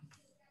கொள்வோம்.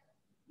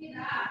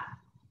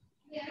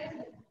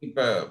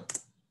 இப்ப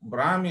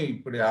பிராமி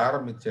இப்படி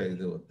ஆரம்பிச்ச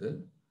இது வந்து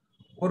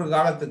ஒரு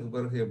காலத்துக்கு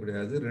பிறகு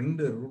எப்படியாவது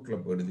 2 ரூட்ல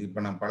போயிடுது.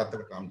 இப்ப நான்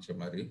படத்துல காமிச்ச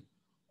மாதிரி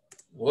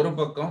ஒரு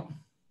பக்கம்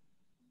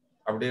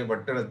அப்படியே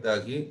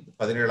வட்டெழுத்தாகி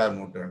 17ஆம்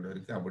நூற்றாண்டு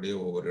வரைக்கும் அப்படியே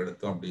ஒவ்வொரு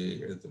எழுத்தும் அப்படியே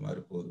எழுத்து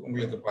மாதிரி போகுது.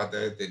 உங்களுக்கு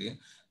பார்த்தாவே தெரியும்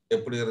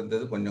எப்படி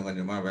இருந்தது, கொஞ்சம்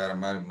கொஞ்சமா வேற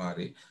மாதிரி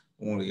மாறி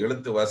உங்களுக்கு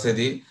எழுத்து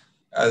வசதி,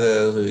 அது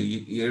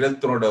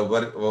எழுத்தினோட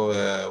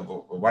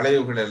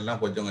வளைவுகள்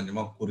எல்லாம் கொஞ்சம்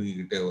கொஞ்சமா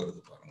குறுகிக்கிட்டே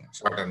வருது பாருங்க,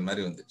 ஷார்டன்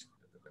மாதிரி வந்துச்சு.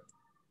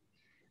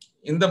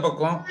 இந்த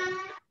பக்கம்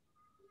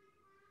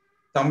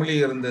தமிழி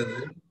இருந்தது,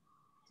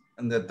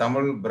 அந்த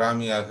தமிழ்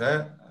பிராமியாக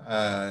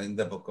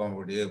இந்த பக்கம்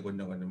அப்படியே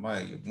கொஞ்சம் கொஞ்சமா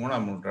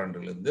 3ஆம்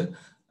நூற்றாண்டுல இருந்து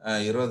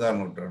 20ஆம்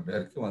நூற்றாண்டு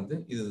வரைக்கும் வந்து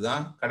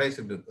இதுதான் கடைசி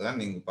இருக்குதான்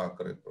நீங்க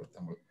பாக்குற இப்போ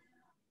தமிழ்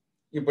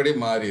இப்படி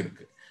மாறி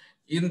இருக்கு.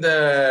 இந்த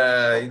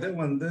இதை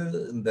வந்து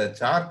இந்த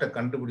சார்ட்டை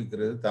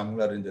கண்டுபிடிக்கிறது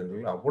தமிழ்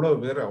அறிஞர்கள் அவ்வளவு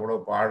பேர்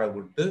அவ்வளவு பாட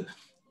விட்டு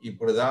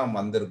இப்படிதான்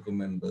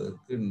வந்திருக்கும்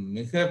என்பதற்கு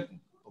மிக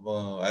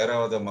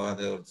ஐராவத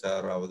மகாதேவர்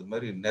சார் அது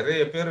மாதிரி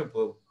நிறைய பேர்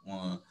இப்போ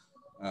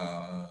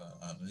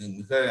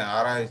மிக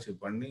ஆராய்ச்சி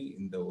பண்ணி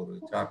இந்த ஒரு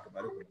சார்ட்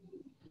மாதிரி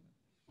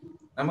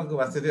நமக்கு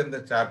வசதி அந்த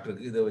சார்ட்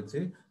இருக்கு. இதை வச்சு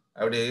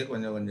அப்படியே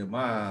கொஞ்சம்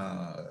கொஞ்சமா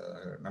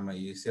நம்ம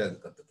ஈஸியா அது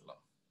கத்துக்கலாம்.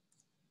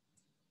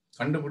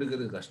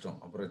 கண்டுபிடிக்கிறது கஷ்டம்,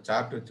 அப்புறம்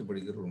சார்ட் வச்சு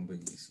படிக்கிறது ரொம்ப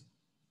ஈஸி.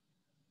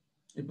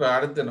 இப்ப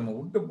அடுத்து நம்ம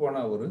விட்டு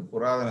போன ஒரு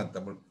புராதன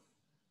தமிழ்,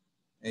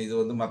 இது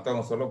வந்து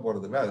மற்றவங்க சொல்ல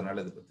போறது இல்லை,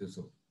 அதனால இதை பத்தி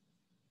சொல்றோம்.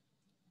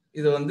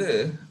 இது வந்து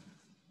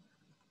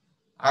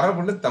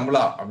அரபுல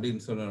தமிழா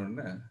அப்படின்னு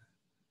சொன்னோன்னு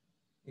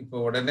இப்போ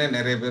உடனே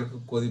நிறைய பேருக்கு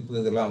கொதிப்பு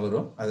இதெல்லாம்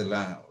வரும்.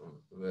 அதெல்லாம்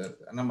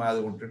நம்ம அதை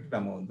விட்டுட்டு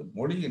நம்ம வந்து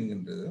மொழி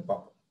என்கின்றதை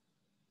பார்ப்போம்.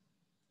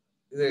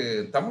 இது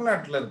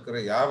தமிழ்நாட்டில் இருக்கிற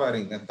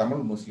வியாபாரிங்க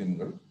தமிழ்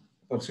முஸ்லிம்கள்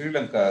இப்போ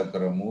ஸ்ரீலங்கா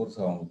இருக்கிற மூர்ஸ்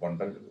அவங்க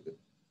பண்றது இருக்குது.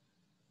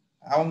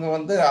 அவங்க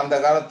வந்து அந்த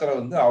காலத்துல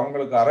வந்து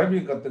அவங்களுக்கு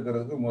அரபி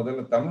கத்துக்கிறதுக்கு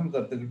முதல்ல தமிழ்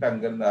கத்துக்கிட்டு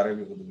அங்கிருந்து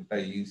அரபி கத்துக்கிட்டா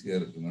ஈஸியா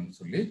இருக்குன்னு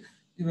சொல்லி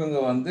இவங்க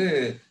வந்து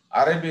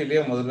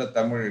அரபிலேயே முதல்ல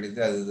தமிழ்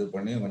எழுதி அது இது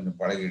பண்ணி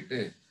கொஞ்சம் பழகிட்டு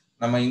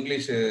நம்ம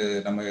இங்கிலீஷ்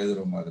நம்ம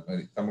எழுதுறோம் அது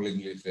மாதிரி தமிழ்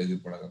இங்கிலீஷ் எழுதி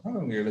பழகிறோம்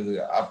அவங்க எழுது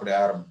அப்படி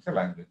ஆரம்பிச்ச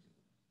லாங்குவேஜ்.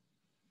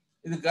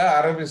 இதுக்காக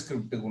அரபி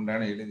ஸ்கிரிப்டுக்கு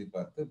உண்டான எழுதி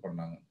பார்த்து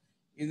பண்ணாங்க.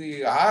 இது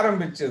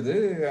ஆரம்பிச்சது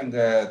அங்க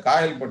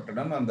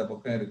காயல்பட்டினம் அந்த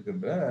பக்கம்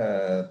இருக்கின்ற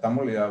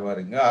தமிழ்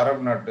வியாபாரிங்க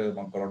அரபு நாட்டு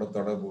மக்களோட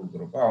தொடர்பு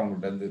இருக்கிறப்ப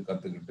அவங்கள்ட்ட இருந்து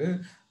கத்துக்கிட்டு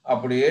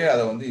அப்படியே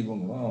அதை வந்து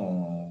இவங்களும்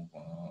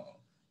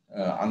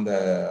அந்த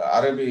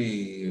அரபி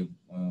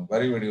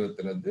வரி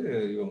வடிவத்திலிருந்து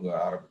இவங்க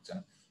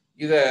ஆரம்பிச்சாங்க.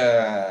 இத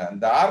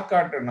இந்த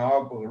ஆற்காட்டு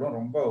நவாப்புகளும்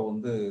ரொம்ப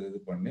வந்து இது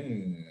பண்ணி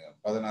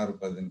 16,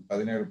 17,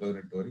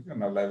 18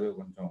 வரைக்கும் நல்லாவே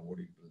கொஞ்சம்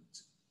ஓடிக்கிட்டு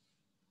இருந்துச்சு.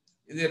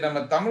 இது நம்ம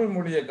தமிழ்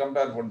மொழியை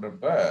கம்பேர்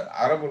பண்றப்ப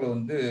அரபுல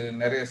வந்து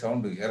நிறைய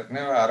சவுண்டு,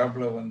 ஏற்கனவே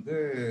அரபுல வந்து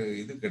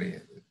இது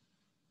கிடையாது,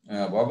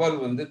 வவல்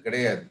வந்து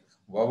கிடையாது,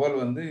 வவல்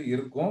வந்து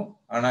இருக்கும்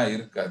ஆனா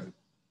இருக்காது.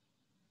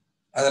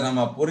 அதை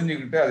நம்ம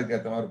புரிஞ்சுக்கிட்டு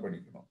அதுக்கேற்ற மாதிரி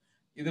படிக்கணும்.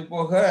 இது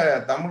போக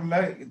தமிழ்ல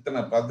இத்தனை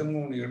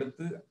 13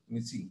 எழுத்து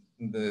மிஸ்ஸிங்,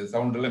 இந்த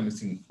சவுண்டுல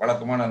மிஸ்ஸிங்.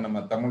 வழக்கமான நம்ம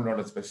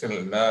தமிழோட ஸ்பெஷல்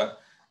இல்ல,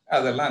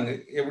 அதெல்லாம் அங்க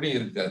எப்படி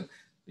இருக்காது.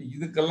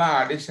 இதுக்கெல்லாம்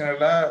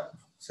அடிஷனலா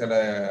சில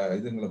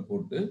இதுங்களை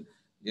போட்டு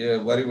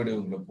வரி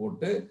வடிவங்களை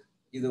போட்டு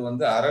இது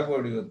வந்து அரபு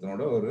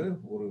வடிவத்தினோட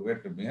ஒரு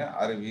வேற்றுமையா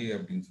அருவி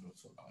அப்படின்னு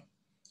சொல்லுவாங்க.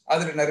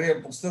 அதுல நிறைய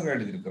புஸ்தகம்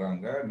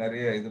எழுதியிருக்கிறாங்க,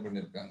 நிறைய இது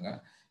பண்ணியிருக்காங்க.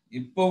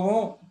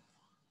 இப்பவும்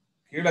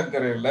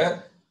கீழக்கரையில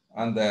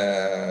அந்த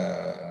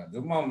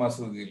ஜும்மா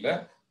மசூதியில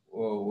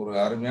ஒரு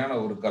அருமையான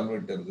ஒரு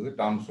கல்வெட்டு இருக்குது,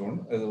 டாம்ஸ்டோன்.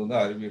 அது வந்து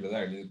அரபியில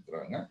தான்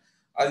எழுதியிருக்கிறாங்க.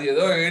 அது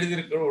ஏதோ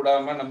எழுதியிருக்க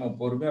விடாம நம்ம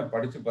பொறுமையா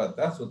படிச்சு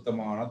பார்த்தா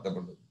சுத்தமான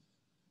தமிழ்.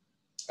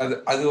 அது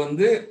அது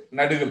வந்து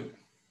நடுகள்,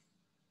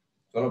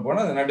 சொல்ல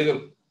போனா அது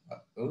நடுகள்,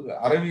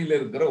 அரபியில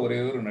இருக்கிற ஒரே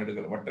ஒரு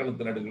நடுகள்,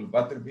 வட்டெழுத்து நடுகள்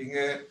பார்த்திருப்பீங்க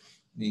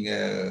நீங்க.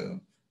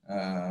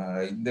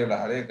 இந்த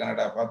ஹரே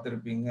கன்னடா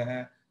பார்த்திருப்பீங்க,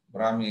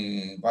 பிராமி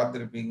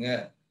பார்த்திருப்பீங்க.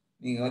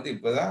 நீங்க வந்து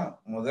இப்பதான்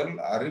முதல்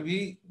அரபி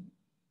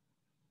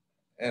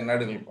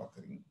நடுகள்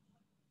பார்க்குறீங்க.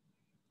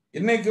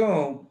 இன்னைக்கும்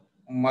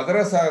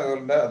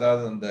மதரசாக்கள்ல,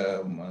 அதாவது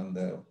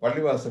அந்த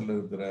பள்ளிவாசல்ல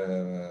இருக்கிற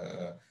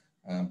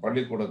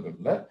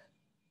பள்ளிக்கூடங்கள்ல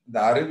இந்த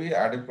அரபி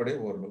அடிப்படை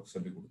ஓரளவுக்கு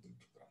சொல்லி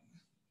கொடுத்துட்டு இருக்காங்க.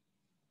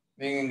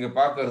 நீங்க இங்க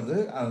பாக்குறது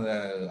அந்த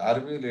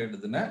அரபியில்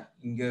எழுதுன,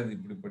 இங்க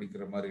இப்படி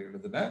படிக்கிற மாதிரி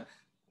எழுதுன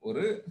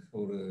ஒரு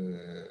ஒரு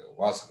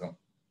வாசகம்.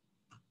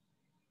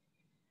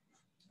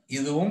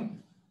 இதுவும்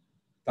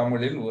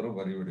தமிழில் ஒரு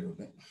வரி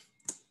வடிவம்.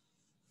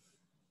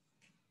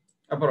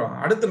 அப்புறம்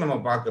அடுத்து நம்ம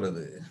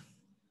பார்க்கிறது,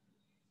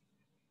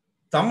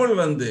 தமிழ்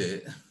வந்து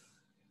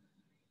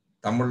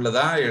தமிழ்ல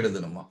தான்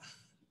எழுதணுமா,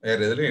 வேற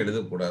எதுலையும்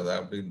எழுதக்கூடாதா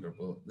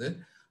அப்படின்றப்போ வந்து,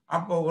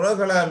 அப்போ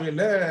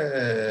உலகளாவில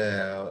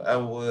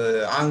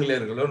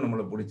ஆங்கிலேயர்களும்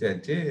நம்மளை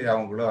பிடிச்சாச்சு,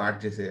 அவங்களும்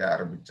ஆட்சி செய்ய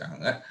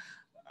ஆரம்பிச்சாங்க.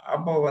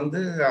 அப்போ வந்து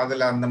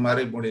அதுல அந்த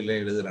மாதிரி மொழியில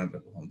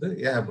எழுதுறன்றப்போ வந்து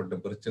ஏகப்பட்ட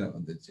பிரச்சனை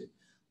வந்துச்சு.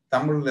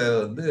 தமிழ்ல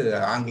வந்து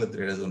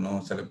ஆங்கிலத்தில்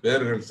எழுதணும், சில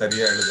பேர்கள்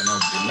சரியா எழுதணும்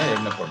அப்படின்னா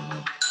என்ன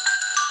பண்ணணும்,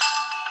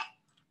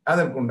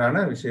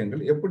 அதற்குண்டான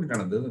விஷயங்கள் எப்படி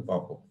நடந்ததுன்னு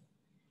பார்ப்போம்.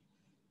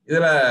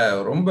 இதுல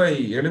ரொம்ப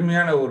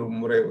எளிமையான ஒரு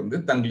முறை வந்து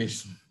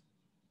தங்கிலீஷ்.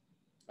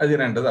 அது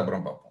என்னன்றது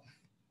அப்புறம் பார்ப்போம்.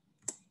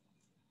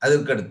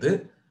 அதற்கடுத்து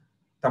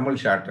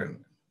தமிழ் ஷார்ட்ஹேண்ட்.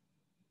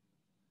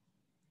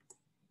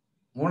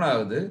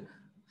 மூணாவது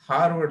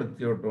ஹார்வர்டு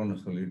கியோட்டோன்னு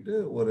சொல்லிட்டு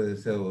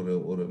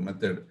ஒரு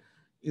மெத்தட்.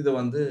 இது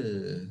வந்து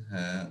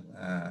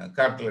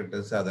கேபிட்டல்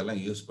லெட்டர்ஸ் அதெல்லாம்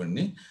யூஸ்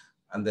பண்ணி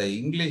அந்த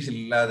இங்கிலீஷ்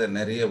இல்லாத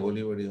நிறைய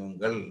ஒலி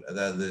வடிவங்கள்,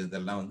 அதாவது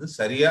இதெல்லாம் வந்து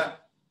சரியா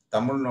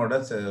தமிழ்னோட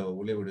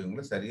ஒலி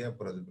வடிவங்களை சரியா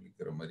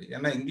பிரதிபலிக்கிற மாதிரி.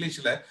 ஏன்னா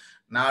இங்கிலீஷ்ல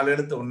 4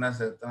 எழுத்து ஒன்னா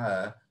சேர்த்தா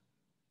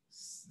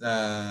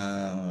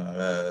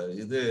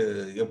இது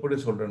எப்படி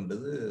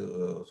சொல்றன்றது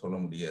சொல்ல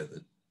முடியாது.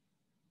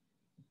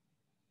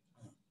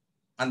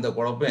 அந்த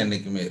குழப்பம்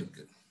என்னைக்குமே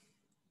இருக்கு.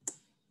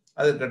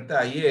 அதுக்கடுத்து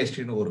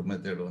IASTன்னு ஒரு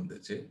மெத்தட்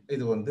வந்துச்சு.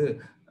 இது வந்து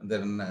இந்த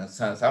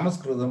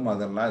சமஸ்கிருதம்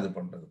அதெல்லாம் இது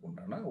பண்றதுக்கு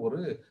உண்டான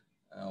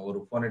ஒரு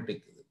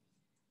ஃபோனட்டிக்.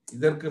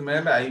 இதற்கு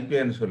மேல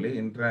IPன்னு சொல்லி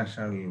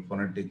இன்டர்நேஷனல்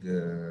ஃபோனட்டிக்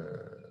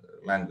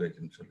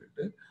லாங்குவேஜ்னு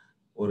சொல்லிட்டு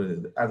ஒரு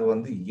இது. அது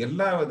வந்து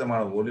எல்லா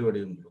விதமான ஒலி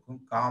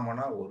வடிவங்களுக்கும்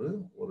காமனா ஒரு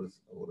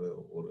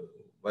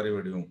வரி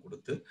வடிவம்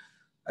கொடுத்து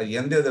அது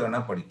எந்த இதை வேணா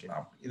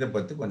படிக்கலாம். இதை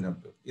பத்தி கொஞ்சம்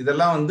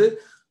இதெல்லாம் வந்து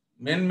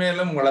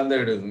மென்மேலும் வளர்ந்த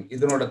இடம்.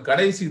 இதனோட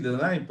கடைசி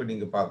இதுதான் இப்ப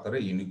நீங்க பாக்குற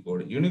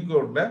யூனிகோடு.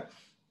 யூனிகோட்ல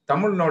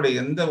தமிழ்னோட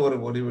எந்த ஒரு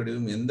ஒலி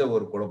வடிவம், எந்த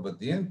ஒரு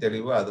குழப்பத்தையும்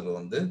தெளிவா அதுல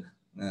வந்து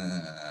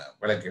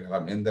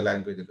விளக்கிடலாம். எந்த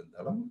லாங்குவேஜ்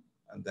இருந்தாலும்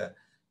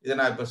இதை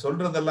நான் இப்ப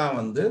சொல்றதெல்லாம்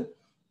வந்து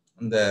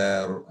இந்த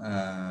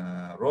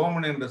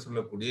ரோமன் என்று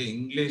சொல்லக்கூடிய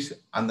இங்கிலீஷ்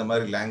அந்த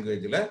மாதிரி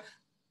லாங்குவேஜ்ல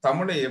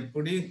தமிழை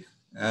எப்படி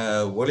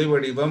ஒலி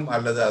வடிவம்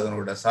அல்லது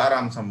அதனோட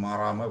சாராம்சம்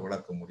மாறாம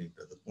விளக்க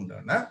முடியுன்றதுக்கு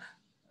உண்டான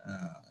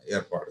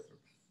ஏற்பாடுகள்.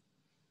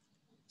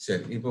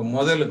 சரி, இப்ப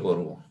முதலுக்கு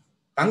வருவோம்.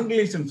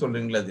 தங்கிலீஷ்னு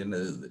சொல்றீங்களா, அது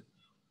என்னது?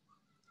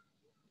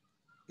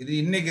 இது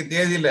இன்னைக்கு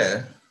தேதியில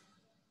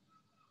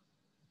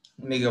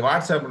இன்னைக்கு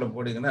வாட்ஸ்அப்ல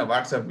போனீங்கன்னா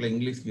வாட்ஸ்அப்ல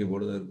இங்கிலீஷ்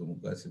கீபோர்டு தான் இருக்கு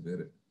முக்காசி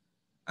பேர்.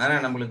 ஆனா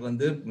நம்மளுக்கு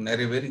வந்து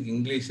நிறைய பேருக்கு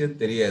இங்கிலீஷே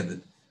தெரியாது.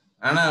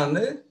 ஆனா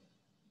வந்து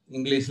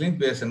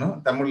இங்கிலீஷ்லயும் பேசணும்,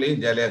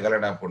 தமிழ்லையும் ஜாலியா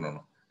கலடா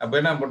பண்ணணும். அப்ப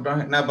என்ன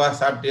பண்றோம், என்னப்பா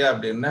சாப்பிட்டியா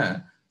அப்படின்னா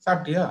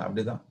சாப்பிட்டியா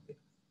அப்படிதான்.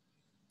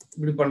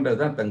 இப்படி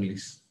பண்றதுதான்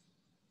தங்கிலீஷ்.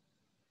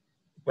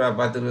 இப்ப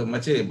பார்த்து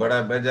மச்சி படா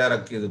பேஜார்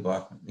அக்கிதுப்பா,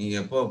 நீ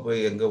எப்போ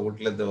போய் எங்க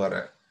வீட்டுல இருந்து வர,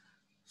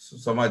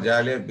 சும்மா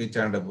ஜாலியா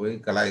பீச்சாண்ட போய்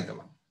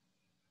கலாய்க்கலாம்.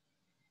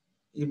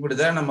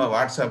 இப்படிதான் நம்ம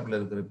வாட்ஸ்அப்ல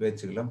இருக்கிற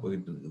பேச்சுக்கெல்லாம்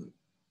போயிட்டு இருக்குது.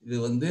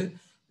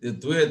 இது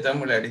தூய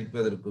தமிழ்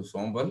அடிப்பதற்கு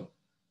சோம்பல்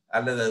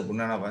அல்லது அதுக்கு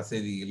உண்டான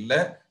வசதி இல்லை,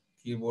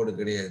 கீபோர்டு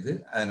கிடையாது,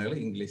 அதனால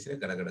இங்கிலீஷ்ல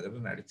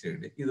கடகடன்னு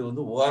அடிச்சுக்கிட்டு இது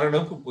வந்து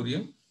ஓரளவுக்கு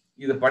புரியும்.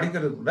 இதை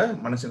படிக்கிறது கூட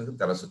மனுஷனுக்கு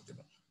தலை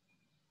சுத்திடும்.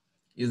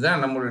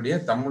 இதுதான் நம்மளுடைய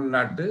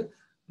தமிழ்நாட்டு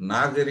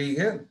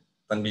நாகரீக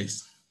தங்கிலீஷ்.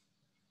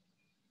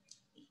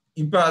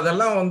 இப்ப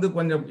அதெல்லாம் வந்து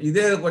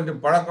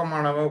கொஞ்சம்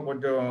பழக்கமானவங்க,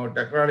 கொஞ்சம்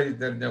டெக்னாலஜி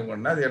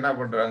தெரிஞ்சவங்கன்னா அது என்ன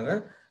பண்றாங்க,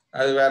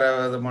 அது வேற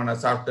விதமான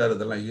சாஃப்ட்வேர்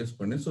இதெல்லாம் யூஸ்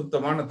பண்ணி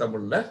சுத்தமான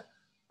தமிழ்ல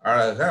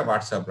அழகா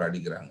வாட்ஸ்அப்ல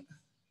அடிக்கிறாங்க.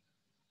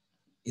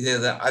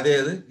 இதேதான் அதே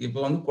இது. இப்ப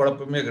வந்து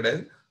குழப்பமே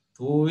கிடையாது,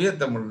 தூய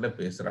தமிழ்ல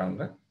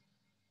பேசுறாங்க.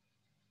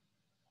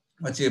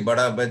 மச்சி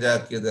படா பஜா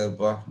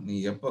கீதப்பா, நீ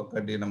எப்ப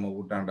கட்டி நம்ம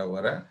வீட்டாண்ட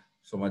வர,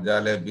 சும்மா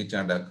ஜாலியா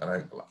பீச்சாண்டா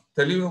கலாய்க்கலாம்.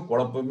 தெளிவு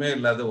குழப்பமே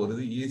இல்லாத ஒரு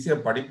இது, ஈஸியா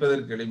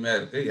படிப்பதற்கு எளிமையா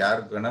இருக்கு,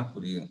 யாருக்கு வேணா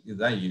புரியும்.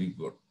 இதுதான்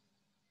யூனிகோட்.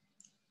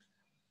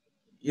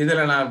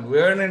 இதுல நான்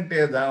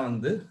வேணுன்ட்டே தான்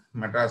வந்து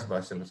மெட்ராஸ்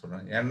பாஷையில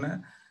சொல்றேன். ஏன்னா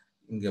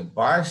இங்க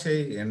பாஷை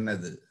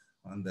என்னது,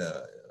 அந்த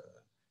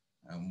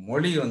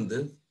மொழி வந்து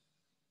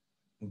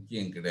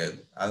முக்கியம் கிடையாது.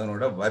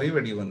 அதனோட வரி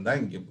வடிவம் தான்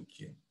இங்கே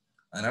முக்கியம்.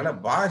 அதனால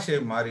பாஷை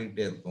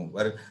மாறிக்கிட்டே இருக்கும்.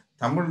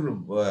 தமிழ்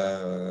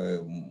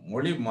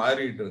மொழி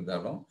மாறிட்டு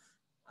இருந்தாலும்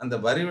அந்த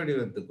வரி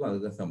வடிவத்துக்கும்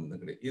அதுக்கும்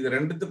சம்மந்தம் கிடையாது. இது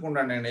ரெண்டுத்துக்கும்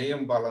உண்டான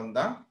நெய்யம் பாலம்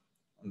தான்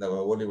அந்த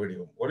ஒலி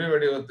வடிவம். ஒலி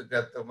வடிவத்துக்கு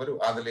ஏற்ற மாதிரி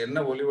அதுல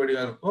என்ன ஒலி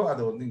வடிவம் இருக்கோ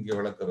அதை வந்து இங்கே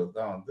விளக்குறது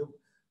தான் வந்து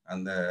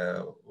அந்த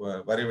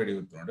வரி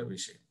வடிவத்தினோட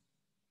விஷயம்.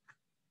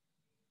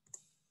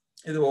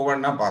 இது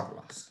ஒவ்வொன்றா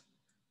பார்க்கலாம்.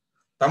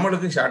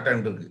 தமிழுக்கு ஷார்ட்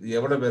ஹேண்ட் இருக்கு. இது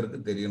எவ்வளவு பேருக்கு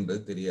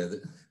தெரியுன்றது தெரியாது.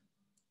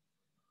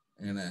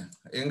 ஏன்னா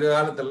எங்க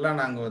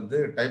காலத்துலலாம் நாங்க வந்து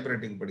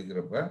டைப்ரைட்டிங்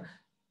படிக்கிறப்ப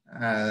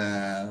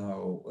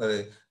ஒரு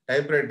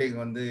டைப்ரைட்டிங்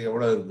வந்து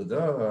எவ்வளோ இருக்குதோ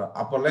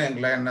அப்போல்லாம்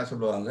எங்களாம் என்ன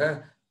சொல்லுவாங்க,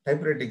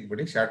 டைப்ரைட்டிங்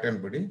படி ஷார்ட்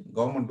ஹேண்ட் படி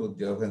கவர்மெண்ட்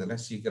உத்தியோகம்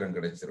இதெல்லாம் சீக்கிரம்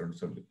கிடைச்சிரும்னு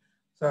சொல்லி.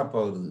 ஸோ அப்போ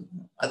வருது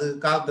அது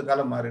காலத்து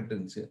காலம் மாறிட்டு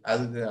இருந்துச்சு.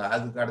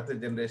 அதுக்கு அடுத்த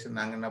ஜென்ரேஷன்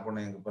நாங்கள் என்ன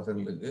பண்ணோம், எங்கள்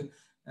பசங்களுக்கு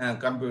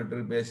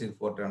கம்ப்யூட்டர் பேசிக்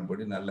ஃபோர்ட்ரான்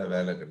படி நல்ல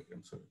வேலை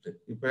கிடைக்கும்னு சொல்லிட்டு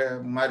இப்போ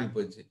மாறி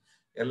போச்சு.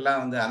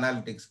 எல்லாம் வந்து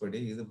அனாலிட்டிக்ஸ் படி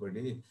இது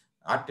படி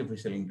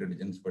ஆர்டிஃபிஷியல்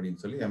இன்டெலிஜென்ஸ்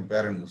படின்னு சொல்லி என்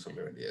பேரனுக்கு சொல்ல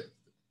வேண்டியது.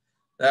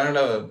 அதனால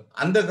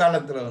அந்த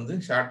காலத்துல வந்து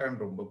ஷார்ட்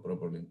ஹேண்ட் ரொம்ப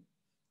பிரபலம்.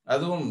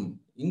 அதுவும்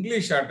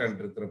இங்கிலீஷ் ஷார்ட்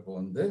ஹேண்ட் இருக்கிறப்போ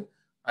வந்து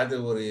அது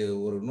ஒரு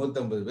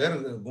 150 பேர்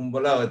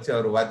கும்பலா வச்சு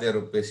அவர் வாத்தியார்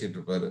பேசிட்டு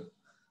இருப்பாரு.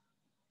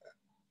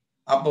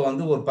 அப்போ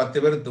வந்து ஒரு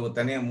 10 பேர்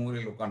தனியா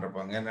மூலையில்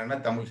உட்காந்துருப்பாங்க. என்னன்னா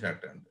தமிழ்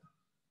ஷார்ட் ஹேண்ட்.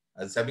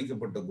 அது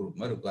சபிக்கப்பட்ட குரூப்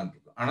மாதிரி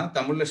உட்காந்துருக்கும். ஆனா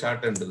தமிழ்ல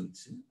ஷார்ட் ஹேண்ட்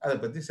இருந்துச்சு. அதை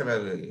பத்தி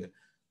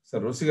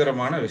சில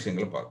ருசிகரமான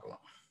விஷயங்களை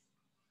பார்க்கலாம்.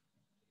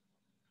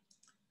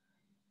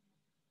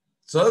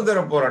 சுதந்திர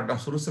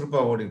போராட்டம் சுறுசுறுப்பா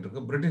ஓடிட்டு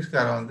இருக்கு.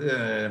 பிரிட்டிஷ்காரன் வந்து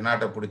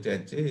நாட்டை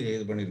பிடிச்சாச்சு,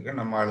 இது பண்ணியிருக்க.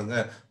 நம்ம ஆளுங்க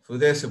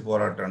சுதேசி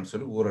போராட்டம்னு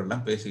சொல்லி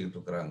ஊரெல்லாம் பேசிக்கிட்டு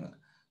இருக்கிறாங்க.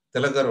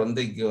 திலகர்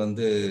வந்து இங்க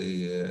வந்து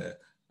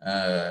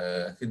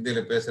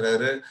ஹிந்தியில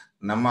பேசுறாரு,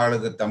 நம்ம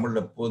ஆளுங்க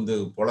தமிழ்ல பூந்து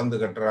பொழந்து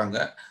கட்டுறாங்க.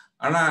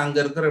 ஆனா அங்க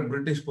இருக்கிற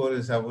பிரிட்டிஷ்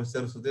போலீஸ்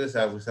ஆபீசர் சுதேசி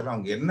ஆபீசர்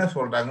அவங்க என்ன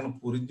சொல்றாங்கன்னு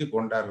புரிஞ்சு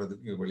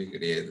கொண்டாடுறதுக்கு வழி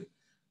கிடையாது.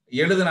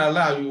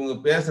 எழுதுனாலும் அவங்க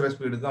பேசுற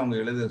ஸ்பீடுக்கும் அவங்க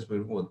எழுதுற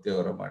ஸ்பீடுக்கும் ஒத்தே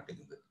வர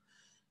மாட்டேங்குது.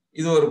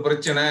 இது ஒரு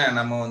பிரச்சனை.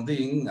 நம்ம வந்து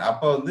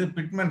அப்ப வந்து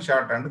பிட்மேன்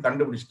ஷார்ட் ஹேண்ட்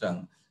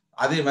கண்டுபிடிச்சிட்டாங்க.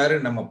 அதே மாதிரி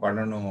நம்ம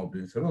பண்ணணும்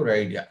அப்படின்னு சொல்லி ஒரு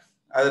ஐடியா.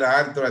 அதுல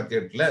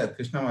 1908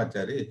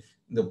 கிருஷ்ணமாச்சாரி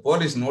இந்த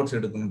போலீஸ் நோட்ஸ்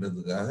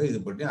எடுக்கணுன்றதுக்காக இது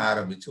பண்ணி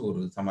ஆரம்பிச்சு ஒரு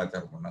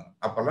சமாச்சாரம் பண்ணாங்க.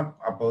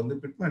 அப்ப வந்து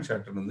பிட்மேன்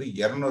ஷார்ட் ஹேண்ட் வந்து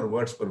 200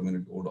 வேர்ட்ஸ் பெர்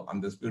மினிட் ஓடும்.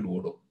 அந்த ஸ்பீடு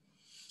ஓடும்.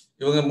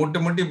 இவங்க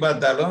முட்டி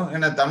பார்த்தாலும்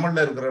ஏன்னா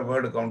தமிழ்ல இருக்கிற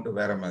வேர்டு கவுண்ட்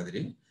வேற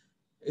மாதிரி.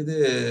 இது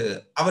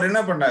அவர் என்ன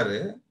பண்ணாரு,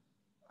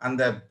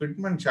 அந்த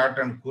பிட்மேன் ஷார்ட்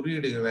ஹேண்ட்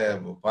குறியீடுகளை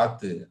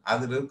பார்த்து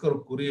அதுல இருக்கிற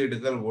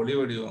குறியீடுகள் ஒளி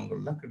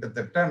வடிவங்கள்லாம்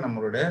கிட்டத்தட்ட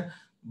நம்மளுடைய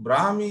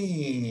பிராமி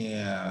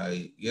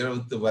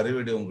எழுத்து வரி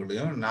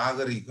வடிவங்களையும்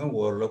நாகரிகம்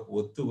ஓரளவுக்கு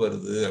ஒத்து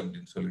வருது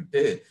அப்படின்னு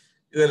சொல்லிட்டு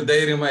இதில்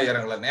தைரியமா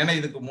இறங்கலாம். ஏன்னா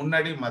இதுக்கு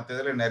முன்னாடி மற்ற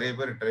இதுல நிறைய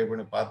பேர் ட்ரை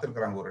பண்ணி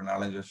பார்த்துருக்குறாங்க. ஒரு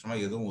 4-5 வருஷமா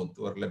எதுவும் ஒத்து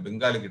வரல.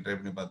 பெங்காலிக்கு ட்ரை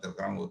பண்ணி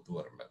பார்த்துருக்குறாங்க, ஒத்து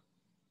வரல.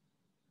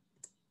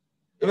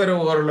 இவர்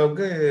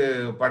ஓரளவுக்கு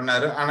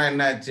பண்ணாரு. ஆனா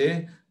என்னாச்சு,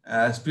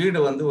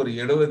 ஸ்பீடு வந்து ஒரு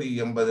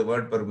 70-80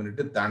 வேர்ட் பெர்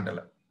மினிட்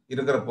தாண்டலை.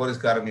 இருக்கிற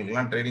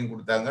போலீஸ்காரங்களுக்கெல்லாம் ட்ரைனிங்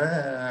கொடுத்தாங்க.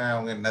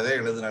 அவங்க என்னதான்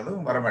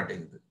எழுதினாலும்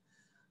வரமாட்டேங்குது.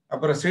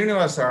 அப்புறம்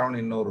ஸ்ரீனிவாஸ் ராவன்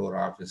இன்னொரு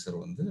ஆஃபீஸர்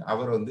வந்து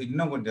அவர் வந்து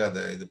இன்னும் கொஞ்சம்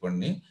அதை இது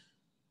பண்ணி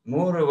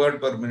 100 வேர்ட்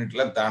பெர்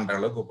மினிட்லாம் தாண்ட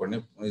அளவுக்கு பண்ணி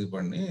இது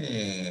பண்ணி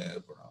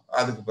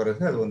அதுக்கு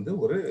பிறகு அது வந்து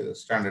ஒரு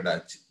ஸ்டாண்டர்ட்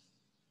ஆச்சு.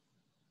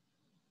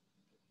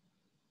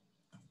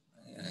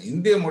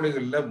 இந்திய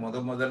மொழிகள்ல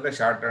முதல்ல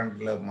ஷார்ட்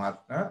ஹேண்ட்ல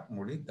மாற்றின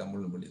மொழி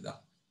தமிழ் மொழி தான்.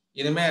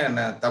 இனிமே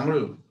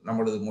தமிழ்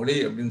நம்மளது மொழி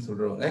அப்படின்னு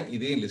சொல்றவங்க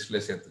இதையும்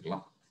லிஸ்ட்ல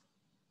சேர்த்துக்கலாம்.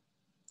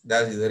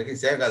 இது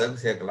வரைக்கும் சேர்க்காதவங்க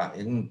சேர்க்கலாம்.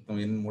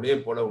 என் மொழியை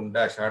போல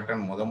உண்டா ஷார்ட்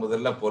ஹேண்ட்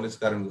முதல்ல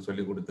போலீஸ்காரங்களுக்கு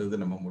சொல்லி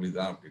கொடுத்தது நம்ம மொழி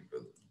தான்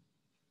அப்படின்றது.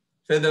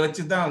 ஸோ இதை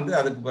வச்சுதான் வந்து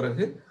அதுக்கு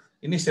பிறகு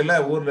இனிஷியலா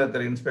ஊர்ல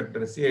இருக்கிற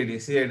இன்ஸ்பெக்டர்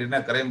சிஐடினா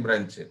கிரைம்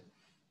பிரான்ச்சு.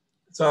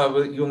 ஸோ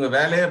இவங்க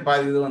வேலையே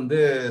பாதி இது வந்து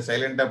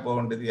சைலண்டா போக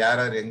வேண்டியது.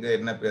 யார் யார் எங்க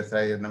என்ன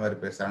பேசுறாங்க என்ன மாதிரி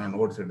பேசுறாங்க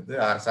நோட்ஸ் எடுத்து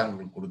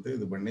அரசாங்கங்களுக்கு கொடுத்து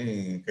இது பண்ணி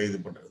கைது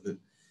பண்றது.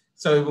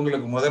 ஸோ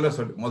இவங்களுக்கு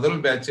முதல்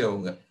பேட்ச்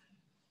அவங்க.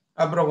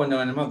 அப்புறம் கொஞ்சம்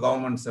கொஞ்சமா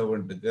கவர்மெண்ட்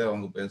சர்வெண்ட்டுக்கு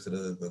அவங்க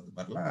பேசுறது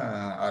மாதிரிலாம்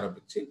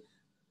ஆரம்பிச்சு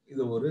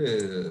இது ஒரு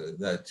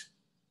இதாச்சு.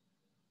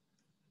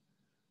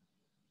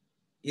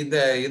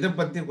 இதை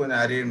பத்தி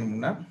கொஞ்சம்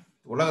அறியணும்னா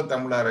உலக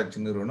தமிழ் ஆராய்ச்சி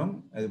நிறுவனம்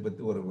இதை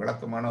பத்தி ஒரு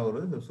விளக்கமான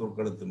ஒரு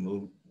சொற்கெழுத்து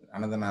நூல்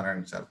அனந்த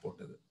நாராயண் சார்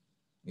போட்டது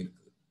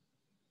இருக்குது.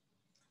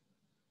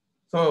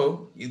 ஸோ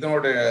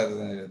இதனோட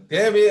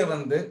தேவையை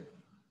வந்து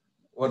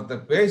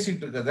ஒருத்தர்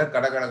பேசிட்டு இருக்கிறத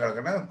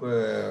கடகடகடன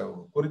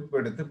குறிப்பு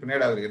எடுத்து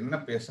பின்னாடி அவர் என்ன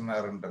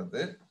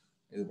பேசினாருன்றது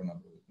இது பண்ண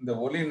போகுது. இந்த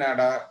ஒலி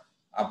நாடா,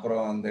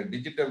 அப்புறம் இந்த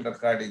டிஜிட்டல்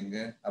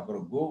ரெக்கார்டிங்கு,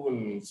 அப்புறம் கூகுள்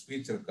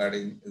ஸ்பீச்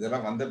ரெக்கார்டிங்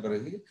இதெல்லாம் வந்த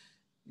பிறகு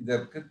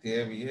இதற்கு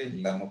தேவையே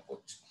இல்லாம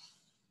போச்சு.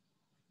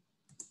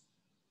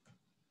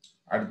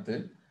 அடுத்து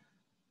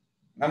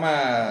நம்ம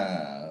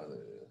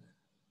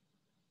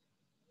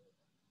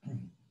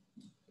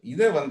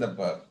இதை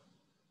வந்தப்ப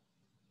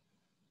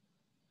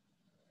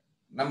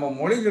நம்ம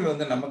மொழிகள்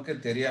வந்து நமக்கு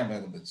தெரியாம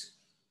இருந்துச்சு.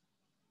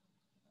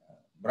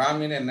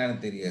 பிராமின்னு என்னன்னு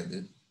தெரியாது.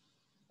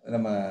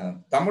 நம்ம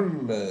தமிழ்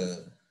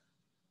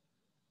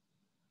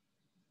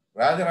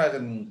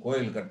ராஜராஜன்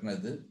கோயில்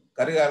கட்டினது,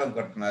 கரிகாலம்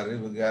கட்டினாரு,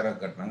 விகாரம்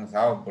கட்டினாங்க,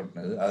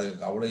 சாவப்பட்டினது,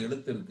 அதுக்கு அவ்வளவு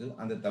எழுத்து இருக்கு.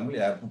 அந்த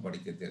தமிழ் யாருக்கும்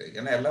படிக்க தெரியாது.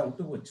 ஏன்னா எல்லாம்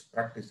விட்டு போச்சு,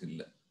 ப்ராக்டிஸ்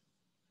இல்லை.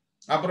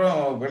 அப்புறம்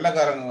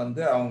வெள்ளைக்காரங்க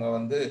வந்து அவங்க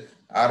வந்து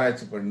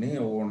ஆராய்ச்சி பண்ணி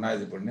ஒவ்வொன்றா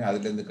இது பண்ணி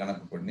அதுலேருந்து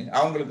கணக்கு பண்ணி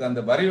அவங்களுக்கு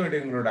அந்த வரி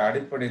வடிவங்களோட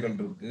அடிப்படைகள்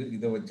இருக்கு.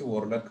 இதை வச்சு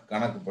ஓரளவுக்கு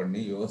கணக்கு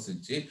பண்ணி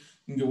யோசிச்சு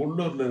இங்க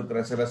உள்ளூர்ல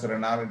இருக்கிற சில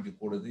நாலேஜ்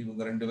கூடுது.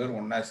 இவங்க 2 பேரும்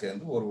ஒன்னா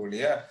சேர்ந்து ஒரு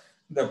வழியா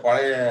இந்த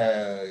பழைய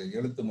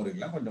எழுத்து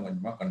முறைகள்லாம் கொஞ்சம்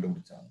கொஞ்சமா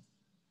கண்டுபிடிச்சாங்க.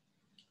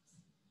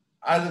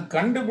 அது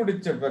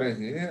கண்டுபிடிச்ச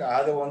பிறகு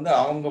அதை வந்து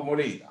அவங்க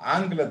மொழி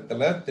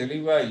ஆங்கிலத்துல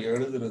தெளிவா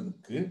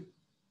எழுதுறதுக்கு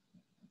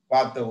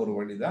பார்த்த ஒரு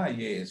வழிதான்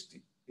IAST.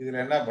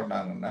 இதுல என்ன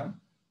பண்ணாங்கன்னா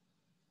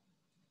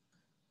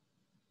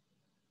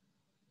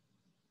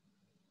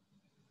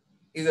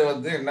இதை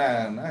வந்து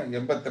என்னன்னா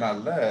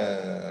 84ல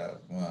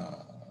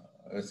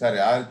சாரி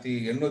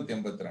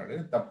 1884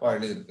 தப்பா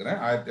எழுதியிருக்கிறேன்.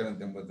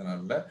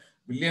 1884ல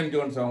வில்லியம்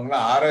ஜோன்ஸ்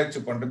அவங்களாம் ஆராய்ச்சி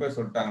பண்ணிட்டு போய்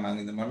சொல்லிட்டாங்க,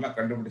 நாங்கள் இந்த மாதிரிலாம்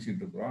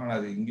கண்டுபிடிச்சிட்டு இருக்கிறோம், ஆனால்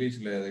அது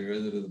இங்கிலீஷில்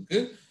எழுதுறதுக்கு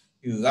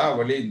இதுதான்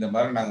வழி, இந்த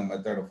மாதிரி நாங்கள்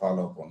மெத்தடை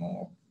ஃபாலோ பண்ணோம்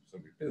அப்படின்னு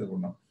சொல்லிட்டு இது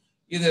பண்ணோம்.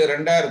 இது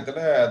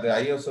 2000ல் அது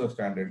ISO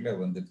ஸ்டாண்டர்ட்ல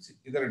வந்துருச்சு.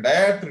 இதில்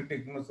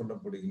டயாக்ரிட்டிக்னு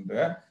சொல்லப்படுகின்ற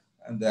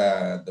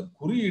அந்த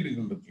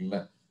குறியீடுகள் இருக்குல்ல,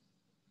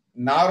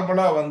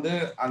 நார்மலா வந்து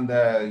அந்த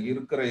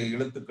இருக்கிற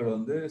எழுத்துக்கள்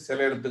வந்து சில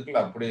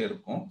எழுத்துக்கள் அப்படியே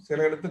இருக்கும், சில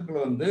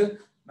எழுத்துக்கள் வந்து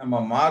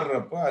நம்ம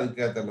மாறுறப்ப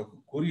அதுக்கேற்ற அளவுக்கு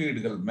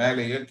குறியீடுகள்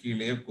மேலேயே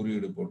கீழேயே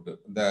குறியீடு போட்டு,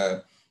 இந்த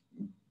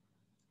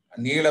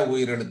நீள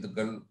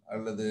உயிரெழுத்துக்கள்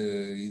அல்லது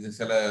இது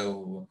சில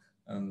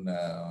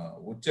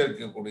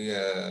உச்சரிக்கக்கூடிய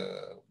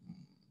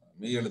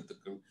மெய்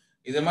எழுத்துக்கள்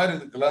இது மாதிரி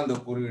இதுக்கெல்லாம் இந்த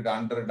குறியீடு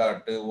அண்டர்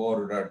டாட்டு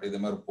ஓவர் டாட் இது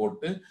மாதிரி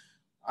போட்டு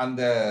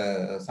அந்த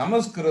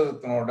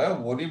சமஸ்கிருதத்தினோட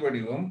ஒலி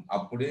வடிவம்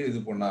அப்படியே இது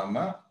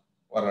பண்ணாம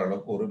வர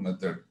அளவுக்கு ஒரு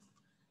மெத்தட்.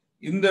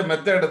 இந்த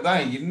மெத்தட்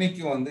தான்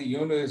இன்னைக்கு வந்து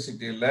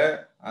யூனிவர்சிட்டியில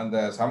அந்த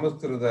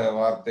சமஸ்கிருத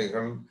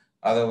வார்த்தைகள்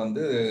அதை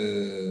வந்து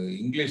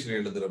இங்கிலீஷ்ல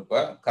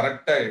எழுதுறப்ப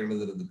கரெக்டா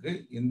எழுதுறதுக்கு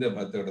இந்த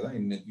மெத்தட் தான்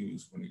இன்னைக்கு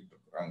யூஸ் பண்ணிட்டு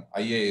இருக்கிறாங்க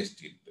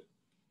IAST.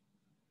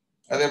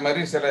 அதே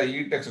மாதிரி சில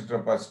டெக்ஸ்ட்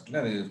ரெபாசிட்டரியில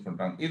அதை யூஸ்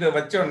பண்றாங்க. இதை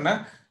வச்சோன்னா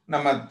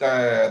நம்ம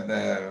இந்த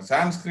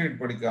சான்ஸ்கிரிட்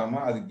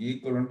படிக்காம அதுக்கு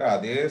ஈக்குவலண்டா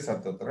அதே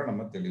சத்தத்துல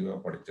நம்ம தெளிவா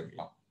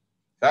படிச்சிடலாம்.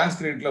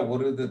 சான்ஸ்கிரிட்ல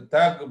ஒரு இது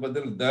தக்கு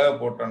பதில் த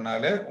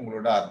போட்டோம்னாலே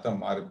உங்களோட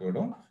அர்த்தம் மாறி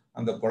போயிடும்.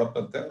 அந்த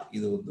குழப்பத்தை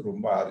இது வந்து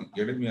ரொம்ப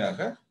எளிமையாக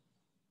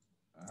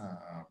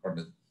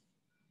பண்ணுது.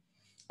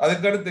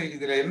 அதுக்கடுத்து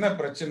இதுல என்ன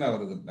பிரச்சனை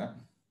வருதுன்னா,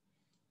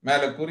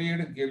 மேல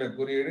குறியீடு கீழே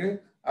குறியீடு,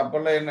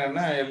 அப்பெல்லாம்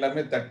என்னன்னா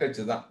எல்லாமே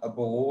தட்டச்சு தான்.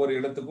 அப்போ ஒவ்வொரு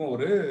இடத்துக்கும்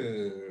ஒரு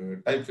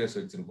டைப் ஃபேஸ்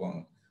வச்சிருப்பாங்க.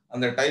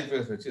 அந்த டைப்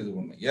ஃபேஸ் வச்சு இது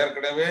பண்ணும்.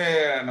 ஏற்கனவே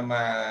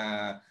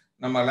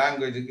நம்ம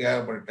லாங்குவேஜுக்கு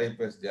ஏகப்பட்ட டைப்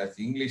ஃபேஸ் ஜாஸ்தி.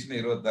 இங்கிலீஷ்னு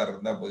 26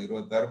 இருந்தா போதும்,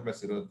 26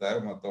 +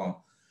 26 மொத்தம்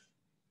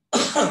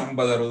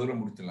 50-60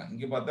 முடிச்சிடலாம்.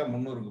 இங்க பார்த்தா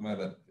 300க்கு மேல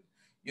இருக்கு.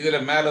 இதுல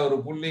மேல ஒரு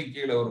புள்ளி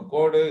கீழே ஒரு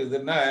கோடு,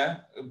 இதுன்னா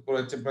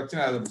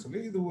பிரச்சனை ஆகுதுன்னு சொல்லி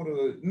இது ஒரு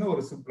இன்னும்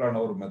ஒரு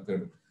சிம்பிளான ஒரு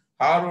மெத்தடு.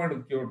 ஹார்வர்டு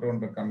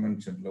கியோட்டோன்ற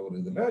கன்வென்ஷன்ல ஒரு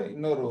இதுல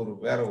இன்னொரு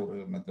வேற ஒரு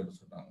மெத்தட்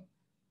சொன்னாங்க.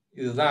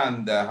 இதுதான்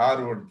அந்த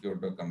ஹார்வர்டு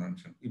கியோட்டோ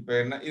கன்வென்ஷன். இப்ப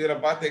என்ன இதுல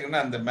பாத்தீங்கன்னா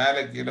அந்த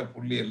மேல கீழே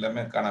புள்ளி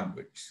எல்லாமே காணாம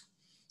போயிடுச்சு.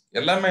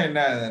 எல்லாமே என்ன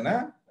ஆகுதுன்னா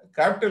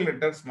கேபிட்டல்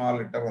லெட்டர் ஸ்மால்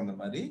லெட்டர் அந்த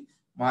மாதிரி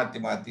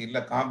மாத்தி இல்ல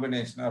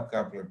combination of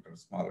capital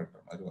letter small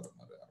letter மாதிரி வர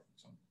மாதிரி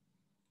ஆரம்பிச்சோம்.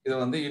 இது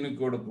வந்து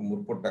யூனிகோடுக்கு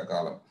முற்பட்ட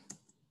காலம்.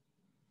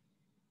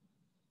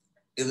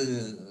 இது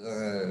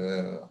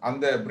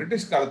அந்த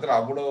பிரிட்டிஷ் காலத்துல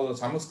அவ்வளவு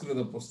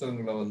சமஸ்கிருத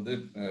புஸ்தகங்களை வந்து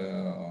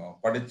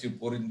படிச்சு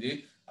புரிஞ்சு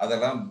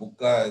அதெல்லாம்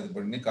புக்கா இது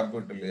பண்ணி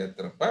கம்ப்யூட்டர்ல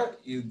ஏத்துறப்ப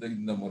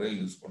இந்த முறையை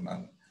யூஸ்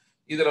பண்ணாங்க.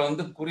 இதுல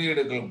வந்து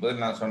குறியீடுகளுக்கு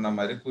பதில் நான் சொன்ன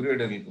மாதிரி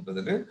குறியீடுகளுக்கு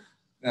பதில்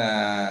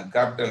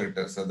கேபிட்டல்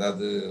லெட்டர்ஸ்,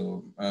 அதாவது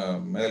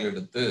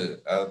மேலெழுத்து,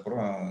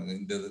 அப்புறம்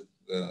இந்த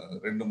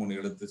 2-3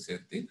 எழுத்து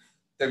சேர்த்து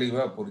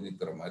தெளிவா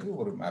புரிஞ்சுக்கிற மாதிரி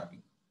ஒரு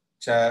மேப்பிங்.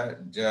 ச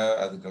ஜ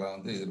அதுக்கெல்லாம்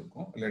வந்து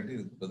இருக்கும். இல்லாட்டி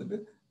இதுக்கு பதில்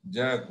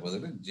ஜக்கு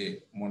பதில் ஜே,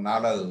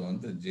 4வது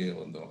வந்து ஜே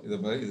வந்துடும். இது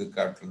மாதிரி இது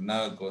கேபிட்டல்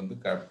நக்கு வந்து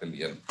கேபிட்டல்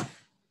என்.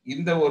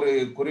 இந்த ஒரு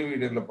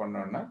குறியீடுல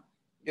பண்ணோம்னா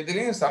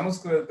இதுலயும்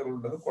சமஸ்கிருதத்தில்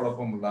உள்ளது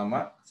குழப்பம்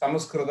இல்லாம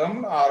சமஸ்கிருதம்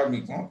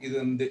ஆரம்பிக்கும். இது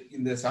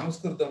இந்த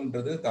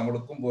சமஸ்கிருதம்ன்றது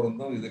தமிழுக்கும்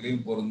பொருந்தும்,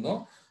 இதுலயும்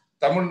பொருந்தும்.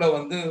 தமிழ்ல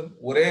வந்து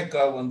ஒரே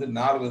க வந்து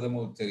 4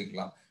 விதமா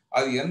உச்சரிக்கலாம்.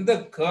 அது எந்த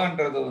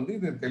கன்றது வந்து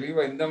இது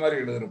தெளிவா இந்த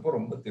மாதிரி எழுதுறப்போ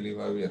ரொம்ப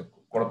தெளிவாகவே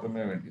இருக்கும்,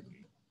 குழப்பமே வேண்டியது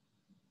இல்லை.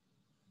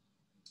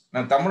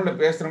 நான் தமிழ்ல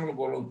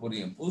பேசுறவங்களுக்கு ஓரளவு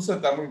புரியும். புதுசா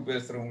தமிழ்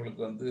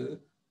பேசுறவங்களுக்கு வந்து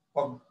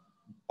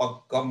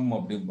பக்கம்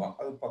அப்படிம்பான்.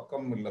 அது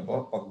பக்கம் இல்லப்பா,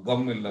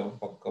 பக்கம் இல்லப்பா,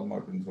 பக்கம்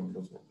அப்படின்னு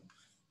சொல்லிட்டு சொல்லணும்.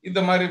 இந்த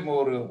மாதிரி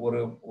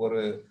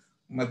ஒரு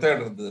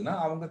மெத்தட் இருந்ததுன்னா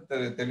அவங்க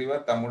தெளிவா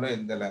தமிழை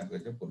இந்த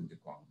லாங்குவேஜை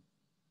புரிஞ்சுக்குவாங்க.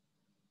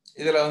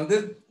 இதுல வந்து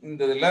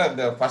இந்த இதுல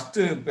இந்த ஃபர்ஸ்ட்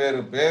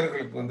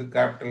பேர்களுக்கு வந்து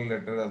கேபிட்டல்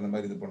லெட்டர் அந்த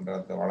மாதிரி இது பண்ற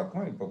அந்த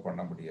வழக்கம் இப்ப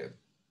பண்ண முடியாது.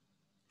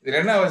 இதுல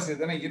என்ன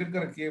அவசியம்னா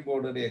இருக்கிற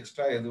கீபோர்டு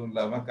எக்ஸ்ட்ரா எதுவும்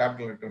இல்லாம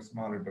capital letter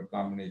small letter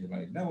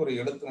combination என்ன ஒரு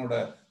எழுத்தினோட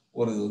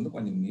ஒரு இது வந்து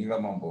கொஞ்சம்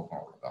நீளமா போகும்,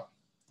 அவ்வளவுதான்.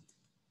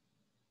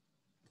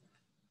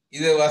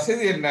 இது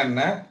வசதி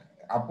என்னன்னா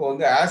அப்போ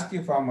வந்து ஆஸ்கி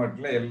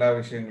ஃபார்மேட்ல எல்லா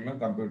விஷயங்களும்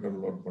கம்ப்யூட்டர்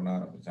லோட் பண்ண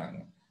ஆரம்பிச்சாங்க.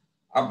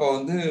 அப்போ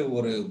வந்து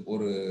ஒரு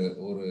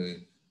ஒரு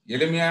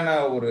எளிமையான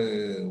ஒரு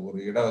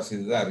இட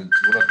வசதி தான்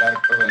இருந்துச்சு, இவ்வளவு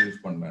கேரக்டரை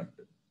யூஸ்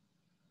பண்ணாட்டு.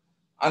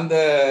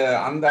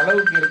 அந்த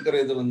அளவுக்கு இருக்கிற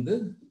இது வந்து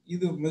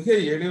இது மிக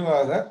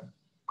எளிவாக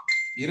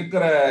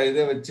இருக்கிற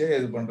இதை வச்சே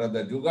இது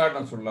பண்ற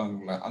ஜுகாட்னு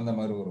சொல்லுவாங்கல்ல, அந்த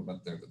மாதிரி ஒரு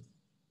மெத்தட்.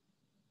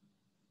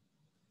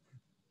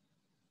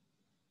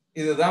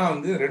 இதுதான்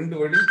வந்து 2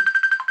 வழி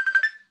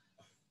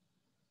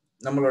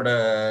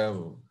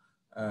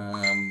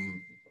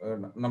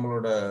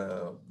நம்மளோட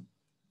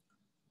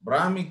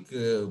பிராமிக்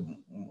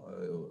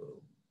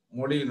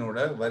மொழியினோட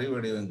வரி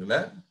வடிவங்களை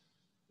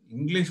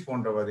இங்கிலீஷ்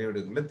போன்ற வரி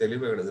வடிவங்களை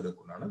தெளிவாக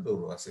எழுதுறதுக்குண்டான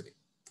ஒரு வசதி.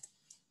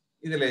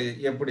 இதுல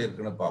எப்படி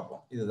இருக்குன்னு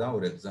பார்ப்போம். இதுதான்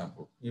ஒரு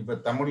எக்ஸாம்பிள். இப்ப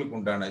தமிழுக்கு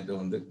உண்டான இது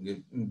வந்து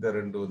இந்த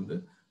 2 வந்து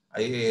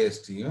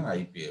IASTயும்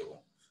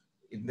IPAவும்.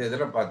 இந்த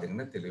இதுல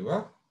பாத்தீங்கன்னா தெளிவா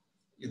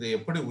இதை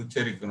எப்படி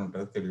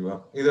உச்சரிக்கணும்ன்றது தெளிவா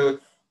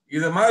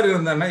இது மாதிரி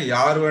இருந்தாங்கன்னா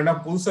யார் வேணா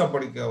புதுசா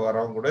படிக்க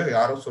வரவங்க கூட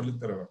யாரும்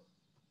சொல்லித்தருவாங்க,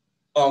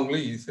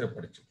 அவங்களும் ஈஸியா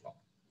படிச்சுக்கலாம்.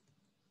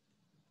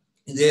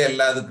 இதே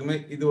எல்லாத்துக்குமே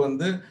இது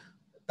வந்து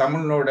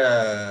தமிழோட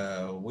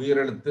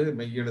உயிரெழுத்து,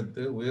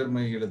 மெய்யெழுத்து,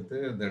 உயர்மெய் எழுத்து,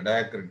 இந்த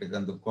டயக்ரிட்டிக்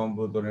அந்த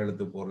கொம்பு துணை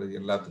எழுத்து போடுறது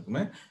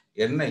எல்லாத்துக்குமே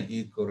என்ன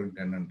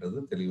ஈக்குவரண்ட் என்னன்றது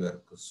தெளிவா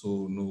இருக்கு. சு,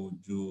 நு,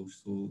 ஜு,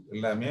 சு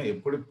எல்லாமே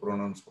எப்படி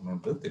ப்ரொனவுன்ஸ்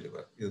பண்ணணுன்றது தெளிவா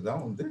இருக்கு.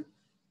 இதுதான் வந்து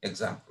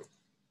எக்ஸாம்பிள்.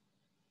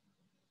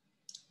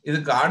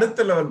 இதுக்கு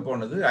அடுத்த லெவல்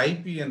போனது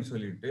ஐபின்னு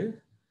சொல்லிட்டு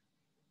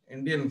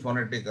இந்தியன்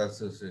ஃபோனட்டிக்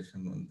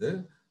அசோசியேஷன் வந்து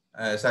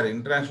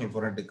இன்டர்நேஷனல்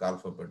ஃபோனட்டிக்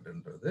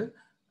ஆல்பபெட்ன்றது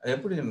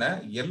எப்படின்னா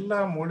எல்லா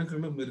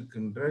மொழிகளும்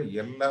இருக்கின்ற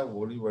எல்லா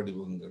ஒளி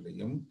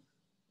வடிவங்களையும்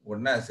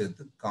ஒன்னா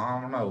சேர்த்து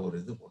காமனா ஒரு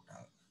இது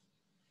போட்டாங்க.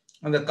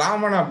 அந்த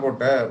காமனா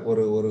போட்ட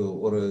ஒரு ஒரு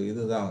ஒரு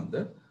இதுதான் வந்து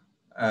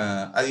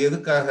அது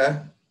எதுக்காக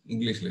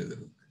இங்கிலீஷ்ல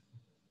எழுதுறது.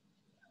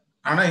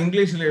 ஆனா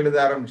இங்கிலீஷ்ல எழுத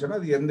ஆரம்பிச்சோன்னா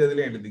அது எந்த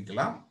இதுலயும்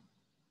எழுதிக்கலாம்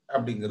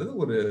அப்படிங்கிறது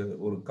ஒரு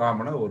ஒரு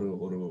காமனா ஒரு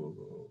ஒரு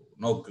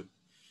நோக்கு.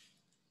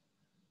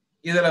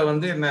 இதுல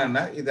வந்து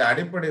என்னன்னா இது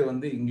அடிப்படை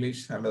வந்து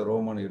இங்கிலீஷ் அல்ல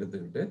ரோமன்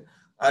எடுத்துக்கிட்டு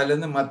அதுல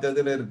இருந்து மற்ற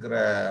இதுல இருக்கிற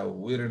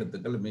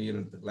உயிரெழுத்துக்கள் மெய்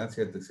எழுத்துக்கள்லாம்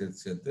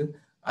சேர்த்து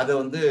அதை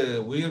வந்து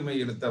உயிர்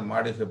மெய் எழுத்தை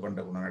மாடிஃபை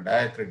பண்றதுக்குண்டான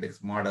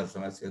டயக்ரிட்டிக்ஸ் மாடல்ஸ்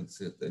எல்லாம்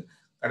சேர்த்து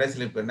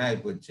கடைசியில் இப்ப என்ன ஆகி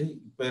போச்சு,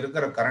 இப்ப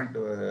இருக்கிற கரண்ட்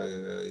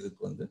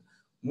இதுக்கு வந்து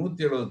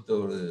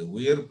 171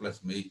 உயிர்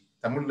பிளஸ் மெய்.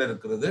 தமிழ்ல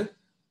இருக்கிறது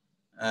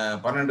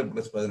 12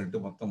 +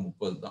 18 மொத்தம்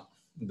 30 தான்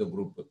இந்த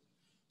குரூப்.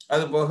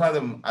 அது போக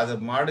அதை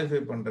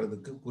மாடிஃபை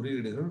பண்றதுக்கு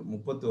குறியீடுகள்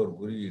 31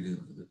 குறியீடு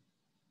இருக்குது.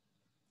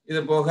 இது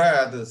போக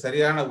அது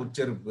சரியான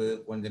உச்சரிப்பு,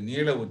 கொஞ்சம்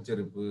நீள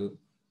உச்சரிப்பு,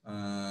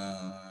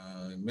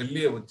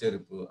 மெல்லிய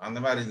உச்சரிப்பு, அந்த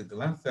மாதிரி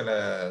இதுக்கெல்லாம் சில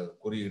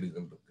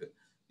குறியீடுகள் இருக்கு.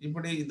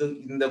 இப்படி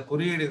இந்த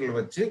குறியீடுகள்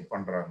வச்சு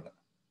பண்றாங்க.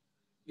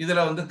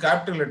 இதுல வந்து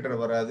கேபிட்டல்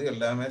லெட்டர் வராது,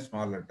 எல்லாமே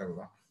ஸ்மால் லெட்டர்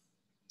தான்.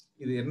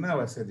 இது என்ன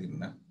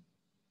வசதின்னா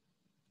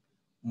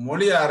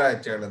மொழி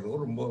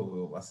ஆராய்ச்சியாளர்கள் ரொம்ப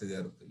வசதியா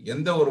இருக்கு.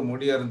 எந்த ஒரு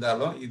மொழியா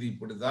இருந்தாலும் இது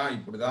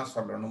இப்படிதான்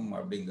சொல்லணும்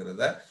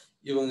அப்படிங்கிறத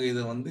இவங்க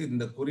இது வந்து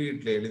இந்த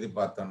குறியீட்டுல எழுதி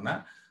பார்த்தோம்னா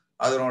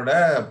அதனோட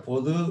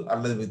பொது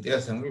அல்லது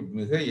வித்தியாசங்கள்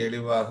மிக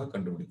எளிவாக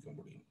கண்டுபிடிக்க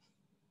முடியும்.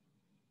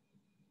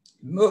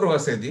 இன்னொரு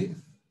வசதி,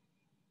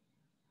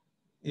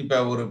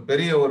 இப்ப ஒரு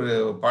பெரிய ஒரு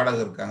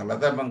பாடகர் இருக்காங்க,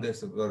 லதா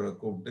மங்கேஷ்கர்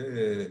கூப்பிட்டு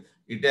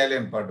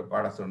இட்டாலியன் பாட்டு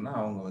பாட சொன்னா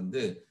அவங்க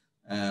வந்து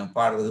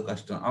பாடுறது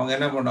கஷ்டம். அவங்க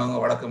என்ன பண்ணுவாங்க,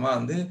 வழக்கமா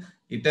வந்து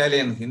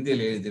இட்டாலியன்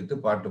ஹிந்தியில் எழுதிட்டு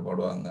பாட்டு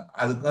பாடுவாங்க.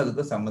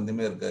 அதுக்கும்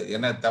சம்பந்தமே இருக்காது.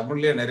 ஏன்னா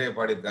தமிழ்லயே நிறைய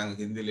பாடியிருக்காங்க,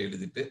 ஹிந்தியில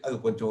எழுதிட்டு அது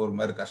கொஞ்சம் ஒரு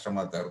மாதிரி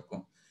கஷ்டமா தான்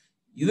இருக்கும்.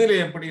 இதுல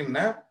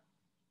எப்படின்னா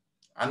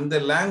அந்த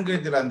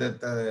லாங்குவேஜ்ல அந்த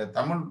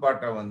தமிழ்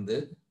பாட்டை வந்து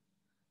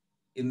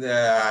இந்த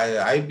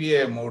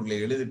ஐபிஏ மோட்ல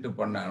எழுதிட்டு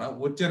பண்ணாங்கன்னா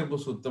உச்சரிப்பு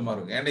சுத்தமா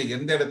இருக்கும். ஏன்னா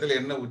எந்த இடத்துல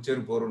என்ன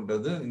உச்சரிப்பு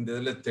வரும்ன்றது இந்த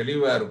இதுல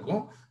தெளிவா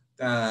இருக்கும்.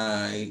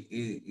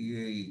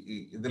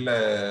 இதுல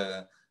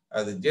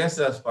அது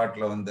ஜேசாஸ்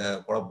பாட்டுல வந்த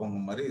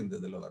குழப்பம் மாதிரி இந்த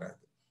இதுல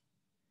வராது.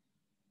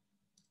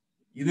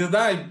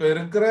 இதுதான் இப்ப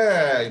இருக்கிற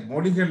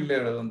மொழிகள்ல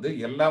வந்து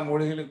எல்லா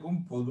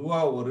மொழிகளுக்கும் பொதுவா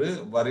ஒரு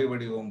வரி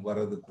வடிவம்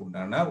வர்றதுக்கு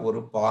உண்டான ஒரு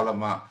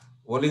பாலமா,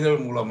 ஒலிகள்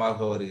மூலமாக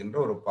வருகின்ற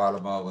ஒரு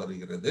பாலமா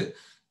வருகிறது.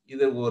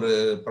 இது ஒரு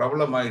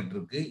பிரபலமாயிட்டு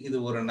இருக்கு. இது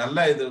ஒரு நல்ல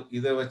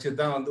இதை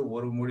வச்சுதான் வந்து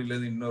ஒரு மொழியில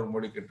இருந்து இன்னொரு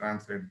மொழிக்கு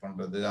டிரான்ஸ்லேட்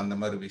பண்றது, அந்த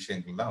மாதிரி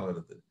விஷயங்கள்லாம்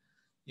வருது.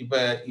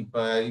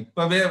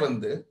 இப்பவே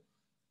வந்து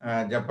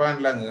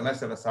ஜப்பான்ல அங்கெல்லாம்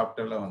சில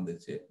சாஃப்ட்வேர்லாம்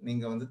வந்துச்சு.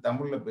 நீங்க வந்து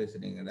தமிழ்ல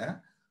பேசுனீங்கன்னா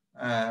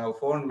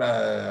போன்ல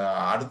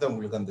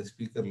அடுத்தவங்களுக்கு அந்த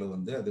ஸ்பீக்கர்ல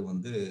வந்து அது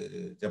வந்து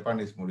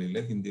ஜப்பானீஸ்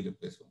மொழியில ஹிந்தியில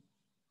பேசும்,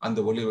 அந்த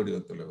ஒலி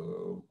வடிவத்துல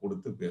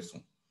கொடுத்து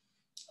பேசும்.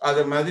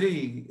 அது மாதிரி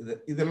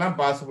இதெல்லாம்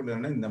பாசிபிள்.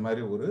 இந்த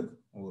மாதிரி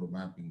ஒரு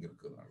மேப்பிங்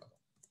இருக்கிறதுனால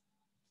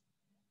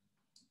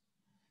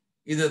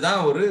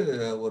இதுதான் ஒரு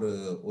ஒரு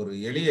ஒரு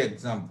எளிய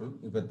எக்ஸாம்பிள்.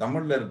 இப்ப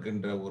தமிழ்ல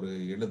இருக்கின்ற ஒரு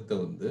எழுத்தை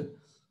வந்து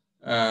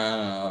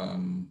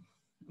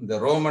இந்த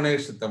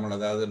ரோமனைஸ்ட் தமிழ்,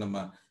 அதாவது நம்ம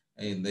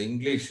இந்த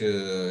இங்கிலீஷ்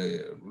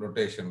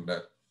நோட்டேஷன்ல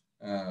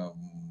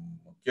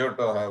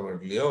கியோட்டோ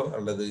ஹார்வர்ட்லயோ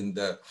அல்லது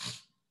இந்த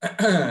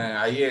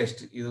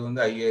ஐஏஎஸ்டி, இது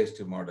வந்து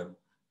ஐஏஎஸ்டி மாடல்.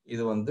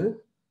 இது வந்து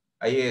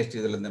ஐஏஎஸ்டி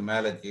இதுல இந்த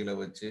மேலே கீழே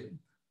வச்சு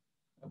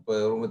இப்போ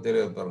ரொம்ப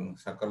தெளிவா பாருங்க,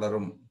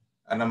 சக்கலரும்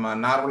நம்ம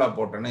நார்மலா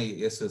போட்டோன்னா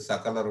எஸ்,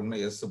 சக்கலரும்னு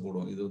எஸ்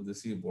போடுவோம், இது வந்து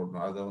சி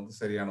போடணும், அதை வந்து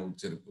சரியான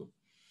உச்சரிப்பு.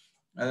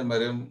 அதே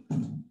மாதிரி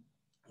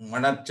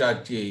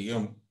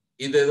மனச்சாட்சியையும்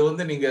இது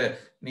வந்து நீங்க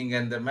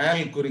இந்த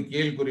மேல் குறி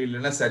கீழ் குறி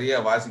இல்லைன்னா சரியா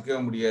வாசிக்கவே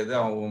முடியாது.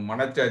 அவன்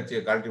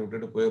மனச்சாட்சியை கழட்டி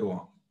விட்டுட்டு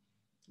போயிடுவான்.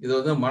 இது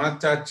வந்து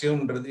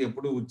மனச்சாட்சியம்ன்றது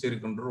எப்படி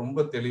உச்சரிக்கின்றது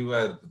ரொம்ப தெளிவா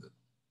இருக்குது.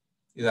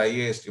 இது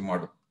ஐஏஎஸ்டி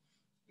மாடல்.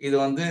 இது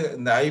வந்து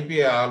இந்த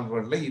ஐபிஏ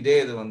ஆல்பர்ட்ல இதே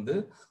இது வந்து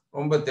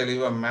ரொம்ப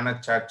தெளிவா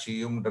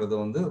மனச்சாட்சியும்ன்றது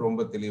வந்து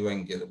ரொம்ப தெளிவா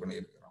இங்க இது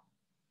பண்ணியிருக்கிறோம்.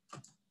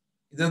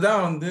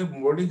 இதுதான் வந்து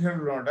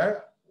மொழிகளோட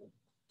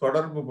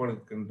தொடர்பு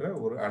படுக்கின்ற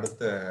ஒரு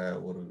அடுத்த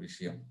ஒரு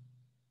விஷயம்.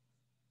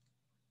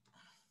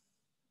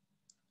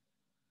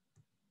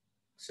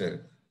 சரி,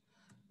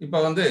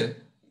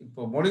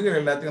 இப்போ மொழிகள்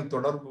எல்லாத்தையும்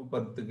தொடர்பு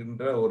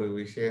படுத்துகின்ற ஒரு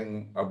விஷயம்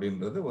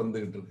அப்படின்றது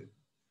வந்துகிட்டு இருக்கு.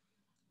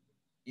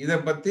 இதை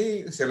பத்தி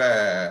சில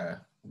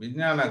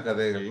விஞ்ஞான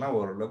கதைகள்லாம்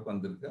ஓரளவுக்கு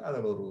வந்திருக்கு.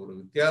 அதில் ஒரு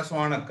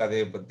வித்தியாசமான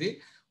கதையை பத்தி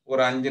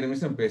ஒரு 5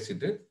 நிமிஷம்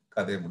பேசிட்டு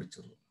கதையை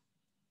முடிச்சிடலாம்.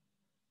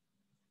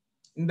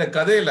 இந்த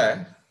கதையில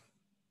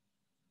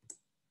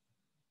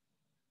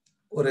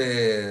ஒரு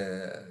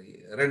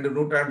 2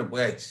 நூற்றாண்டு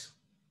போயாச்சு.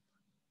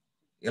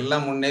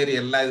 எல்லாம் முன்னேறி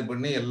எல்லாம் இது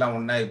பண்ணி எல்லாம்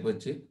ஒன்னாகி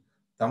போச்சு.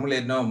 தமிழ்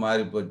என்ன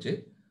மாறி போச்சு.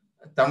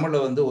 தமிழை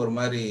வந்து ஒரு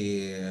மாதிரி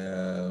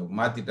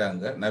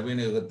மாத்திட்டாங்க.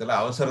 நவீன யுகத்துல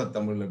அவசர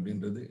தமிழ்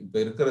அப்படின்றது இப்ப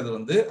இருக்கிறது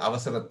வந்து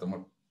அவசர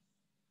தமிழ்.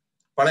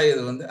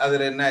 பழையது வந்து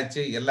அதுல என்ன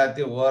ஆச்சு,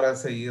 எல்லாத்தையும்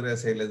ஓரசை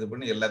ஈரசையில் இது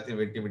பண்ணி எல்லாத்தையும்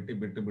வெட்டி வெட்டி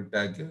விட்டு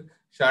விட்டாக்கி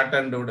ஷார்ட்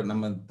ஹேண்டை விட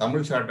நம்ம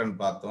தமிழ் ஷார்ட் ஹேண்ட்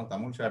பார்த்தோம்.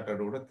 தமிழ் ஷார்ட்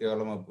ஹேண்டை விட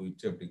கேவலமா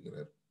போயிடுச்சு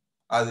அப்படிங்கிறாரு.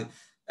 அது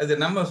அது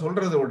நம்ம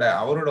சொல்றதை விட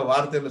அவரோட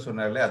வார்த்தையில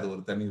சொன்னாலே அது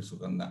ஒரு தனி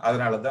சுகம் தான்.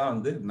 அதனாலதான்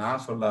வந்து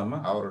நான் சொல்லாம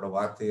அவரோட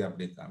வார்த்தையை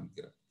அப்படியே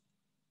காமிக்கிறேன்.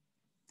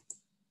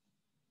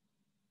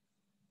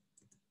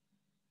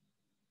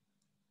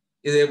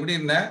 இது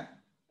எப்படின்னா,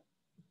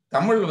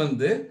 தமிழ்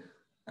வந்து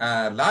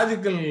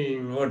லாஜிக்கல்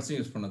வேர்ட்ஸும்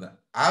யூஸ் பண்ணுதான்.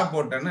 ஆ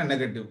போட்டேன்னா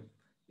நெகட்டிவ்.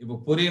 இப்போ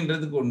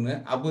புரியுன்றதுக்கு ஒண்ணு,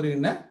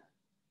 அபுரின்னா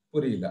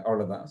புரியல,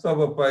 அவ்வளவுதான். ஸோ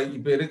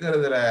இப்போ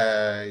இருக்கிறதுல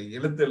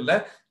எழுத்துல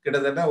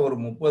கிட்டத்தட்ட ஒரு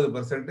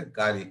 30%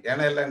 காலி.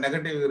 ஏன்னா எல்லாம்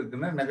நெகட்டிவ்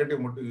இருக்குன்னா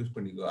நெகட்டிவ் மட்டும் யூஸ்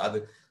பண்ணிக்கோ.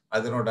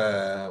 அதனோட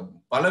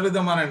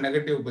பலவிதமான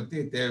நெகட்டிவ் பத்தி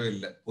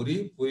தேவையில்லை.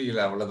 புரியல,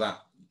 அவ்வளவுதான்.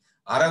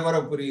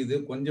 அரைகுறை புரியுது,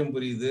 கொஞ்சம்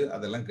புரியுது,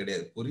 அதெல்லாம்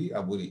கிடையாது.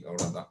 அபுரி,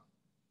 அவ்வளவுதான்.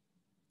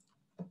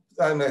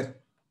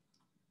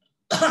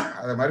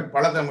 அது மாதிரி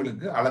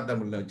பழத்தமிழுக்கு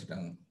அலத்தமிழ்ல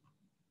வச்சுட்டாங்க.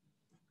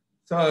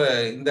 ஸோ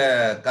இந்த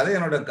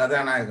கதையனோட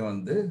கதாநாயகம்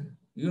வந்து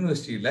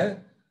யூனிவர்சிட்டியில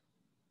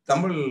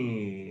தமிழ்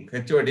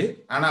ஹெச்ஓடி.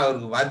 ஆனா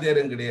அவருக்கு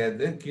வாத்தியாரும்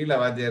கிடையாது, கீழே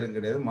வாத்தியாரும்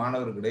கிடையாது,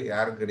 மாணவரும் கிடையாது,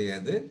 யாரும்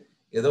கிடையாது.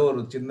 ஏதோ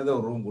ஒரு சின்னதாக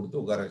ஒரு ரூம்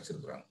கொடுத்து உட்கார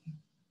வச்சிருக்கிறாங்க.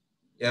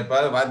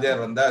 எப்ப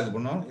வாத்தியார் வந்தா இது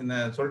பண்ணும்.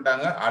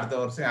 சொல்லிட்டாங்க, அடுத்த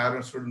வருஷம்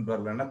யாரும் ஸ்டூடெண்ட்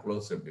வரலன்னா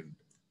க்ளோஸ் அப்படின்ட்டு.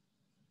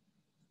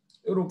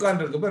 இவர்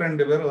உட்கார்ந்து இருக்கப்ப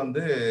 2 பேரும்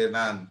வந்து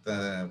நான்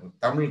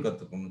தமிழ்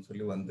கத்துக்கணும்னு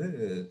சொல்லி வந்து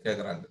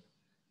கேட்குறாங்க.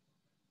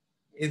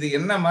 இது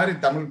என்ன மாதிரி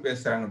தமிழ்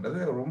பேசுறாங்கன்றது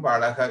ரொம்ப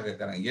அழகா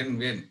கேட்கறாங்க. என்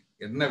வேன்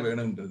என்ன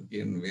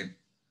வேணும்ன்றதுக்கு என் வேன்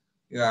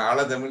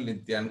ஆழத்தமிழ்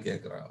நித்யான்னு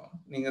கேட்குறாங்க.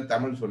 நீங்க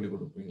தமிழ் சொல்லி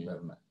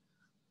கொடுப்பீங்களா?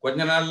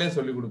 கொஞ்ச நாள்லயே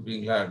சொல்லி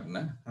கொடுப்பீங்களா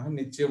அப்படின்னா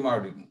நிச்சயமா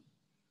அப்படின்னு.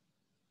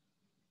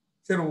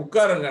 சரி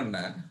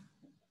உட்காருங்கன்னா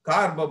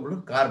கார் பப்புல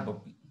கார்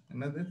பப்பி.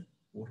 என்னது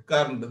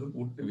உட்கார்ன்றதுக்கு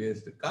விட்டு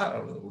வேஸ்ட். கார்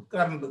அவ்வளவு.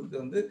 உட்கார்ன்றதுக்கு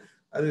வந்து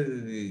அது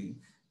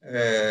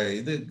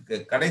இது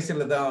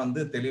கடைசியில தான்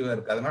வந்து தெளிவா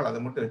இருக்கு. அதனால அதை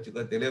மட்டும்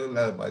வச்சுக்கோ,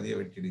 தெளிவில்லாத பாதியை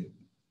வெட்டிடு.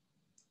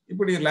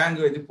 இப்படி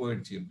லாங்குவேஜ்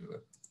போயிடுச்சு.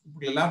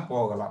 இப்படி எல்லாம்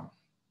போகலாம்.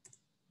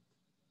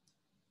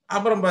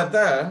 அப்புறம்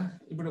பார்த்தா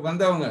இப்படி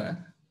வந்தவங்க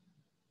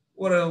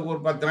ஒரு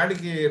 10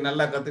 நாளைக்கு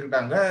நல்லா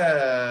கத்துக்கிட்டாங்க.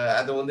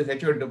 அதை வந்து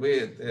ஹெச்ஓடி போய்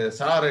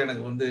சார்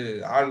எனக்கு வந்து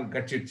ஆள்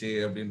கட்சிடுச்சு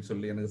அப்படின்னு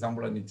சொல்லி எனக்கு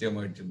சம்பளம்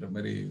நிச்சயமாயிடுச்சுன்ற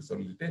மாதிரி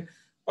சொல்லிட்டு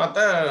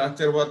பார்த்தா,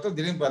 சரி பார்த்தா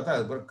திடீர்னு பார்த்தா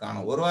அதுக்கப்புறம்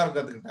காணும். ஒரு வாரம்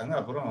கத்துக்கிட்டாங்க,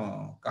 அப்புறம்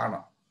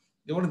காணும்.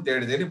 இவனு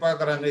தேடி தேடி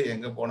பாக்குறாங்க,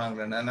 எங்க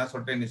போனாங்களேன்னு. நான்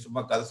சொல்லிட்டேன், நீ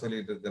சும்மா கதை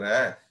சொல்லிட்டு இருக்கிற,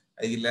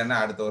 இல்லைன்னா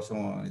அடுத்த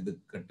வருஷம் இது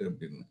கட்டு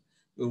அப்படின்னு.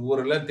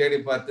 ஊரெல்லாம் தேடி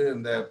பார்த்து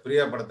இந்த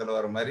பிரியா படத்துல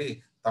வர மாதிரி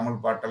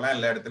தமிழ் பாட்டெல்லாம்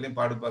எல்லா இடத்துலயும்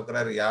பாடு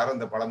பார்க்கிறாரு. யாரும்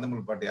இந்த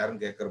பழந்தமிழ் பாட்டு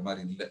யாரும் கேட்கற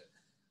மாதிரி இல்லை.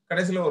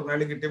 கடைசியில ஒரு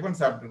நாளைக்கு டிஃபன்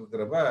சாப்பிட்டு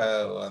இருக்கிறப்ப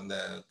அந்த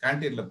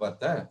கேன்டீன்ல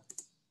பார்த்தா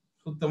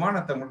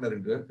சுத்தமான தமிழ்ல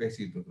 2 பேர்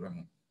பேசிட்டு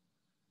இருக்கிறாங்க.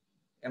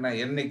 ஏன்னா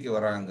என்னைக்கு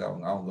வராங்க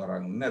அவங்க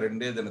வராங்க, இன்னும்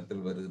 2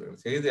 தினத்தில்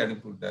வருகிறார்கள், செய்தி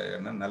அனுப்பிவிட்டா,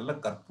 ஏன்னா நல்ல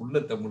கற்புள்ள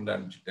தமிழ்ல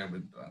அனுப்பிச்சுட்டேன்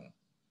அப்படின்றாங்க.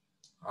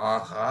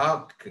 ஆஹா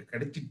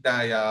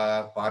கிடைச்சிட்டாயா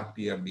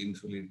பார்ட்டி அப்படின்னு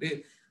சொல்லிட்டு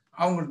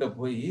அவங்கள்ட்ட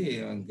போய்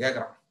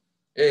கேட்கறான்.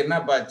 என்ன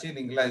பாச்சு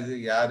நீங்களா, இது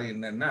யாரு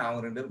என்னன்னா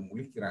அவங்க 2 பேரும்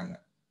முழிக்கிறாங்க.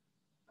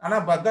 ஆனா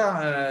பார்த்தா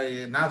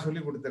நான்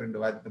சொல்லி கொடுத்த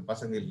 2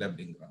 பசங்க இல்லை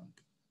அப்படிங்கிறாங்க.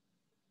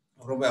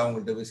 ரொம்ப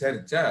அவங்கள்ட்ட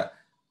விசாரிச்சா,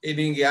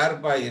 நீங்க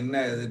யாருப்பா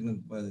என்ன இதுன்னு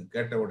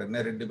கேட்ட உடனே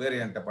 2 பேர்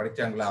என்கிட்ட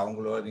படிச்சாங்களா,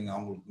 அவங்களோ நீங்க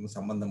அவங்களுக்கு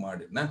சம்பந்தமா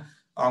அப்படின்னா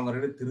அவங்க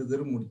 2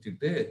 திரு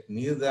முடிச்சுட்டு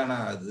நீர்தானா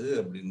அது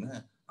அப்படின்னு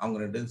அவங்க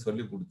 2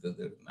 சொல்லி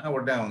கொடுத்தது அப்படின்னா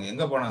உடனே அவங்க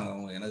எங்க போனாங்க,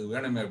 அவங்க எனக்கு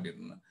வேணுமே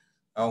அப்படின்னு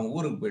அவங்க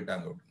ஊருக்கு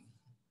போயிட்டாங்க அப்படின்னு.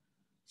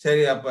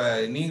 சரி அப்ப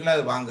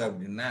நீங்களாவது வாங்க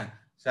அப்படின்னா,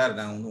 சார்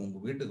நான் வந்து உங்க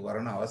வீட்டுக்கு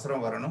வரணும்,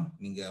 அவசரம் வரணும்,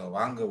 நீங்க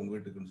வாங்க உங்க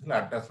வீட்டுக்குன்னு சொல்லி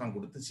அட்ரஸ்லாம்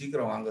கொடுத்து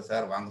சீக்கிரம் வாங்க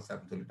சார்னு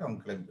சொல்லிட்டு அவங்க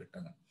கிளம்பி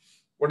போயிட்டாங்க.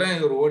 உடனே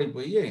இவர் ஓடி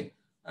போய்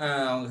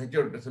அவங்க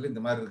ஹெச்ஓடிட்ட சொல்லி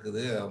இந்த மாதிரி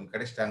இருக்குது, அவங்க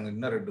கிடைச்சிட்டாங்க,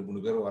 இன்னும்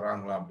 2-3 பேர்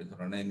வராங்களா அப்படின்னு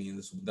சொன்னோன்னே, நீ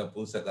இந்த சுத்தா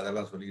புதுசா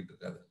கதெல்லாம் சொல்லிக்கிட்டு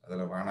இருக்காது,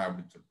 அதெல்லாம் வேணாம்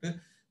அப்படின்னு சொல்லிட்டு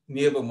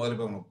நீ இப்போ முதல்ல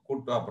போய் அவங்க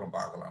கூப்பிட்டு அப்புறம்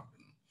பார்க்கலாம்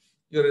அப்படின்னு.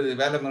 இவர்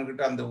வேலை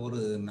மறுக்கிட்ட அந்த ஒரு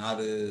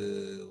 4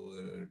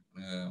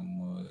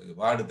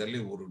 வார்டு தள்ளி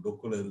ஒரு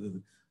டொக்குல இருக்குது.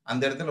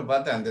 அந்த இடத்துல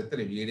பார்த்தா அந்த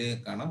இடத்துல வீடே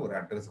காணோம், ஒரு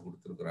அட்ரஸ்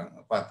கொடுத்துருக்குறாங்க.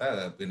 பார்த்தா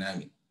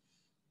பினாமி.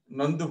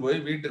 நொந்து போய்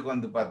வீட்டுக்கு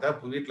வந்து பார்த்தா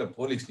வீட்டில்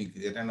போலீஸ்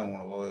நிற்குது. என்னென்ன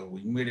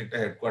இம்மீடியட்டா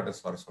ஹெட்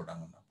குவார்ட்டர்ஸ் வர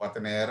சொல்றாங்க.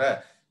 பார்த்த நேரம்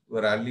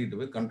இவரை அள்ளிட்டு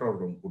போய் கண்ட்ரோல்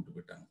ரூம் கூப்பிட்டு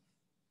போயிட்டாங்க.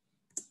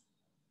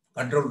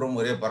 கண்ட்ரோல் ரூம்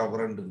ஒரே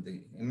பரபரன்னு இருக்குது.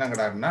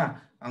 என்னங்கடான்னா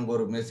அங்க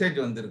ஒரு மெசேஜ்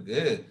வந்திருக்கு,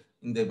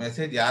 இந்த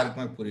மெசேஜ்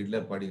யாருக்குமே புரியல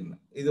படின்னு.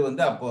 இது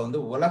வந்து அப்போ வந்து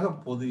உலக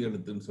பொது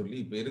எழுத்துன்னு சொல்லி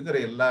இப்போ இருக்கிற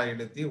எல்லா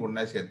எழுத்தையும்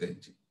ஒன்றா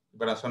சேர்த்துச்சு.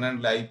 இப்போ நான்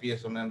சொன்னேன்ல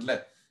ஐபிஎஸ் சொன்னேன்ல,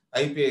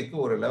 ஐபிஐக்கு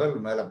ஒரு லெவல்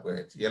மேலே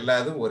போயாச்சு.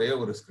 எல்லாரும் ஒரே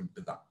ஒரு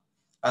ஸ்கிரிப்ட் தான்,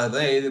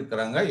 அதுதான்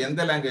எழுதியிருக்கிறாங்க.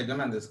 எந்த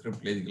லாங்குவேஜ்னு அந்த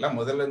ஸ்கிரிப்ட் எழுதிக்கலாம்.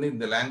 முதல்ல இருந்து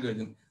இந்த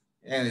லாங்குவேஜ்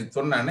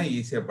சொன்னானே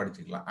ஈஸியாக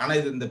படிச்சுக்கலாம். ஆனால்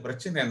இது இந்த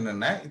பிரச்சனை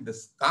என்னன்னா, இந்த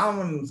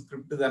காமன்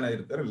ஸ்கிரிப்ட் தானே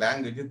இருக்கிற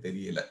லாங்குவேஜ்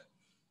தெரியல.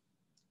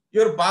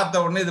 இவர்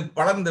பார்த்த உடனே இது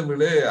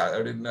பழந்தமிழ்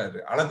அப்படின்னாரு,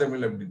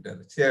 அழத்தமிழ்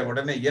அப்படின்ட்டாரு. சரி,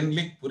 உடனே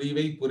என்லிக்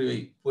புரிவை புரிவை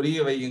புரிய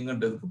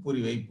வைங்கன்றதுக்கு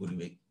புரிவை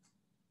புரிவை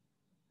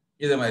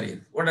இது மாதிரி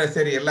இருக்கு. உடனே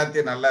சரி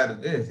எல்லாத்தையும் நல்லா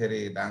இருக்கு, சரி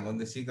நாங்க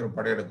வந்து சீக்கிரம்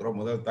படையெடுக்கிறோம்,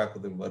 முதல்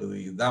தாக்குதல் வருது,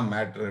 இதுதான்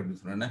மேட்ரு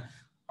அப்படின்னு சொன்னோன்னே,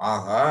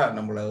 ஆகா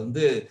நம்மளை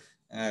வந்து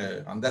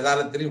அந்த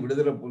காலத்திலையும்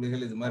விடுதலை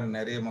புலிகள் இது மாதிரி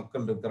நிறைய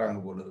மக்கள் இருக்கிறாங்க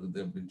போல இருக்குது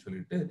அப்படின்னு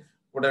சொல்லிட்டு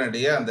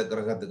உடனடியாக அந்த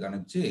கிரகத்துக்கு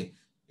அனுப்பிச்சு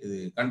இது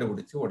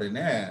கண்டுபிடிச்சு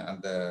உடனே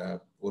அந்த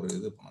ஒரு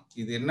இது பண்ணோம்.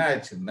 இது என்ன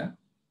ஆச்சுன்னா,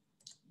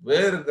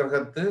 வேறு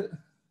கிரகத்து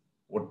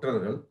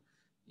ஒற்றர்கள்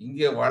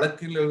இங்கே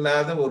வழக்கில்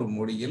இல்லாத ஒரு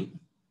மொழியில்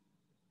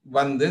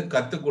வந்து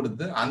கற்றுக்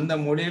கொடுத்து அந்த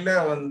மொழியில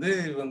வந்து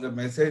இவங்க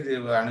மெசேஜ்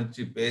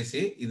அனுப்பிச்சு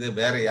பேசி இதை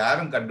வேற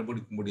யாரும்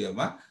கண்டுபிடிக்க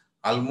முடியாம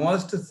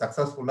ஆல்மோஸ்ட்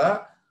சக்சஸ்ஃபுல்லா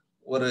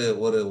ஒரு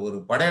ஒரு ஒரு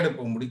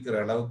படையெடுப்பு முடிக்கிற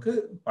அளவுக்கு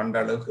பண்ற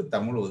அளவுக்கு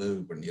தமிழ் உதவி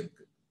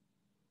பண்ணியிருக்கு.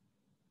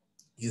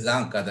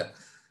 இதுதான் கதை.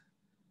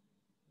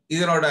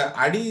 இதனோட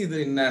அடி இது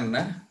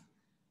என்னன்னா,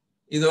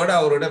 இதோட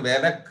அவரோட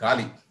வேலை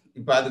காலி.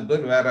 இப்ப அதுக்கு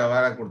பேர் வேற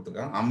வேலை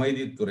கொடுத்துருக்காங்க,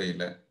 அமைதி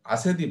துறையில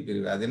அசதி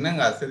பிரிவு. அது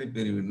என்னங்க அசதி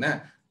பிரிவுன்னா,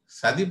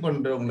 சதி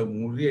பண்றவங்களை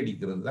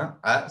முறியடிக்கிறது தான்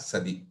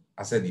அசதி,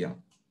 அசதியம்.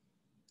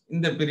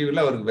 இந்த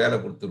பிரிவில் அவருக்கு வேலை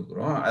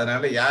கொடுத்துருக்குறோம்.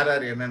 அதனால யார்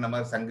யார் என்னென்ன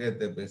மாதிரி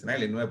சங்கத்தை பேசினா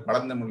இல்லை இனிமேல்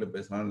பழந்தமிழ்ல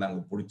பேசினாலும்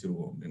நாங்கள்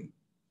பிடிச்சிருவோம் அப்படின்னு.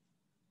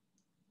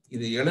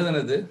 இது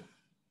எழுதுனது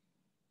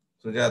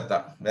சுஜாதா,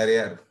 வேற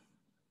யார்?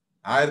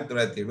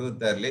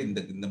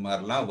 1976 இந்த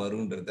மாதிரிலாம்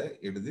வருன்றத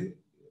எழுதி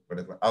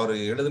படுக்கலாம். அவர்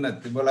எழுதின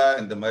திபலா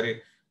இந்த மாதிரி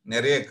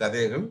நிறைய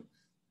கதைகள்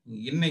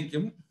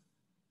இன்னைக்கும்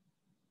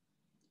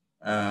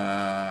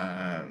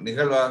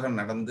நிகழ்வாக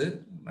நடந்து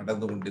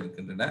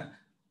கொண்டிருக்கின்றன.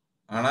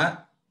 ஆனா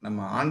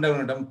நம்ம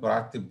ஆண்டவனிடம்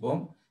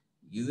பிரார்த்திப்போம்,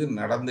 இது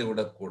நடந்து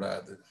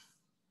விடக்கூடாது.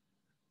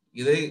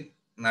 இதை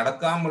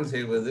நடக்காமல்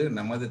செய்வது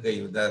நமது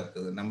கைதான்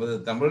இருக்குது. நமது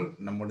தமிழ்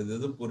நம்மளது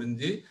இது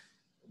புரிஞ்சு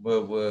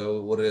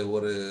ஒரு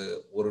ஒரு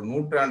ஒரு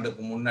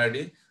நூற்றாண்டுக்கு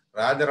முன்னாடி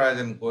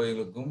ராஜராஜன்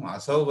கோயிலுக்கும்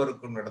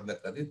அசோகருக்கும் நடந்த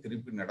கதை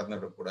திருப்பி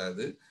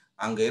நடந்துவிடக்கூடாது.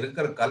 அங்க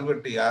இருக்கிற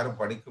கல்வெட்டு யாரும்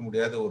படிக்க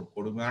முடியாத ஒரு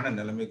கொடுமையான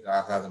நிலைமைக்கு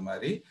ஆகாத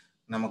மாதிரி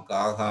நமக்கு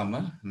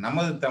ஆகாம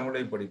நமது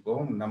தமிழை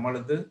படிப்போம்,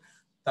 நமது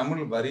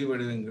தமிழ் வரி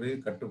வடிவங்களை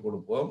கற்றுக்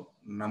கொடுப்போம்,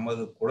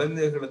 நமது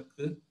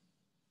குழந்தைகளுக்கு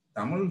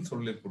தமிழ்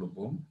சொல்லிக்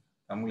கொடுப்போம்.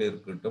 தமிழ்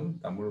இருக்கட்டும்,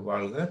 தமிழ்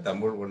வாழ்க,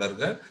 தமிழ்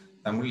வளர்க,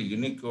 தமிழ்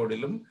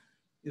யூனிகோடிலும்.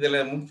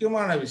 இதுல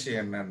முக்கியமான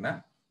விஷயம் என்னன்னா,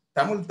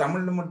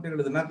 தமிழ்ல மட்டும்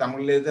எழுதுனா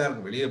தமிழ்லே தான்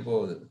வெளியே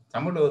போகுது.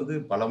 தமிழ் வந்து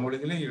பல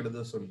மொழிகளையும்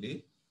எழுத சொல்லி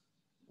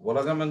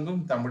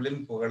உலகமெங்கும்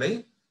தமிழின் புகழை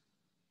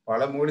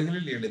பல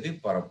மொழிகளில் எழுதி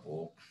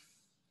பரப்புவோம்.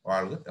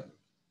 வாழ்க தமிழ்.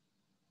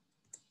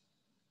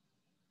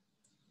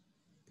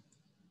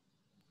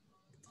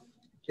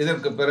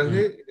 இதற்கு பிறகு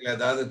இதுல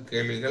ஏதாவது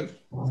கேள்விகள்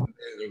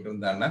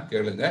இருந்தான்னா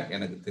கேளுங்க,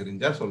 எனக்கு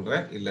தெரிஞ்சா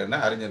சொல்றேன், இல்லைன்னா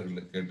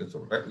அறிஞர்களுக்கு கேட்டு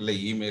சொல்றேன், இல்லை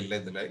இமெயில்ல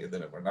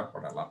இதுல வேணா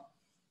பண்ணலாம்.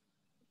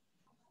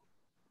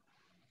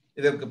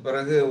 இதற்கு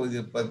பிறகு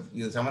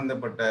இது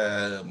சம்பந்தப்பட்ட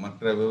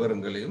மற்ற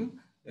விவரங்களையும்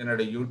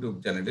என்னுடைய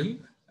யூடியூப் சேனலில்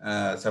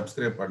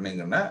சப்ஸ்கிரைப்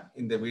பண்ணீங்கன்னா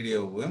இந்த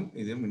வீடியோவையும்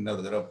இதையும்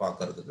இன்னொரு தடவை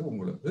பார்க்கறதுக்கு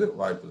உங்களுக்கு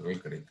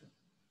வாய்ப்புகள் கிடைக்கும்.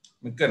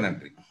 மிக்க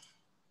நன்றி.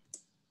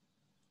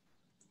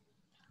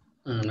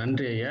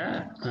 நன்றி ஐயா.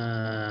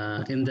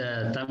 இந்த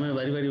தமிழ்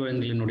வரி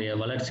வடிவங்களினுடைய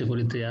வளர்ச்சி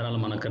குறித்து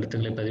ஏராளமான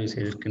கருத்துக்களை பதிவு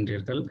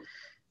செய்திருக்கின்றீர்கள்.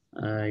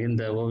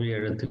 இந்த ஓவிய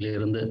எழுத்தில்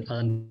இருந்து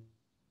அதன்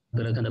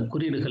பிறகு அந்த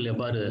குறியீடுகள்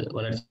எவ்வாறு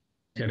வளர்ச்சி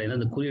அடைந்து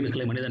அந்த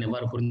குறியீடுகளை மனிதன்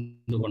எவ்வாறு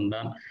புரிந்து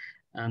கொண்டான்,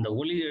 அந்த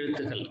ஒலி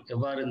எழுத்துக்கள்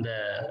எவ்வாறு இந்த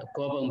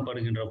கோபம்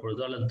படுகின்ற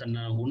பொழுதோ அல்லது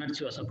தன்னை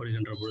உணர்ச்சி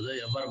வசப்படுகின்ற பொழுதோ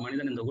எவ்வாறு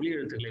மனிதன் இந்த ஒலி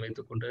எழுத்துக்களை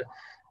வைத்துக்கொண்டு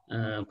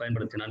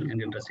பயன்படுத்தினான்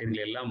என்கின்ற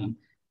செய்திகள் எல்லாம்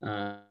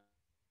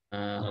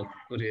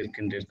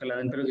கூறியிருக்கின்றீர்கள்.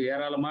 அதன் பிறகு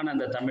ஏராளமான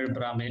அந்த தமிழ்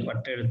பிராமி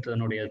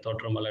வட்டெழுத்தினுடைய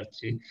தோற்றம்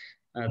வளர்ச்சி,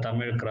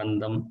 தமிழ்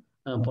கிரந்தம்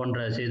போன்ற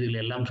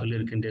செய்திகள் எல்லாம்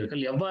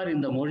சொல்லியிருக்கின்றீர்கள். எவ்வாறு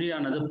இந்த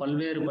மொழியானது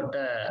பல்வேறுபட்ட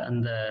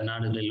அந்த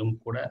நாடுகளிலும்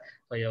கூட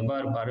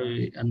எவ்வாறு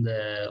பரவி அந்த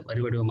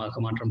வரி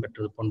வடிவமாக மாற்றம்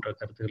பெற்றது போன்ற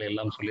கருத்துக்களை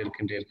எல்லாம்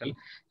சொல்லியிருக்கின்றீர்கள்.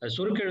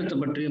 சுருக்கெழுத்து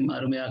பற்றியும்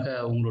அருமையாக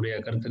உங்களுடைய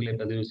கருத்துக்களை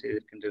பதிவு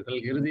செய்திருக்கின்றீர்கள்.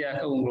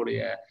 இறுதியாக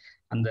உங்களுடைய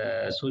அந்த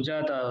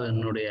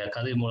சுஜாதாவினுடைய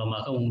கதை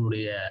மூலமாக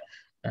உங்களுடைய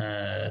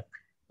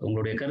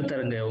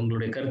கருத்தரங்க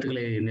உங்களுடைய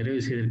கருத்துக்களை நிறைவு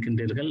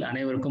செய்திருக்கின்றீர்கள்.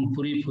 அனைவருக்கும்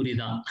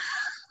புரிதான்.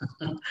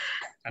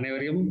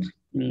 அனைவரையும்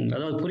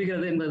அதாவது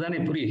புரிகிறது என்பதுதானே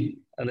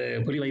அது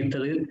புரி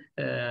வைத்தது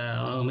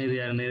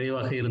அமைதியாக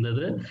நிறைவாக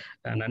இருந்தது.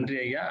 நன்றி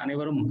ஐயா.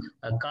 அனைவரும்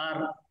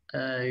கார்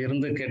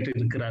இருந்து கேட்டு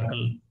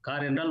இருக்கிறார்கள்.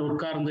 கார் என்றால்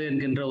உட்கார்ந்து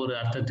என்கின்ற ஒரு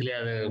அர்த்தத்திலே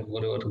அது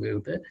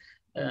வருகிறது.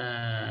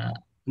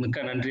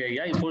 மிக்க நன்றி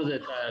ஐயா. இப்பொழுது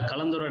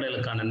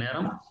கலந்துரையாடலுக்கான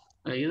நேரம்.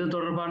 இது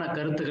தொடர்பான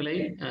கருத்துக்களை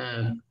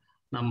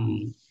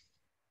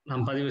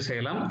நாம் பதிவு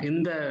செய்யலாம்.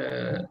 இந்த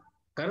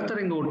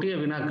கருத்தரங்கு ஒட்டிய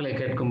வினாக்களை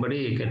கேட்கும்படி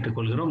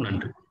கேட்டுக்கொள்கிறோம்.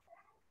 நன்றி.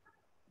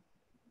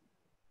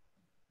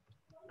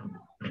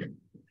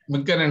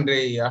 மிக்க நன்றி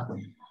ஐயா.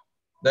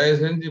 தயவு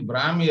செஞ்சு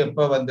பிராமி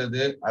எப்ப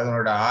வந்தது,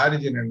 அதனோட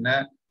ஆரிஜின் என்ன,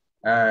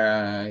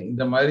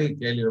 இந்த மாதிரி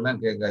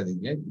கேள்விகள்லாம்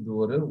கேட்காதீங்க. இது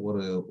ஒரு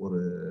ஒரு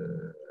ஒரு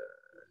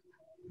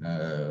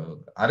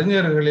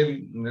அறிஞர்களில்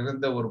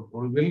நிறைந்த ஒரு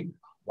குழுவில்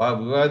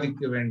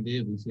விவாதிக்க வேண்டிய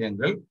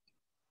விஷயங்கள்.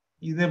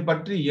 இதை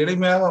பற்றி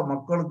எளிமையாக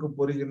மக்களுக்கு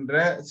புரிகின்ற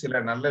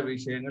சில நல்ல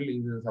விஷயங்கள்,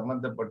 இது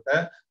சம்பந்தப்பட்ட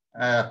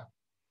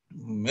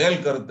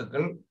மேல்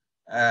கருத்துக்கள்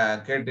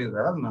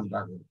கேட்டிருந்தால்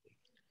நன்றாக இருக்கும்.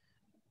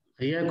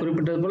 ஐயா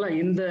குறிப்பிட்டது போல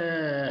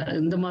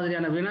இந்த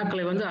மாதிரியான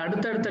வினாக்களை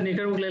அடுத்தடுத்த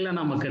நிகழ்வுகளில்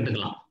நாம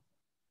கேட்டுக்கலாம்.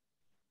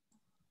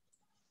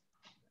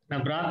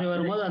 பிராமி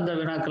வரும்போது அந்த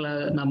வினாக்களை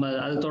நம்ம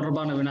அது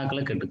தொடர்பான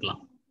வினாக்களை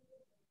கேட்டுக்கலாம்.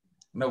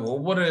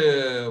 ஒவ்வொரு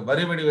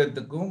வரி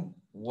வடிவத்துக்கும்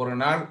ஒரு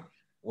நாள்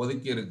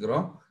ஒதுக்கி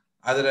இருக்கிறோம்.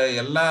 அதுல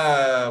எல்லா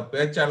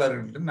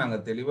பேச்சாளர்கள்ட்டும் நாங்க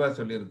தெளிவா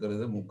சொல்லி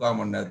இருக்கிறது 3/4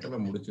 மணி நேரத்துல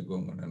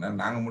முடிச்சுக்கோங்க.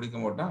 நாங்க முடிக்க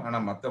மாட்டோம், ஆனா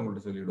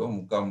மத்தவங்கள்ட்ட சொல்லிடுவோம்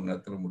 3/4 மணி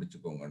நேரத்துல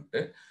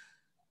முடிச்சுக்கோங்கன்ட்டு.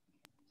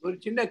 ஒரு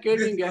சின்ன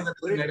கேள்விங்க,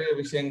 நிறைய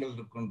விஷயங்கள்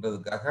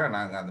இருக்குன்றதுக்காக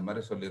நாங்க அந்த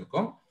மாதிரி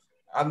சொல்லியிருக்கோம்.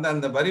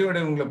 அந்த வரி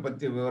வடிவங்களை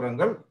பத்தி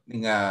விவரங்கள்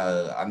நீங்க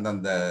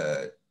அந்தந்த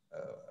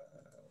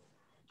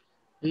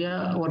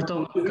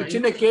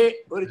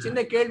ஒரு சின்ன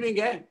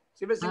கேள்விங்க.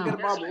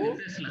 சிவசங்கர் பாபு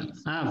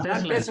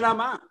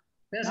பேசலாமா?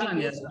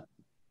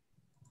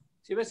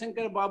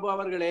 சிவசங்கர் பாபு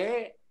அவர்களே,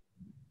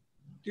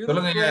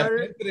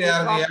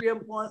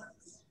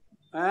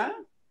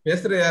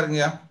 பேசுற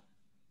யாருங்கய்யா?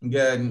 இங்க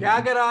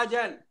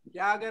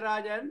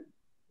தியாகராஜன்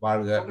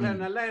வாழ்க.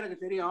 நல்லா எனக்கு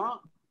தெரியும்.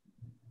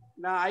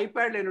 நான்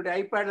என்னுடைய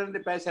ஐபேட்ல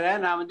இருந்து பேசுறேன்.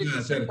 நான்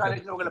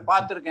காலேஜ்ல உங்களை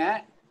பார்த்திருக்கேன்.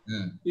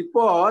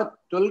 இப்போ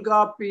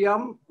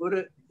தொல்காப்பியம் ஒரு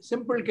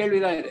சிம்பிள்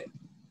கேள்விதான் இது.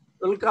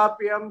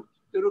 தொல்காப்பியம்,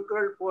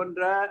 திருக்குறள்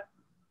போன்ற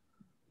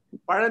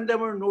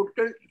பழந்தமிழ்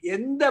நூட்கள்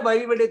எந்த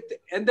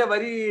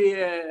வரி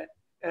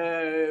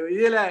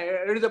இதுல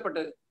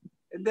எழுதப்பட்டது?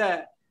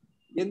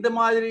 எந்த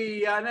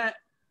மாதிரியான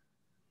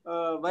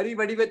வரி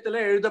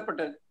வடிவத்துல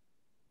எழுதப்பட்டது?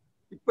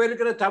 இப்ப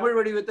இருக்கிற தமிழ்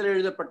வடிவத்துல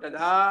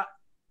எழுதப்பட்டதா,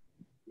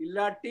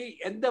 இல்லாட்டி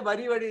எந்த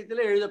வரி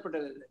வடிவத்துல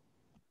எழுதப்பட்டது?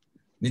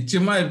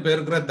 நிச்சயமா இப்ப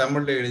இருக்கிற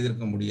தமிழ்ல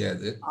எழுதியிருக்க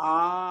முடியாது.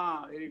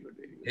 Very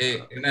good.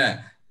 என்ன,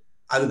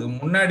 அதுக்கு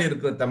முன்னாடி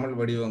இருக்கிற தமிழ்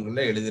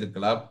வடிவங்கள்ல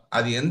எழுதியிருக்கலாம்.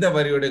 அது எந்த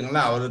வரி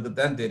வடிவங்கள்லாம் அவருக்கு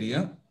தான்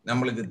தெரியும்,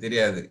 நம்மளுக்கு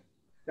தெரியாது.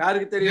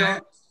 யாருக்கு தெரியும்?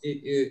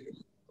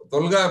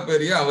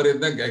 தொல்காப்பியம் அவரே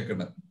தான்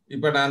கேட்கணும்.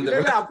 இப்ப நான்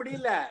அப்படி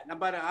இல்ல,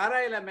 நம்ம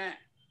ஆராயலாமே.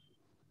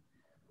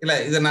 இல்ல,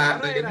 இத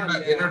நான்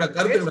என்னோட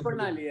கருத்து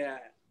பண்ணா இல்லையா?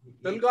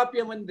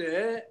 தொல்காப்பியம்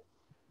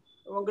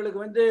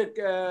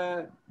உங்களுக்கு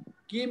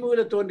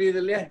கிமுல தோன்றியது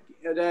இல்லையா?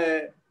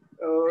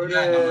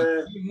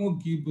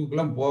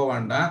 கிமுக்குலாம் போக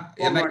வேண்டாம்.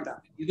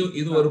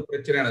 இது ஒரு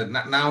பிரச்சனையானது.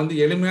 நான்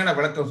எளிமையான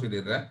விளக்கம்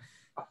சொல்லிடுறேன்.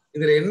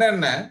 இதுல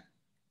என்னன்னா,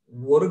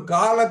 ஒரு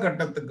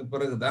காலகட்டத்துக்கு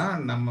பிறகுதான்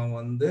நம்ம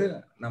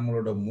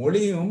நம்மளோட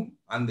மொழியும்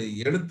அந்த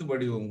எழுத்து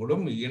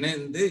வடிவங்களும்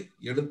இணைந்து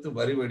எழுத்து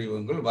வரி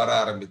வடிவங்கள் வர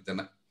ஆரம்பித்தன.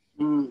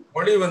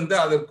 மொழி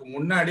அதற்கு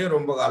முன்னாடியே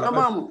ரொம்ப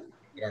காலமா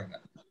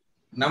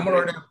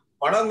நம்மளுடைய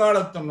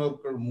பழங்காலத்து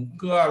நூல்கள்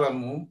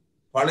முக்காலமும்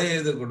பழைய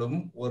இதுகளும்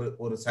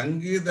ஒரு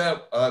சங்கீத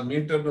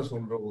மீட்டர்னு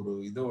சொல்ற ஒரு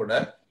இதோட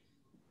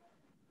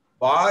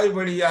வாய்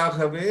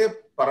வழியாகவே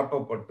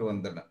பரப்பப்பட்டு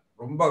வந்தன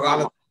ரொம்ப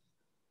காலம்.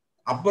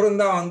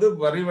 அப்புறம்தான்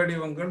வரி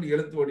வடிவங்கள்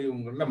எழுத்து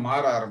வடிவங்கள்ல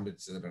மாற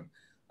ஆரம்பிச்சது.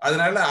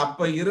 அதனால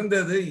அப்ப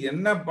இருந்தது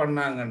என்ன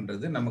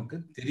பண்ணாங்கன்றது நமக்கு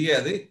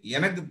தெரியாது.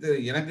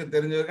 எனக்கு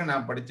தெரிஞ்ச வரைக்கும்,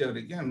 நான் படிச்ச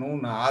வரைக்கும்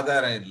இன்னும்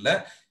ஆதாரம் இல்லை.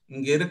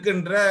 இங்க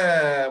இருக்கின்ற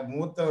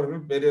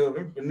மூத்தவர்கள்,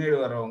 பெரியவர்கள், பின்னாடி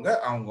வரவங்க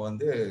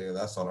அவங்க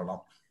ஏதாவது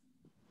சொல்லலாம்.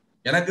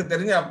 எனக்கு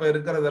தெரிஞ்சு அப்ப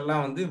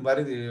இருக்கிறதெல்லாம்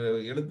வரி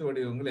எழுத்து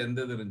வடிவங்கள் எந்த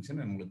இது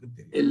இருந்துச்சுன்னு நம்மளுக்கு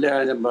தெரியும். இல்ல,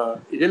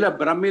 இதுல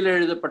பிரம்மில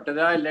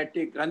எழுதப்பட்டதா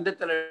இல்லாட்டி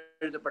கிரந்தத்துல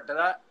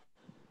எழுதப்பட்டதா,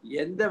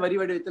 எந்த வரி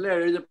வடிவத்துல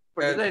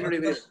எழுதப்பட்டதா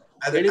என்னுடைய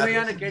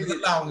எளிமையான கேள்வி.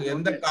 அவங்க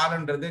எந்த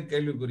காலன்றதே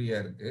கேள்விக்குறியா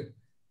இருக்கு.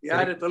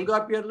 யாரு?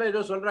 தொல்காப்பியர்ல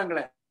ஏதோ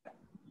சொல்றாங்களே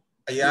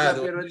ஐயா,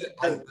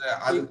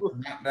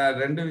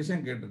 ரெண்டு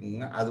விஷயம்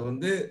கேட்டுக்கோங்க. அது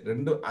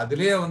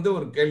அதுலயே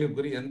ஒரு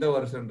கேள்விக்குறி. எந்த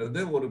வருஷம்ன்றது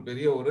ஒரு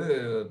பெரிய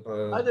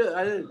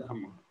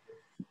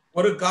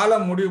ஒரு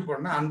காலம் முடிவு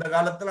பண்ண, அந்த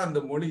காலத்துல அந்த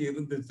மொழி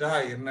இருந்துச்சா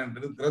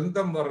என்னன்றது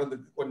கிரந்தம்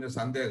வர்றதுக்கு கொஞ்சம்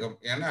சந்தேகம்.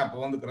 ஏன்னா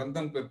அப்ப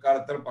கிரந்தம்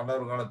பிற்காலத்துல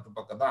பல்லவர் காலத்து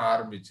பக்கம் தான்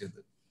ஆரம்பிச்சது.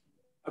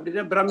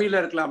 அப்படிதான்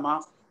பிரமியில இருக்கலாமா?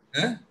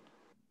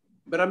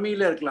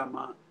 பிரமியில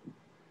இருக்கலாமா?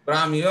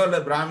 பிராமியோ இல்ல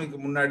பிராமிக்கு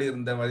முன்னாடி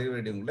இருந்த வரி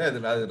வடிவங்களோ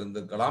எதுல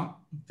இருந்திருக்கலாம்,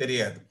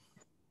 தெரியாது.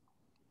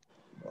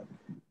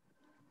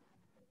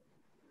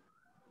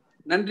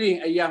 நன்றி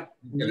ஐயா.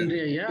 நன்றி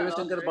ஐயா.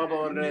 சிவசங்கர் பாபு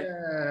அவர்களே,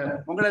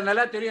 உங்களை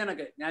நல்லா தெரியும்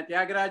எனக்கு. நான்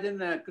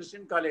தியாகராஜன்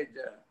கிறிஸ்டியன் காலேஜ்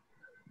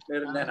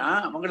இருந்தேனா,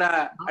 உங்களை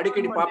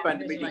அடிக்கடி பார்ப்பேன்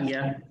அந்த மீட்டிங்.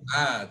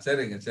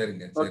 சரிங்க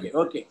சரிங்க.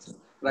 Okay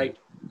right.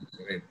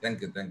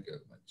 Thank you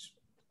very much.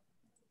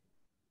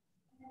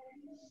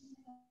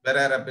 வேற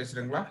யாரா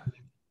பேசுறீங்களா?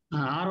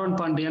 ஆர்வன்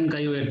பாண்டியன்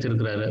கை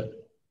உயர்த்திருக்கிறாரு.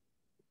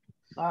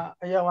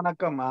 ஐயா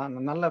வணக்கம்.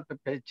 நல்ல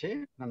பேச்சு,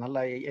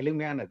 நல்ல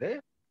எளிமையானது.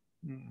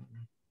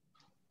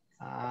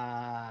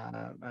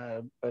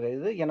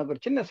 இது எனக்கு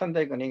ஒரு சின்ன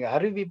சந்தேகம். நீங்க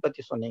அருவி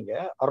பத்தி சொன்னீங்க,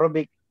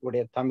 அரபிக்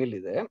உடைய தமிழ்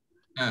இது.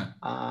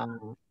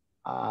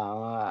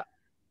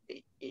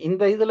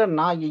 இந்த இதுல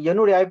நான்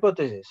என்னுடைய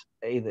ஹைபோதசிஸ்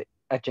இது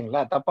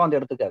ஆச்சுங்களா, தப்பா வந்து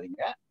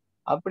எடுத்துக்காதீங்க.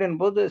 அப்படின்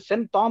போது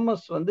சென்ட்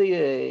தாமஸ் வந்து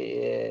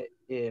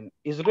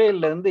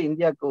இஸ்ரேல்ல இருந்து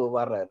இந்தியாவுக்கு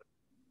வர்றாரு.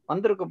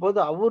 வந்திருக்க போது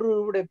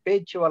அவருடைய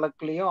பேச்சு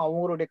வழக்குலயும்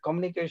அவருடைய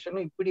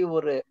கம்யூனிகேஷனும் இப்படி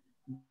ஒரு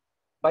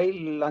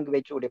பைல்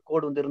லாங்குவேஜ் உடைய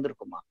கோடு வந்து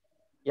இருந்திருக்குமா?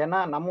 ஏன்னா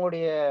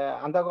நம்முடைய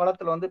அந்த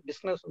காலத்துல வந்து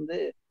பிசினஸ் வந்து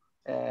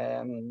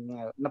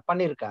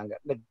பண்ணியிருக்காங்க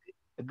இந்த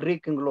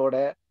கிரீக்குங்களோட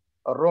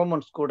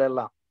ரோமன்ஸ் கூட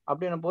எல்லாம்.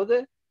 அப்படின்னும் போது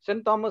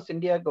சென்ட் தாமஸ்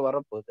இந்தியாவுக்கு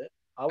வரப்போது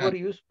அவர்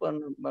யூஸ்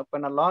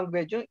பண்ண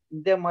லாங்குவேஜும்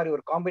இதே மாதிரி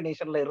ஒரு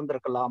காம்பினேஷன்ல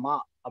இருந்திருக்கலாமா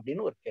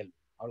அப்படின்னு ஒரு கேள்வி.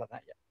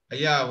 அவ்வளவுதான் ஐயா.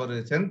 ஐயா, அவர்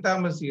சென்ட்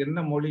தாமஸ்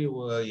என்ன மொழி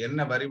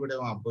என்ன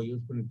வரிவிடம் அப்போ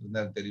யூஸ் பண்ணிட்டு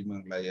இருந்தாரு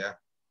தெரியுமாங்களா ஐயா?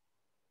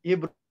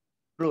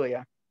 ஹீப்ரு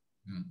ஐயா.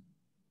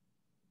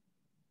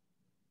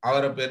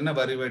 அவர் அப்ப என்ன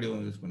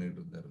வரிவடிவம் யூஸ் பண்ணிட்டு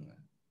இருந்தாருங்க?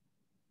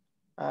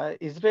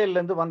 இஸ்ரேல்ல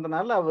இருந்து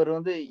வந்தனால அவர்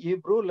வந்து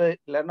ஹீப்ரு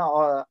இல்லைன்னா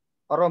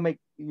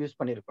அரோமிக் யூஸ்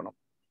பண்ணிருக்கணும்.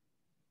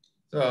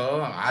 ஸோ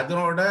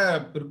அதனோட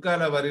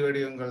பிற்கால வரி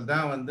வடிவங்கள்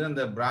தான் வந்து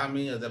அந்த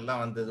பிராமி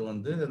அதெல்லாம் வந்தது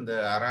வந்து இந்த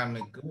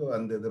அராமிக்கு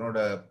அந்த இதனோட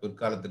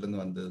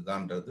பிற்காலத்திலிருந்து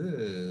வந்ததுதான்றது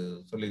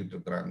சொல்லிக்கிட்டு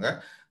இருக்கிறாங்க.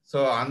 ஸோ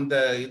அந்த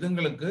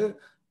இதுங்களுக்கு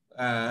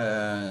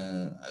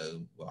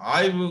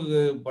ஆய்வு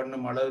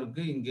பண்ணும்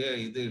அளவுக்கு இங்கே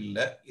இது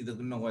இல்லை.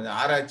 இதுக்கு இன்னும் கொஞ்சம்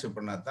ஆராய்ச்சி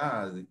பண்ணாதான்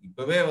அது.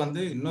 இப்பவே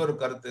வந்து இன்னொரு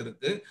கருத்து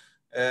இருக்கு,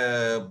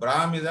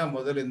 பிராமி தான்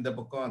முதல் இந்த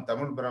பக்கம்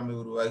தமிழ் பிராமி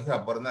உருவாகி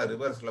அப்புறம் தான்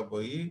ரிவர்ஸ்ல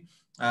போய்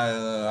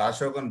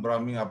அசோகன்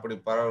பிராமி அப்படி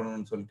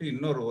பரவணும்னு சொல்லிட்டு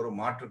இன்னொரு ஒரு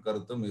மாற்று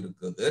கருத்தும்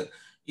இருக்குது.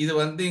 இது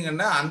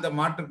வந்தீங்கன்னா அந்த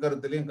மாற்று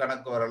கருத்துலையும்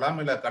கணக்கு வரலாம்,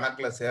 இல்லை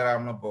கணக்குல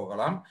சேராம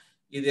போகலாம்.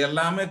 இது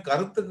எல்லாமே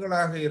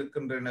கருத்துக்களாக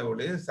இருக்கின்றன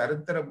ஒழிய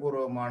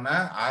சரித்திரபூர்வமான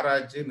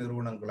ஆராய்ச்சி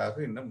நிறுவனங்களாக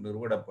இன்னும்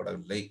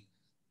நிறுவனப்படவில்லை.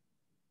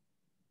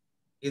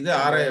 இது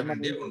ஆராய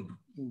வேண்டிய ஒன்று.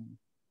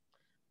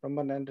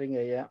 ரொம்ப நன்றிங்க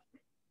ஐயா.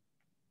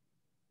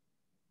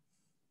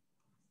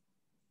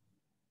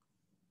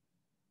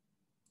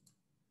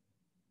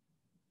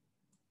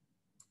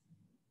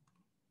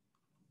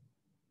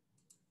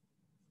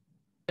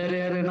 வேற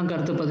யாரும்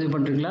கருத்து பதிவு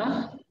பண்றீங்களா?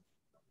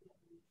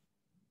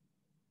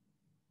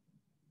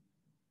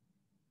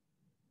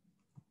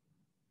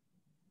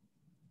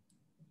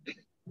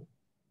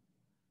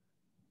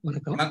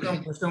 வணக்கம்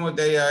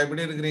கிருஷ்ணமூர்த்தி ஐயா,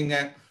 எப்படி இருக்கிறீங்க?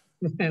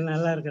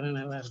 நல்லா இருக்கிறேன்,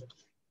 நல்லா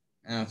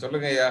இருக்கேன்.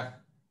 சொல்லுங்க ஐயா.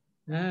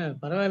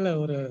 பரவாயில்ல.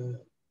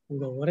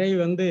 உங்க உரை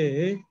வந்து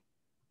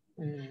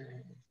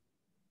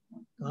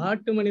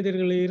காட்டு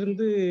மனிதர்கள்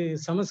இருந்து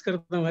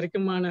சமஸ்கிருதம்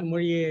வரைக்குமான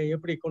மொழியை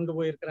எப்படி கொண்டு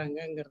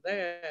போயிருக்கிறாங்கிறத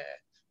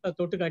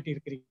தொட்டு காட்டி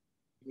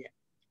இருக்கிறீங்க.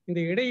 இந்த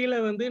இடையில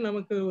வந்து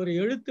நமக்கு ஒரு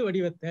எழுத்து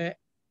வடிவத்தை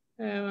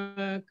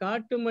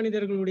காட்டு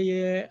மனிதர்களுடைய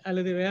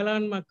அல்லது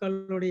வேளாண்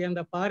மக்களுடைய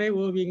அந்த பாறை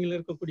ஓவியங்கள்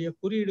இருக்கக்கூடிய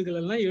குறியீடுகள்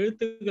எல்லாம்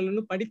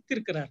எழுத்துக்கள்னு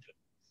படித்திருக்கிறார்கள்.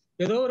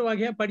 ஏதோ ஒரு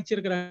வகையா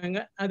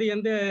படிச்சிருக்கிறாங்க. அது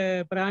எந்த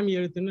பிராமி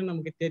எழுத்துன்னு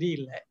நமக்கு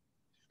தெரியல.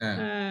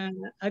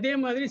 அதே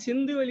மாதிரி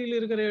சிந்து வெளியில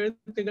இருக்கிற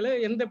எழுத்துக்களை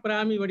எந்த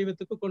பிராமி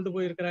வடிவத்துக்கு கொண்டு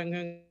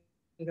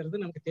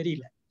போயிருக்கிறாங்கிறது நமக்கு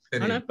தெரியல.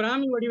 ஆனா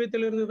பிராமி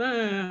வடிவத்திலிருந்து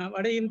தான்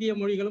வட இந்திய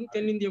மொழிகளும்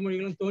தென்னிந்திய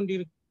மொழிகளும் தோன்றி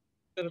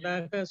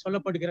இருக்கிறதாக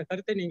சொல்லப்படுகிற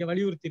கருத்தை நீங்க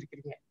வலியுறுத்தி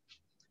இருக்கிறீங்க.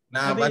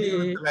 நான்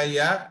வலியுறுத்தல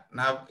ஐயா,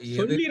 நான்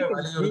எதுவுமே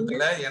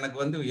வலியுறுத்தல. எனக்கு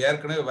வந்து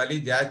ஏற்கனவே வலி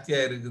ஜாஸ்தியா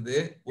இருக்குது,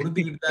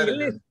 உறுத்திக்கிட்டு தான்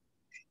இருக்கு.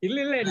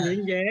 இல்ல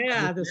நீங்க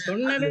அது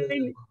சொன்னதே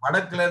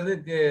வடக்குல இருந்து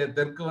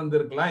தெற்கு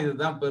வந்திருக்கலாம்,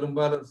 இதுதான்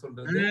பெரும்பாலும்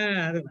சொல்றது.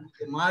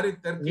 மாதிரி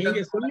தெற்கு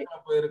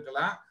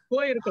போயிருக்கலாம்.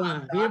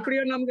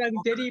 எப்படியோ நமக்கு அது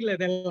தெரியல.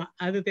 இதெல்லாம்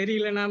அது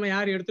தெரியல. நாம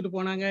யாரு எடுத்துட்டு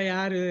போனாங்க,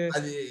 யாரு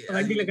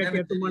வண்டியில கட்டி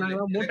எடுத்து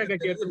போனாங்களா, மூட்டை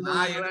கட்டி எடுத்துட்டு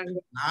போனாங்களா?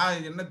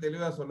 நான் என்ன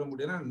தெளிவா சொல்ல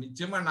முடியும்னா,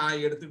 நிச்சயமா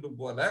நான் எடுத்துட்டு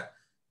போல.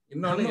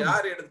 இன்னொன்னு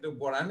யார் எடுத்துட்டு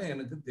போனான்னு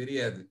எனக்கு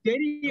தெரியாது.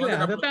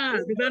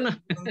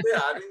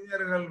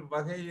 அறிஞர்கள்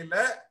வகையில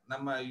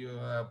நம்ம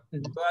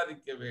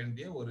விவாதிக்க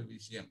வேண்டிய ஒரு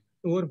விஷயம்,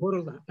 ஒரு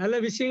பொருள் தான், நல்ல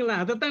விஷயங்கள்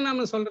தான். அதைத்தான்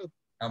நாம சொல்றது.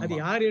 அது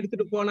யார்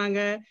எடுத்துட்டு போனாங்க,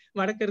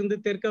 வடக்கு இருந்து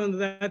தெற்க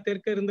வந்ததா,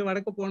 தெற்க இருந்து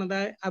வடக்கு போனதா,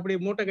 அப்படி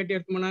மூட்டை கட்டி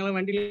எடுத்து போனாங்களா,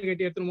 வண்டியில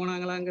கட்டி எடுத்துட்டு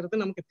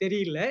போனாங்களாங்கிறது நமக்கு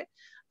தெரியல.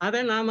 அதை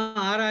நாம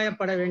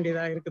ஆராயப்பட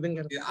வேண்டியதா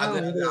இருக்குதுங்கிறது.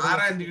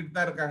 ஆராய்ஞ்சுக்கிட்டு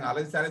தான் இருக்காங்க,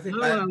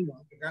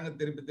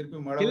 திருப்பி திருப்பி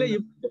இல்ல.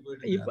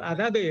 இப்ப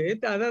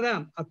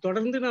அதான்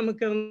தொடர்ந்து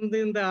நமக்கு வந்து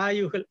இந்த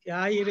ஆய்வுகள்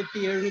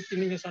 1700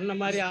 நீங்க சொன்ன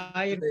மாதிரி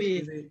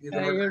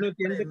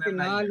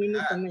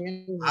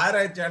 1784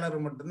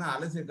 ஆராய்ச்சியாளர் மட்டும்தான்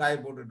அலசி காய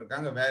போட்டுட்டு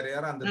இருக்காங்க. வேற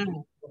யாரும் அந்த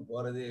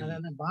போறதே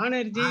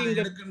பானர்ஜி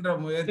எடுக்கின்ற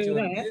முயற்சி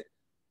வந்து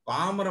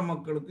பாமர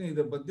மக்களுக்கும்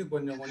இதை பத்தி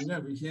கொஞ்சம்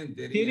கொஞ்சம் விஷயம்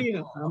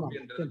தெரியும்.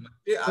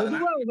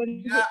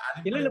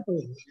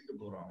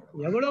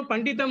 எவ்வளவு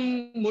பண்டிதம்,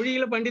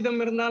 மொழியில பண்டிதம்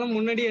இருந்தாலும்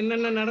முன்னாடி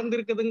என்னென்ன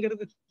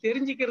நடந்திருக்குதுங்கிறது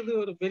தெரிஞ்சுக்கிறது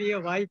ஒரு பெரிய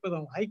வாய்ப்பு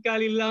தான்.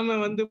 வாய்க்கால் இல்லாம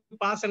வந்து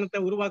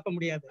பாசனத்தை உருவாக்க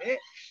முடியாது.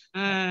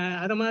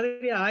 அத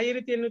மாதிரி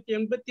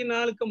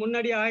 1884க்கு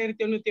முன்னாடி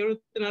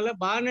 1874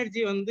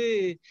 பானர்ஜி வந்து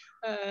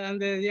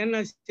அந்த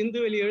என்ன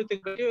சிந்துவெளி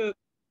எழுத்துக்களுக்கு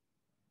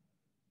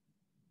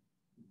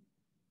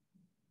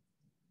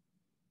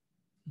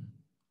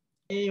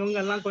இவங்க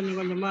எல்லாம் கொஞ்சம்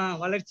கொஞ்சமா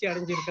வளர்ச்சி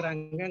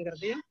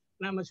அடைஞ்சிருக்கிறாங்கிறதையும்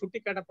நாம சுட்டி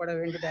காட்டப்பட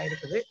வேண்டியதா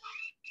இருக்குது.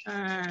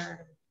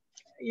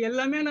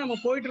 எல்லாமே நாம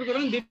போயிட்டு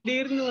இருக்கிறோம்.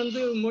 திடீர்னு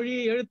வந்து மொழி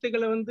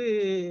எழுத்துக்களை வந்து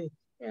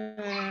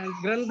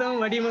கிரந்தம்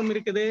வடிவம்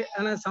இருக்குது,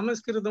 ஆனா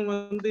சமஸ்கிருதம்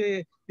வந்து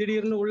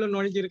திடீர்னு உள்ள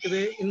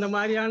நுழைஞ்சிருக்குது. இந்த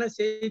மாதிரியான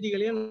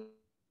செய்திகளையும்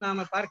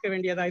நாம பார்க்க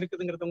வேண்டியதா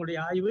இருக்குதுங்கிறது உங்களுடைய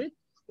ஆய்வு.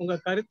 உங்க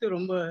கருத்து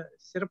ரொம்ப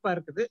சிறப்பா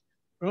இருக்குது.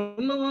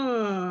 ரொம்பவும்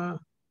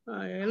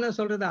என்ன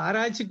சொல்றது,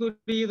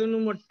 ஆராய்ச்சிக்குரியதுன்னு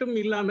மட்டும்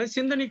இல்லாம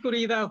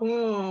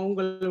சிந்தனைக்குரியதாகவும்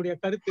உங்களுடைய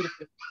கருத்து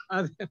இருக்கு.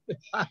 அது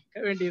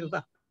பார்க்க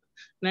வேண்டியதுதான்.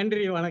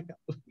 நன்றி, வணக்கம்.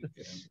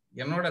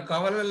 என்னோட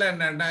கவலை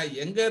என்னன்னா,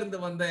 எங்க இருந்து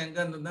வந்தா எங்க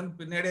இருந்தோம்னு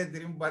பின்னாடியே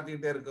திரும்பி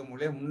பார்த்துக்கிட்டே இருக்க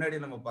முடியல,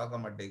 முன்னாடி நம்ம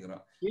பார்க்க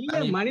மாட்டேங்கிறோம்.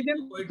 இல்ல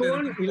மனிதன் போயிட்டு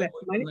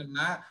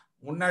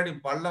முன்னாடி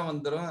பள்ளம்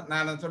வந்துரும்.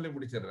 நான் சொல்லி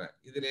முடிச்சிடுறேன்.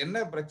 இதுல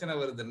என்ன பிரச்சனை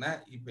வருதுன்னா,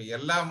 இப்ப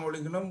எல்லா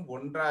மொழிகளும்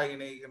ஒன்றா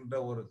இணைகின்ற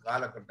ஒரு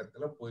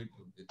காலகட்டத்துல போயிட்டு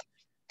இருக்கு.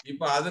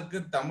 இப்ப அதுக்கு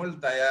தமிழ்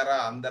தயாரா,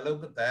 அந்த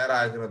அளவுக்கு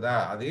தயாராகிறதா,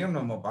 அதையும்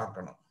நம்ம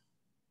பார்க்கணும்.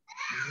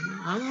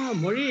 ஆமா,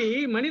 மொழி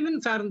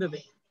மனிதன் சார்ந்தது.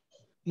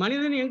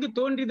 மனிதன் எங்கு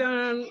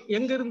தோன்றிதான்,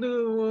 எங்கிருந்து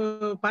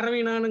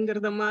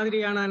பரவினானுங்கிறத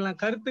மாதிரியான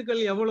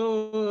கருத்துக்கள் எவ்வளோ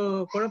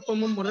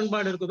குழப்பமும்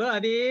முரண்பாடு இருக்குதோ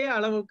அதே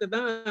அளவுக்கு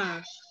தான்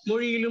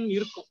மொழியிலும்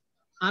இருக்கும்.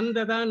 அந்த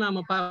தான்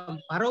நாம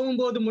பரவும்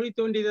போது மொழி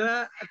தோன்றியதா,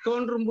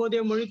 தோன்றும்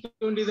போதே மொழி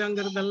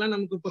தோன்றியதாங்கிறதெல்லாம்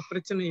நமக்கு இப்ப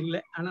பிரச்சனை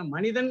இல்லை. ஆனா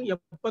மனிதன்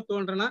எப்ப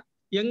தோன்றனா,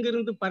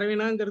 எங்கிருந்து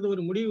பரவினாங்கிறது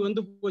ஒரு முடிவு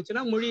வந்து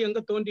போச்சுன்னா மொழி எங்க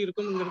தோன்றி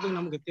இருக்குங்கிறது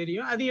நமக்கு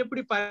தெரியும். அது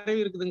எப்படி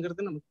பரவி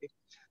இருக்குதுங்கிறது நமக்கு தெரியும்.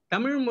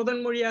 தமிழ்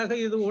முதன் மொழியாக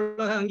இது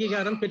உலக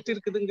அங்கீகாரம்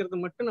பெற்றிருக்குதுங்கிறது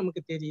மட்டும்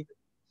நமக்கு தெரியுது.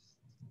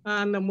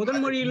 அந்த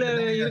முதன் மொழியில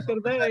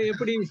இருக்கிறத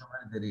எப்படி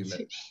தெரியல,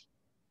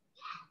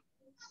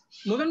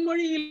 முதன்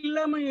மொழி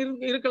இல்லாம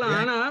இருக்கலாம்,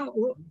 ஆனா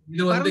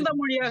பரந்த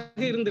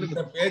மொழியாக இருந்திருக்கு.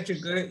 இந்த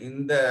பேச்சுக்கு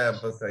இந்த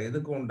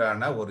இதுக்கு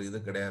உண்டான ஒரு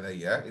இது கிடையாது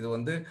ஐயா.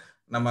 இது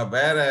நம்ம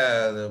வேற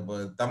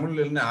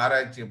தமிழ்ல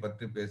ஆராய்ச்சியை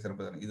பற்றி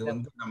பேசுறது. இது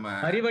நம்ம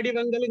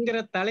வரிவடிவங்கள்ங்கிற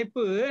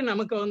தலைப்பு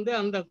நமக்கு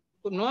அந்த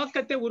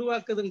நோக்கத்தை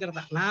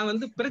உருவாக்குதுங்கிறதா. நான்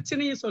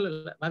பிரச்சனையே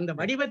சொல்லல. அந்த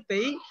வடிவத்தை,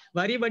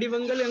 வரி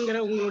வடிவங்கள் என்கிற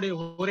உங்களுடைய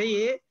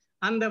உரையே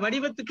அந்த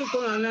வடிவத்துக்கு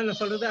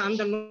சொல்றது,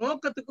 அந்த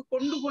நோக்கத்துக்கு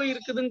கொண்டு போய்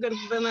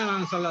இருக்குதுங்கிறது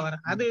நான் சொல்ல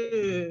வரேன். அது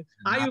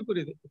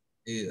ஆய்வுக்குரியது.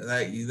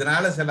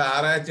 இதனால சில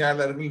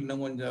ஆராய்ச்சியாளர்கள்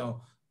இன்னும் கொஞ்சம்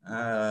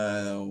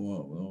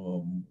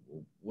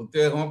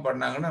உத்வேகமா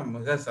பண்ணாங்கன்னா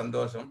மிக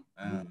சந்தோஷம்.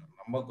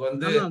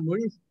 நமக்கு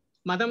மொழி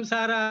மதம்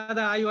சாராத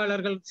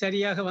ஆய்வாளர்கள்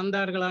சரியாக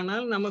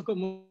வந்தார்களானால் நமக்கு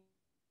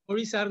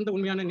மொழி சார்ந்த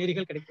உண்மையான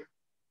நெறிகள் கிடைக்கும்.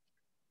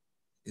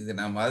 இது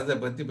நான் மதத்தை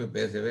பத்தி இப்ப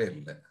பேசவே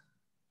இல்லை.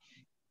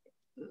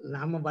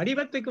 நம்ம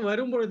வடிவத்துக்கு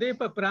வரும்பொழுதே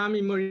இப்ப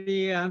பிராமி மொழி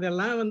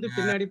அதெல்லாம்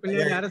பின்னாடி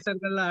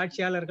அரசர்கள்,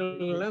 ஆட்சியாளர்கள்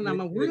எல்லாம்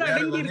நம்ம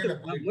உள்ளடங்கி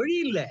இருக்கு. மொழி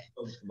இல்ல,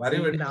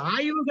 இந்த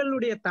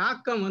ஆய்வுகளுடைய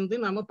தாக்கம்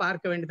நம்ம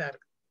பார்க்க வேண்டியதா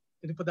இருக்கு.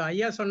 இப்ப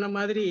ஐயா சொன்ன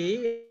மாதிரி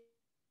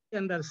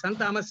அந்த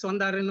சன் தாமஸ்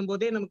வந்தாருன்னும்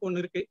போதே நமக்கு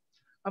ஒண்ணு இருக்கு.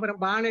 அப்புறம்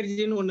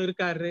பானர்ஜின்னு ஒண்ணு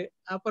இருக்காரு.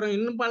 அப்புறம்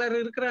இன்னும் பலர்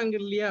இருக்கிறாங்க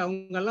இல்லையா?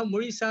 அவங்க எல்லாம்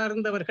மொழி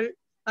சார்ந்தவர்கள்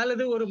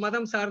அல்லது ஒரு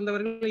மதம்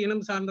சார்ந்தவர்கள்,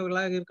 இனம்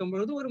சார்ந்தவர்களாக இருக்கும்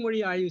பொழுது ஒரு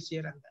மொழியை ஆய்வு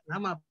செய்யறாங்க.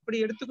 நாம அப்படி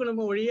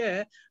எடுத்துக்கணும் ஒழிய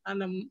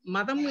அந்த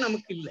மதம்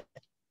நமக்கு இல்லை.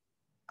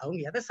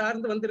 அவங்க எதை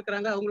சார்ந்து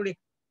வந்திருக்கிறாங்க, அவங்களுடைய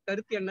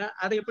கருத்து என்ன,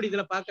 அதை எப்படி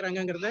இதுல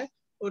பாக்குறாங்கிறத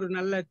ஒரு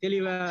நல்ல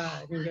தெளிவா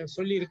நீங்க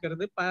சொல்லி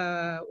இருக்கிறது.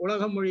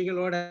 உலக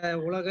மொழிகளோட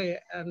உலக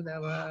அந்த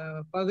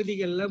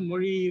பகுதிகளில்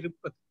மொழி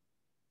இருப்பது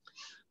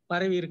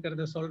பரவி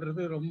இருக்கிறத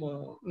சொல்றது ரொம்ப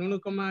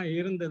நுணுக்கமா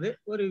இருந்தது.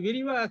 ஒரு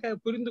விரிவாக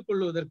புரிந்து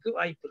கொள்வதற்கு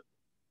வாய்ப்பு இருக்கு.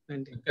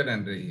 நன்றி.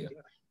 நன்றி.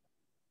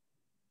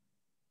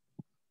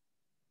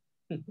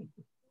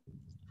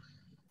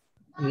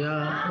 ஐயா,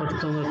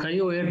 ஒருத்தவங்க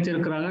கையை உயர்த்தி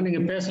இருக்கிறாங்க, நீங்க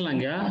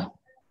பேசலாங்க.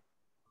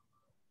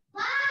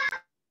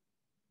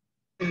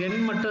 எண்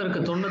மட்டும்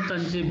இருக்கு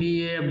 95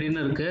 BA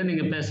அப்படின்னு இருக்கு,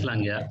 நீங்க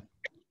பேசலாங்க.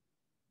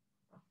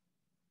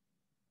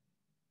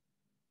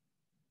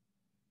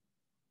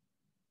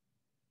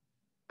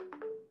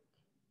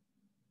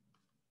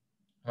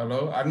 ஹலோ,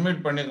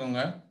 அட்மிட்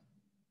பண்ணிக்கோங்க.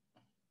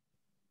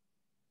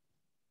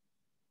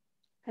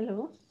 ஹலோ,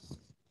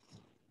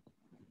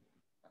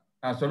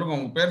 சொல்லுங்க,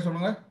 உங்க பேர்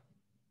சொல்லுங்க.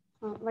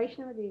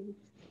 வைஷ்ணவ தேவி.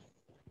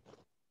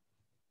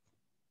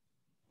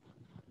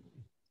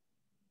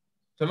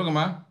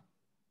 சொல்லுங்கம்மா.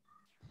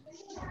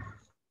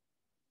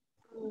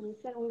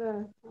 சார், உங்க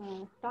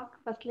டாக்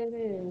ஃபர்ஸ்ட்ல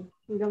இருந்து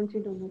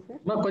கவனிச்சிட்டோங்க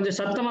சார். கொஞ்சம்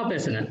சத்தமா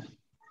பேசுங்க.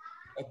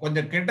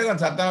 கொஞ்சம் கிட்ட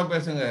சத்தமா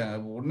பேசுங்க,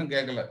 ஒண்ணும்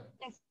கேட்கல.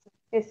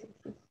 Yes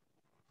sir.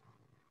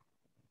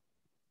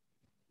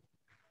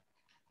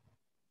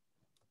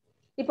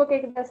 இப்போ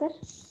கேக்குதா சார்?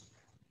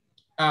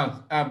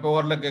 இப்போ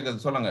ஓரளவு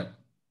கேக்குது, சொல்லுங்க.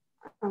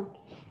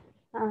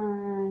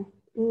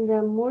 இந்த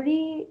மொழி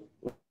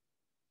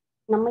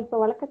நம்ம இப்ப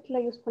வழக்கத்துல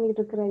யூஸ்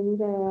பண்ணிட்டு இருக்கிற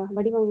இந்த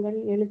வடிவங்கள்,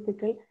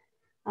 எழுத்துக்கள்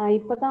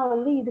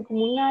இப்பதான் இதுக்கு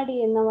முன்னாடி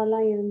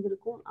என்னவெல்லாம்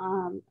இருந்திருக்கும்.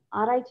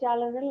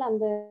 ஆராய்ச்சியாளர்கள்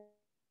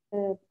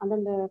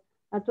அந்தந்த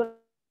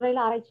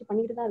துறையில ஆராய்ச்சி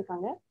பண்ணிட்டு தான்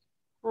இருக்காங்க.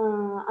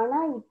 ஆனா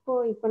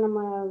இப்ப நம்ம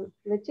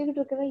வச்சுக்கிட்டு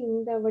இருக்கிற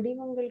இந்த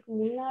வடிவங்களுக்கு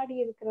முன்னாடி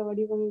இருக்கிற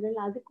வடிவங்கள்,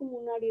 அதுக்கு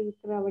முன்னாடி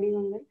இருக்கிற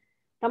வடிவங்கள்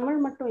தமிழ்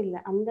மட்டும் இல்லை,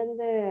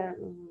 அந்தந்த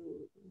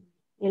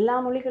எல்லா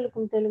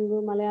மொழிகளுக்கும், தெலுங்கு,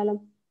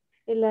 மலையாளம்,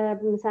 இல்ல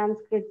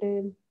சான்ஸ்கிரிட்,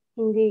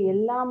 ஹிந்தி,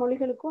 எல்லா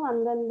மொழிகளுக்கும்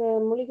அந்தந்த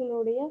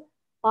மொழிகளுடைய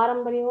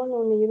பாரம்பரியம்னு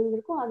ஒண்ணு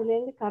இருந்திருக்கும். அதுல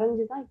இருந்து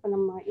கரைஞ்சுதான் இப்ப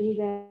நம்ம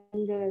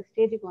இந்த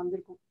ஸ்டேஜுக்கு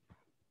வந்திருக்கோம்.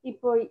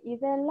 இப்போ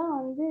இதெல்லாம்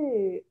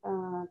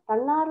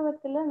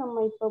தன்னார்வத்துல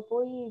நம்ம இப்ப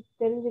போய்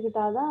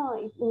தெரிஞ்சுக்கிட்டாதான்,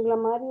 உங்களை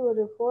மாதிரி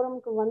ஒரு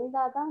ஃபோரமுக்கு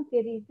வந்தாதான்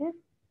தெரியுது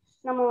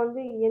நம்ம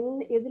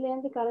எதுல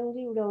இருந்து கரைஞ்சு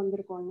இவ்வளவு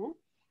வந்திருக்கோம்னு.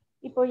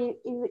 இப்போ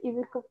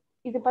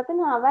இது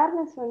பத்தின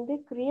அவேர்னஸ் வந்து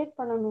கிரியேட்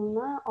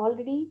பண்ணணும்னா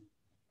ஆல்ரெடி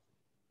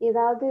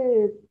ஏதாவது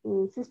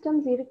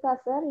சிஸ்டம்ஸ் இருக்கா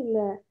சார்? இல்ல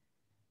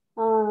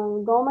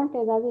கவர்மெண்ட்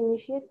ஏதாவது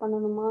இனிஷியேட்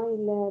பண்ணணுமா?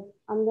 இல்ல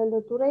அந்தந்த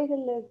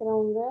துறைகள்ல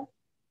இருக்கிறவங்க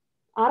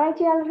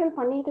ஆராய்ச்சியாளர்கள்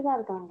பண்ணிட்டு தான்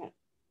இருக்காங்க.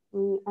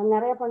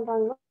 நிறைய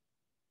பண்றாங்களோ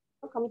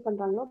கம்மி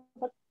பண்றாங்களோ,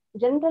 பட்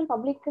ஜென்ரல்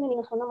பப்ளிக்கு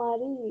நீங்க சொன்ன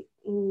மாதிரி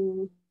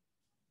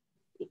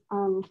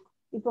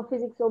இப்போ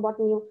பிசிக்ஸோ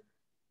பாட்டனியோ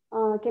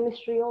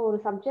கெமிஸ்ட்ரியோ ஒரு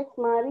சப்ஜெக்ட்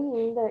மாதிரி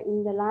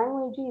இந்த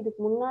லாங்குவேஜ்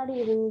இதுக்கு முன்னாடி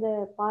இருந்த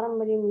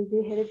பாரம்பரியம் இது,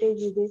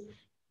 ஹெரிட்டேஜ் இது,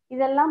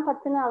 இதெல்லாம்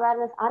பத்தின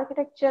அவேர்னஸ்.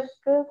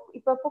 ஆர்கிடெக்சருக்கு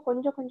இப்போ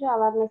கொஞ்சம்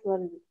அவேர்னஸ்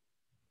வருது.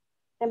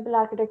 டெம்பிள்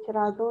ஆர்கிடெக்சர்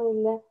ஆகட்டும்,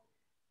 இல்லை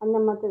அந்த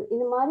மாதிரி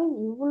இது மாதிரி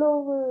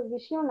இவ்வளவு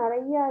விஷயம்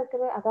நிறைய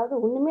இருக்கிற, அதாவது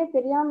ஒண்ணுமே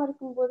தெரியாம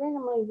இருக்கும் போதே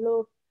நம்ம இவ்வளோ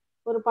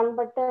ஒரு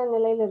பண்பட்ட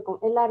நிலையில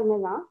இருக்கோம் எல்லாருமே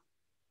தான்.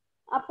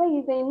 அப்ப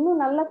இதை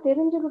இன்னும் நல்லா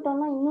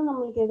தெரிஞ்சுக்கிட்டோம்னா இன்னும்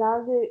நம்மளுக்கு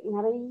ஏதாவது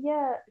நிறைய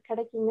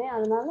கிடைக்குமே.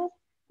 அதனால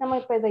நம்ம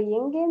இப்ப இதை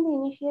எங்கேருந்து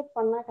இனிஷியேட்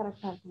பண்ணா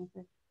கரெக்டா இருக்கும்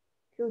சார்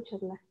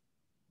ஃபியூச்சர்ல?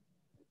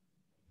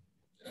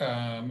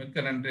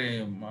 மிக்க நன்றி.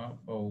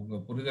 உங்க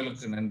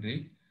புரிதலுக்கு நன்றி.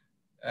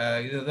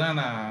 இதுதான்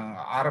நான்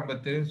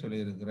ஆரம்பத்திலே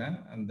சொல்லியிருக்கிறேன்.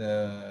 அந்த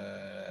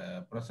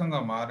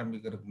பிரசங்கம்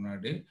ஆரம்பிக்கிறதுக்கு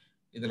முன்னாடி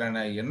இதுல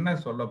நான் என்ன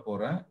சொல்ல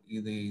போறேன்,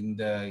 இது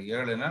இந்த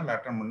 7 நாள்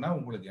அட்டன் பண்ணா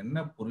உங்களுக்கு என்ன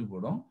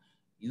புரிபடும்,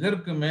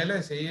 இதற்கு மேலே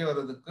செய்ய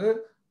வர்றதுக்கு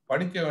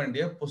படிக்க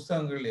வேண்டிய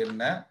புஸ்தகங்கள்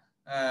என்ன,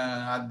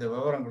 அந்த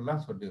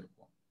விவரங்கள்லாம்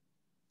சொல்லியிருப்போம்.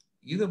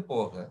 இது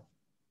போக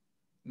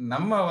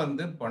நம்ம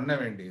பண்ண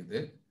வேண்டியது,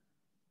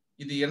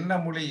 இது என்ன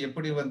மொழி,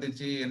 எப்படி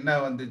வந்துச்சு, என்ன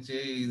வந்துச்சு,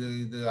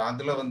 இது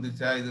அதுல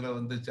வந்துச்சா இதுல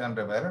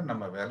வந்துச்சான்ற வேலை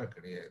நம்ம வேலை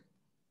கிடையாது.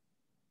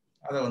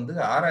 அதை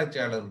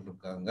ஆராய்ச்சியாளர்கள்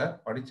இருக்காங்க,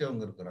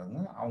 படிச்சவங்க இருக்கிறாங்க,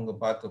 அவங்க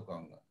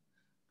பார்த்துப்பாங்க.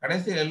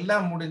 கடைசி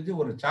எல்லாம் முடிஞ்சு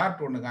ஒரு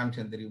சார்ட் ஒண்ணு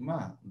காமிச்சேன் தெரியுமா?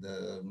 இந்த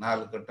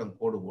 4 கட்டம்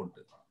கோடு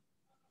போட்டு,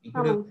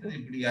 இப்படி இருந்தது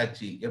இப்படி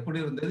ஆச்சு, எப்படி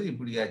இருந்தது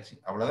இப்படி ஆச்சு,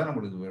 அவ்வளவுதான்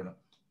நம்மளுக்கு வேணும்.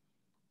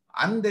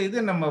 அந்த இது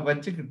நம்ம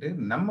வச்சுக்கிட்டு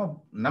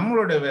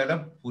நம்மளுடைய வேலை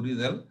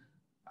புரிதல்,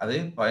 அதை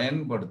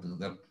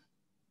பயன்படுத்துதல்.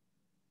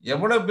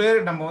 எவ்வளவு பேர்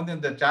நம்ம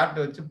இந்த சார்ட்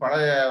வச்சு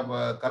பழைய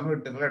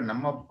கல்வெட்டுகளை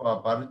நம்ம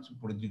பறிச்சு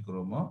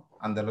புரிஞ்சுக்கிறோமோ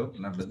அந்த அளவுக்கு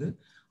நல்லது.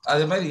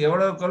 அதே மாதிரி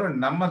எவ்வளவுக்கு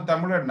நம்ம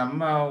தமிழை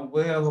நம்ம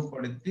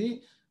உபயோகப்படுத்தி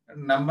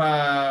நம்ம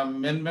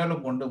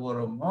மென்மேலும் கொண்டு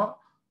போறோமோ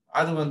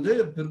அது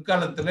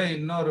பிற்காலத்துல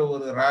இன்னொரு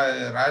ஒரு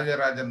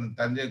ராஜராஜன்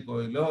தஞ்சை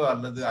கோயிலோ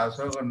அல்லது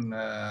அசோகன்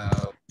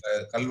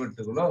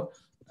கல்வெட்டுகளோ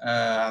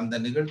அந்த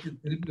நிகழ்ச்சி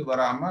திருப்பி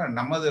வராம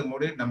நமது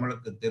மொழி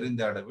நம்மளுக்கு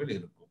தெரிந்த அளவில்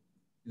இருக்கும்.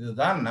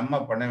 இதுதான் நம்ம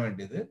பண்ண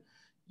வேண்டியது.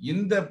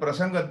 இந்த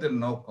பிரசங்கத்தின்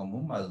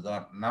நோக்கமும்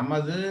அதுதான்.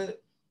 நமது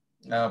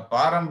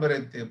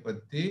பாரம்பரியத்தை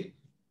பற்றி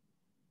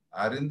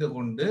அறிந்து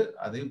கொண்டு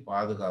அதை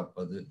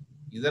பாதுகாப்பது.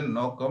 இதன்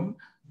நோக்கம்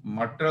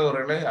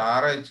மற்றவர்களை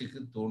ஆராய்ச்சிக்கு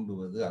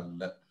தூண்டுவது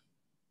அல்ல.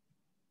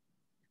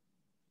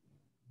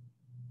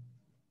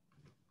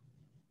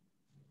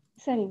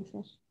 சரிங்க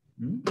சார்.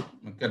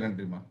 மிக்க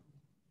நன்றிமா.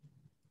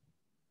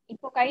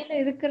 இப்போ கையில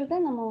இருக்கிறத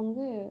நம்ம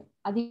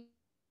அதிகமா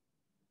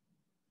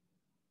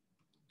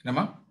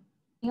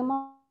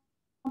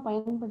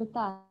பயன்படுத்த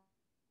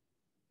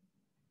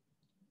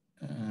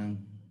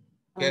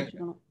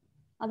ஆரம்பிக்கணும்.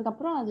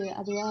 அதுக்கப்புறம்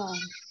அதுவா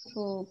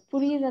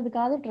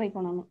புரியறதுக்காக ட்ரை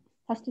பண்ணணும்.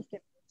 First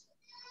step.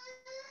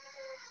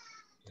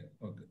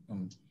 ஓகே.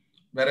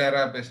 வேற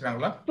யாராவது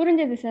பேசுறாங்களா?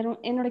 புரிஞ்சது சார்.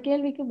 என்னோட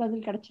கேள்விக்கு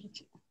பதில்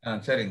கிடைச்சிருச்சு.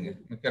 சரிங்க,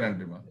 மிக்க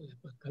நன்றிமா.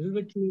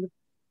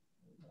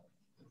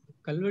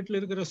 கல்வெட்டுல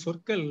இருக்கிற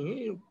சொற்கள்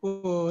இப்போ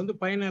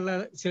பயனில்ல,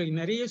 சரி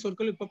நிறைய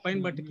சொற்கள் இப்ப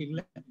பயன்பாட்டுக்கு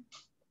இல்லை.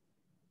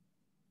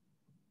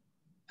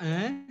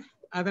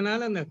 அதனால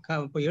அந்த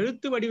இப்போ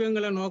எழுத்து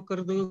வடிவங்களை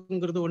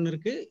நோக்கிறதுங்கிறது ஒண்ணு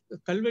இருக்கு,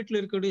 கல்வெட்டுல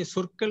இருக்கக்கூடிய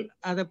சொற்கள்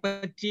அதை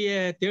பற்றிய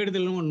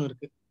தேடுதல்னு ஒண்ணு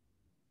இருக்கு.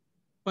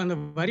 இப்ப அந்த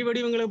வரி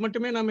வடிவங்களை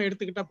மட்டுமே நாம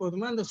எடுத்துக்கிட்டா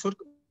போதுமா? அந்த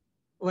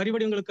வரி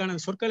வடிவங்களுக்கான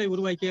சொற்களை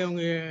உருவாக்கி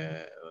அவங்க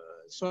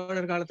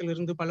சோழர் காலத்துல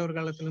இருந்து பல்லவர்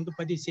காலத்துல இருந்து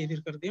பதிவு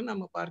செய்திருக்கிறதையும்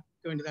நம்ம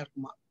பார்க்க வேண்டியதா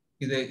இருக்குமா?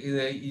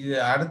 இது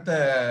அடுத்த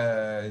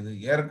இது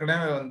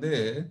ஏற்கனவே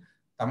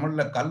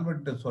தமிழ்ல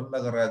கல்வெட்டு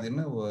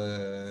சொல்லகராதின்னு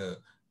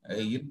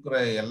இருக்கிற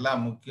எல்லா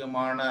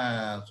முக்கியமான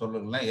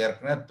சொல்லுகள்லாம்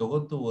ஏற்கனவே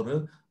தொகுத்து ஒரு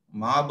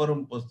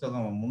மாபெரும்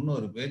புஸ்தகம்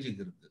 300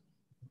 பேஜுக்கு இருக்கு.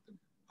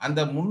 அந்த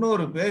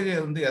 300 பேஜ்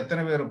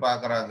எத்தனை பேர்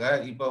பாக்குறாங்க?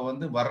 இப்ப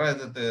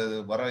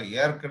வர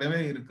ஏற்கனவே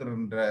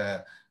இருக்கின்ற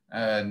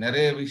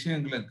நிறைய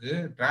விஷயங்களுக்கு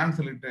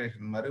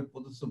டிரான்ஸ்லிட்டரேஷன் மாதிரி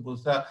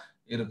புதுசா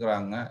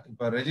இருக்கிறாங்க.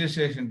 இப்ப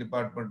ரெஜிஸ்ட்ரேஷன்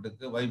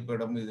டிபார்ட்மெண்ட்டுக்கு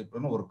வைப்பிடம் இது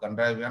ஒரு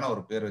கண்டாவியான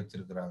ஒரு பேர்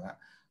வச்சிருக்கிறாங்க.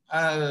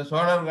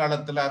 சோழர்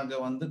காலத்துல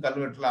அங்க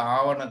கல்வெட்டுல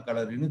ஆவண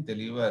கலரின்னு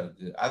தெளிவா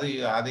இருக்கு.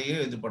 அதையே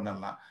இது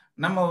பண்ணலாம்.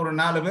 நம்ம ஒரு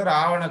 4 பேர்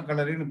ஆவண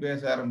கலரின்னு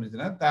பேச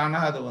ஆரம்பிச்சுன்னா தானா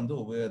அது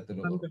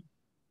உபயோகத்துல வரும்.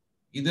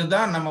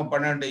 இதுதான் நம்ம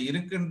பண்ண வேண்டிய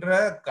இருக்கின்ற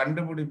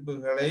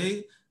கண்டுபிடிப்புகளை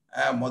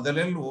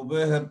முதலில்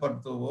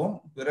உபயோகப்படுத்துவோம்,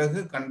 பிறகு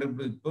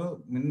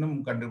இன்னும்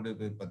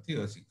கண்டுபிடிப்பை பத்தி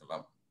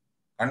யோசிக்கலாம்.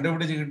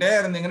 கண்டுபிடிச்சுக்கிட்டே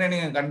இருந்தீங்கன்னா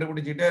நீங்க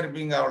கண்டுபிடிச்சுக்கிட்டே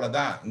இருப்பீங்க,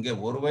 அவ்வளவுதான். இங்க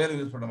ஒரு வயல்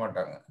யூஸ் பண்ண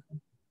மாட்டாங்க.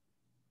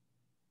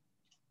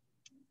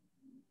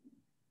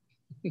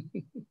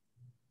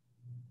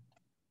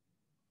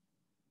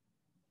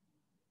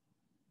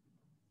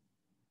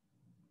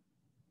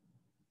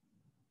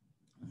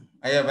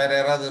 ஐயா வேற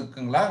யாராவது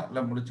இருக்குங்களா? இல்ல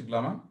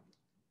முடிச்சுக்கலாமா?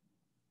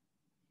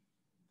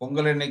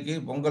 பொங்கல் இன்னைக்கு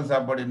பொங்கல்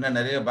சாப்பாடு இன்னும்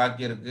நிறைய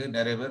பாக்கி இருக்கு.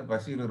 நிறைய பேர்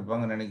பசியில்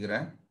இருப்பாங்கன்னு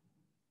நினைக்கிறேன்.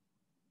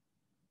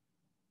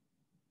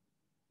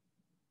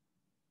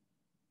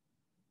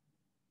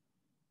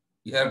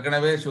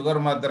 ஏற்கனவே சுகர்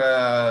மாத்திரை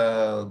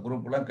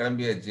குரூப்லாம்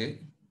கிளம்பியாச்சு.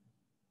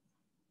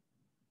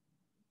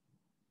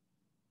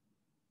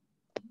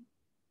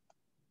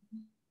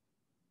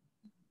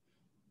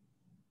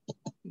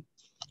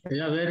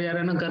 ஐயா வேற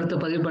யாரும் கருத்தை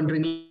பதிவு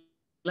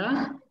பண்றீங்களா?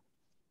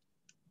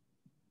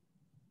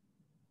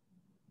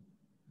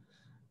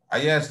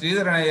 ஐயா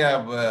ஸ்ரீதரன் ஐயா,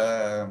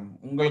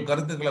 உங்கள்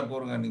கருத்துக்களை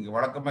கூறுங்க. நீங்க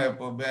வழக்கமா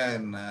எப்பவுமே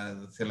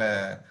சில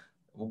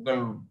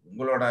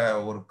உங்களோட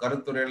ஒரு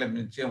கருத்துரையில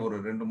நிச்சயம் ஒரு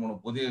 2-3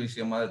 புதிய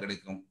விஷயமாக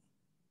கிடைக்கும்.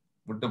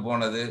 விட்டு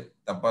போனது,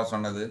 தப்பா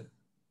சொன்னது.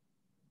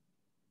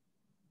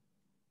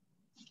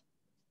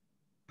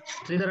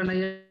 ஸ்ரீதரன்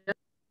ஐயா,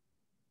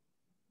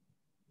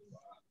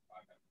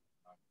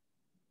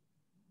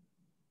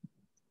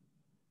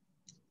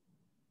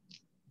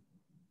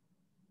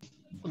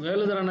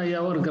 வேலுதரன்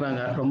ஐயாவும்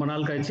இருக்கிறாங்க. ரொம்ப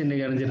நாள் கழிச்சு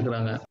இன்னைக்கு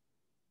இணைஞ்சிருக்கிறாங்க.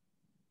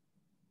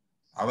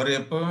 அவர்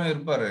எப்பவுமே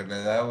இருப்பாரு,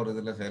 ஏதாவது ஒரு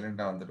இதுல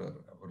சைலண்டா வந்துடுவாரு.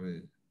 அவரு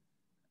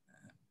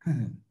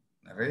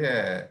நிறைய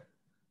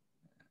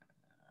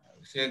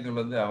விஷயங்கள்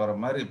வந்து அவரை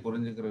மாதிரி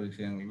புரிஞ்சுக்கிற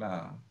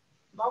விஷயங்கள்லாம்.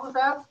 பாபு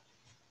சார்.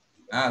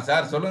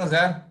 சார் சொல்லுங்க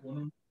சார்.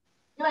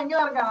 இங்க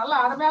இருக்கேன். நல்ல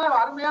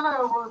அருமையான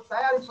ஒரு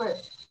தயாரிப்பு,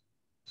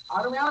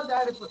 அருமையான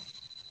தயாரிப்பு.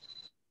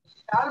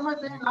 யாருமே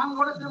நான்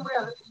கூட செய்ய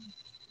முடியாது,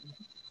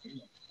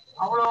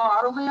 அவ்வளவு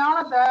அருமையான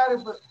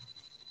தயாரிப்பு.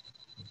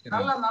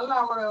 நல்ல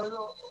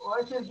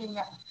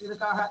உழைச்சிருக்கீங்க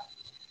இதுக்காக.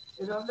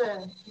 இது வந்து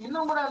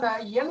இன்னும் கூட அந்த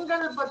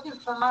எண்கள் பத்தி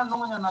சொன்னா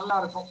இன்னும் கொஞ்சம் நல்லா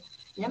இருக்கும்.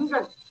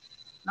 எண்கள்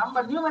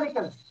நம்ம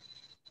நியூமெரிக்கல்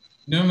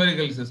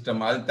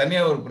சிஸ்டம், அது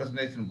தனியா ஒரு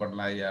பிரசன்டேஷன்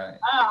பண்ணலாம் ஐயா.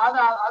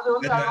 அது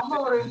வந்து ரொம்ப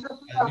ஒரு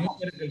இன்ட்ரெஸ்டிங்கா இருக்கும்.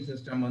 நியூமெரிக்கல்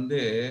சிஸ்டம் வந்து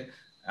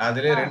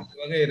அதுல 2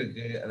 வகை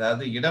இருக்கு.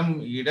 அதாவது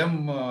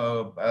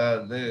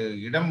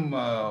இடம்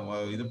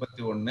இது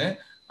பத்தி ஒண்ணு,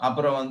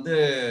 அப்புறம் வந்து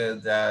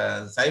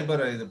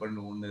சைபர் இது பண்ணி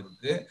ஒண்ணு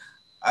இருக்கு.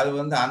 அது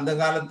வந்து அந்த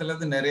காலத்துல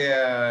இருந்து நிறைய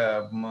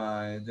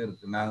இது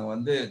இருக்கு. நாங்க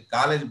வந்து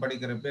காலேஜ்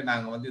படிக்கிறப்ப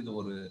நாங்க வந்து இது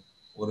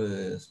ஒரு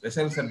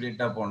ஸ்பெஷல்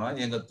சப்ஜெக்டா போனோம்.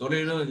 எங்க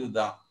தொழிலும்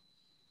இதுதான்,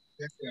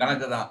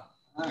 கணக்கு தான்.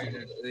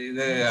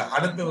 இது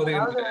அடுத்த ஒரு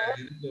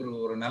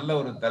ஒரு நல்ல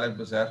ஒரு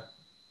தலைப்பு சார்,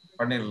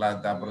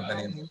 பண்ணிடலாம். அப்புறம்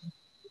தனியாக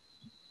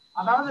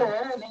அதாவது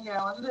நீங்க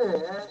வந்து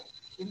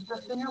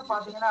இன்ட்ரெஸ்டிங்கா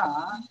பாத்தீங்கன்னா,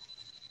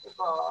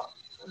 இப்போ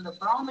இந்த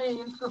பிராமி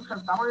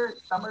இன்ஸ்கிரிப்ஷன்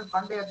தமிழ்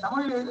பண்டைய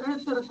தமிழ்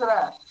எழுத்து இருக்கிற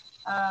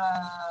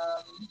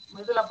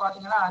இதுல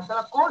பாத்தீங்கன்னா சில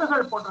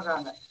கோடுகள்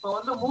போட்டிருக்காங்க. இப்போ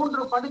வந்து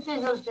 3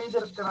 படுக்கைகள்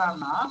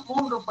செய்திருக்கிறான்னா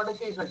 3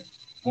 படுக்கைகள்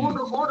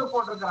 3 கோடு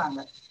போட்டிருக்கிறாங்க.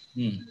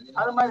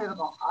 அது மாதிரி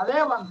இருக்கும். அதே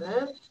வந்து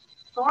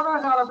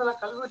சோழர் காலத்துல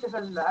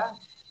கல்வெட்டுகள்ல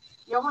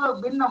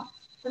எவ்வளவு பின்னம்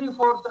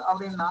 3/4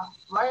 அப்படின்னா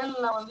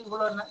வயல்ல வந்து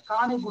இவ்வளவு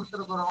காணி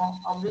கொடுத்துருக்குறோம்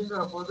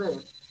அப்படிங்கிற போது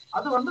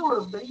அது வந்து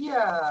ஒரு பெரிய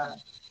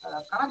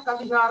கணக்கு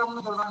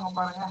அதிகாரம்னு சொல்றாங்க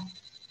பாருங்க.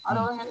 அது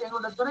வந்து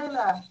எங்களுடைய துறையில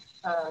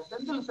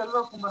செந்தில்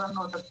செல்வகுமரன்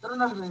ஒருத்தர்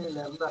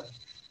திருநெல்வேலியில இருந்தார்.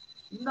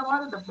 இந்த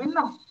மாதிரி இந்த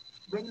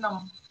பின்னம்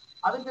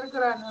அதுக்கு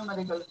இருக்கிற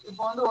நியூமெரிக்கல்.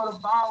 இப்போ வந்து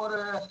ஒரு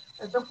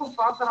செப்பு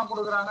பாத்திரம்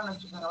கொடுக்குறாங்கன்னு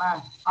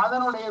வச்சுக்கோங்களேன்,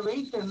 அதனுடைய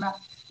வெயிட் என்ன,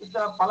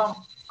 இத்தனை பழம்,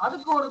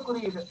 அதுக்கு ஒரு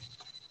குறியீடு.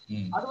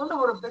 அது வந்து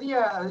ஒரு பெரிய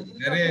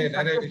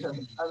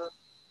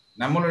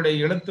நம்மளுடைய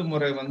எழுத்து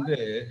முறை வந்து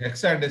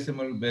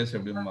ஹெக்ஸாடெசிமல் பேஸ்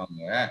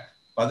அப்படிம்பாங்க.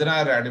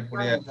 16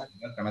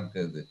 அடிப்படையாக கணக்கு.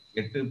 அது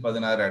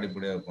 8-16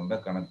 அடிப்படையாக கொண்ட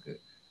கணக்கு.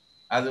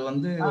 அது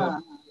வந்து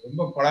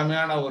ரொம்ப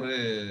பழமையான ஒரு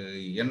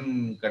எண்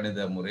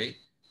கணித முறை.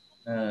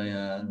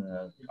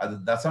 அது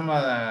தசம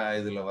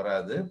இதுல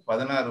வராது,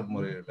 16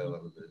 முறையில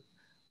வருது.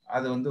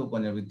 அது வந்து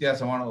கொஞ்சம்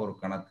வித்தியாசமான ஒரு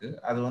கணக்கு.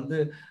 அது வந்து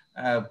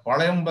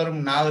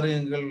பழம்பெரும்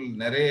நாகரிகங்கள்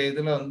நிறைய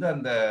இதுல வந்து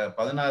அந்த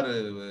 16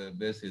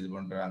 பேஸ் இது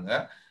பண்றாங்க.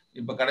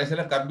 இப்ப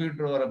கடைசியில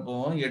கம்ப்யூட்டர்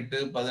வரப்போவும் 8,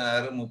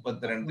 16,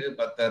 32,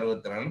 10,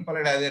 64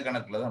 பல அதே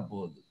கணக்குல தான்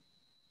போகுது.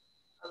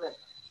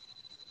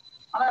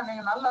 ஆனா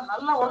நீங்க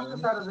நல்ல ஒர்க்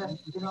சார்.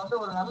 இது வந்து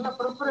ஒரு நல்ல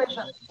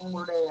ப்ரிப்பரேஷன்.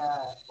 உங்களுடைய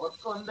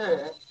ஒர்க் வந்து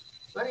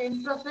very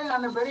interesting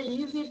and very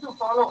easy to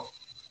follow.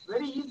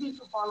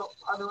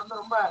 அது வந்து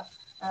ரொம்ப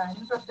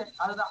இன்ட்ரெஸ்டிங்.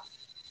 அதுதான்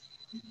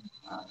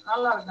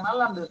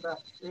நல்லா இருந்தது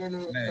சார்.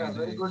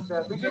 Very good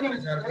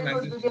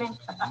beginning.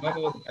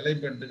 ஒரு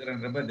தலைப்பு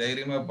எடுத்துக்கிறேன்றப்ப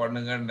தைரியமா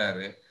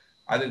பண்ணுங்கன்னாரு.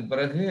 அதுக்கு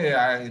பிறகு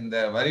இந்த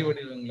வரி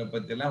வடிவங்களை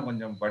பத்தி எல்லாம்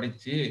கொஞ்சம்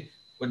படிச்சு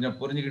கொஞ்சம்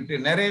புரிஞ்சுக்கிட்டு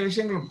நிறைய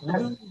விஷயங்கள்,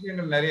 புது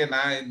விஷயங்கள் நிறைய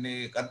நான்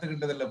இன்னைக்கு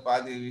கத்துக்கிட்டதுல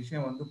பாதி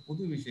விஷயம் வந்து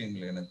புது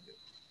விஷயங்கள். எனக்கு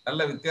நல்ல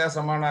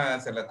வித்தியாசமான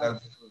சில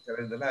கருத்துக்கள்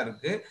சில இதெல்லாம்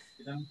இருக்கு.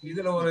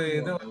 இதுல ஒரு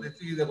இது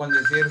வந்துச்சு, இதை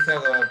கொஞ்சம் சீரியஸா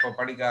இப்ப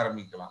படிக்க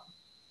ஆரம்பிக்கலாம்.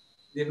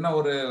 இன்னும்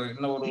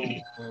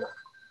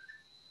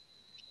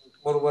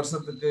ஒரு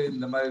வருஷத்துக்கு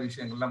இந்த மாதிரி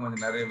விஷயங்கள்லாம்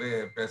கொஞ்சம் நிறையவே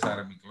பேச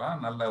ஆரம்பிக்கலாம்.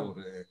 நல்ல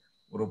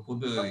ஒரு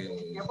புது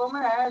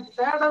எப்பவுமே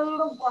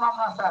தேடல்னு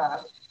போனோம்னா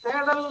சார்,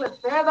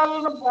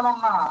 தேடல்னு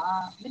போனோம்னா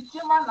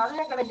நிச்சயமா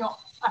நிறைய கிடைக்கும்.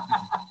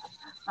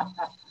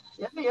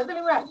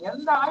 எதுலையுமே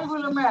எந்த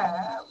ஆய்வுலுமே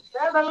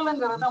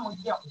தேடல்ங்கிறது தான்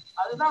முக்கியம்.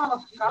 அதுதான்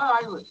நமக்கு கள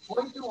ஆய்வு.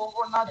 போயிட்டு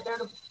ஒவ்வொன்றா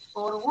தேடு.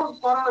 ஒரு ஊருக்கு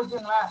போறோம்னு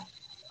வச்சுங்களேன்,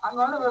 அங்க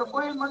வந்து ஒரு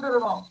கோயில் மட்டும்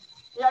இருக்கும்,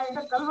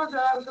 என்கிட்ட கல்வெட்டு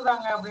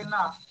இருக்குதாங்க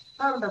அப்படின்னா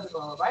சார் இந்த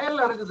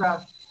வயல்ல இருக்கு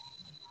சார்,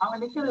 அங்க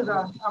நிக்குது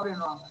சார்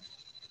அப்படின்னுவாங்க.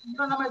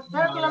 நம்ம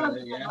கேட்கலன்னு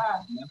வச்சுக்கோங்களேன்,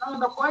 நம்ம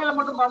இந்த கோயிலை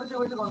மட்டும் பார்த்துட்டு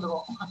வீட்டுக்கு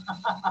வந்துருவோம்.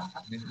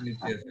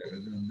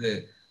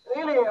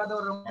 அது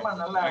ஒரு ரொம்ப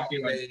நல்ல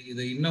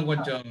இது இன்னும்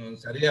கொஞ்சம்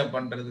சரியா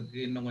பண்றதுக்கு,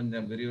 இன்னும்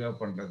கொஞ்சம் விரிவா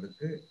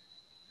பண்றதுக்கு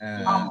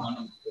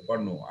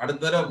பண்ணுவோம்.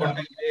 அடுத்த தடவை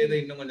பண்ணிட்டு இதை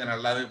இன்னும் கொஞ்சம்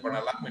நல்லாவே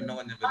பண்ணலாம், இன்னும்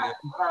கொஞ்சம்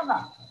விரிவா.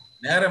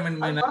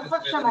 நேரமின்மை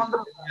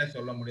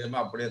சொல்ல முடியாம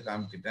அப்படியே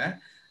காமிச்சிட்டேன்,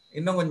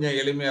 இன்னும் கொஞ்சம்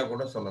எளிமையா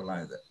கூட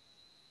சொல்லலாம். இது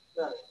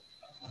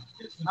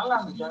நல்லா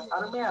இருந்துச்சு,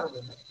 அருமையா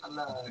இருந்தது.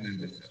 நல்லா,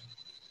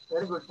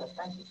 very good sir.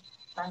 Thank you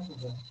thank you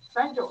sir.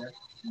 Thank you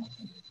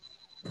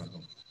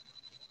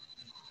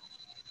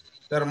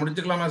sir.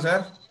 முடிச்சுக்கலாமா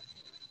sir?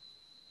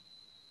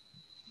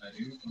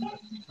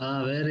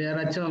 வேற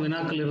யாராச்சும்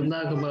வினாக்கள் இருந்தா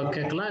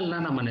கேட்கலாம், இல்ல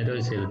நம்ம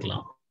நிறைவு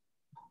செய்துக்கலாம்.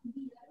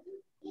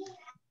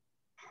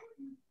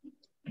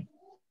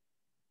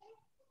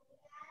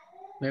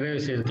 நிறைவு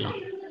செய்துக்கலாம்,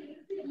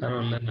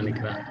 பரவாயில்ல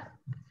நினைக்கிறேன்.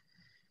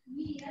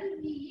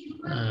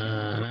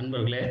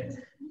 நண்பர்களே,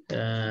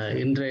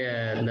 இன்றைய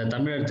இந்த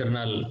தமிழர்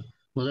திருநாள்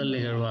முதல்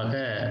நிகழ்வாக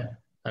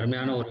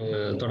அருமையான ஒரு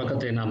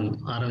தொடக்கத்தை நாம்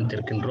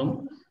ஆரம்பித்திருக்கின்றோம்.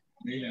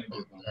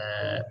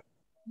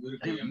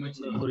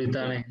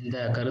 குறித்தான இந்த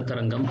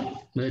கருத்தரங்கம்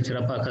மிகச்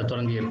சிறப்பாக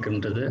தொடங்கி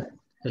இருக்கின்றது.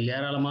 இதில்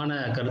ஏராளமான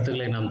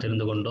கருத்துக்களை நாம்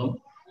தெரிந்து கொண்டோம்.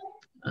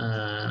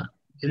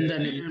 இந்த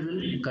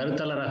நிகழ்வில்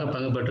கருத்தாளராக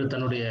பங்கு பெற்று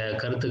தன்னுடைய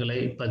கருத்துக்களை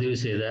பதிவு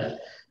செய்த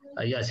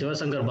ஐயா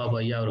சிவசங்கர் பாபு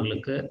ஐயா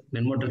அவர்களுக்கு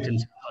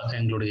மின்முற்றத்தின் சார்பாக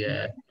எங்களுடைய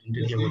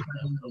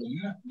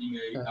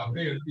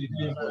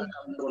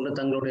கொண்டு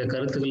தங்களுடைய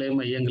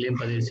கருத்துக்களையும்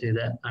ஐயங்களையும் பதிவு செய்த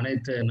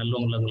அனைத்து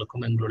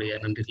நல்லுள்ளங்களுக்கும் எங்களுடைய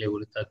நன்றிகளை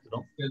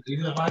உரித்தாக்குகிறோம்.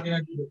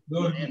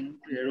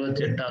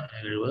 78வது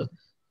நிகழ்வு.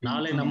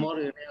 நாளை நம்மோடு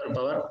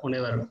இணையவர்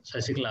முனைவர்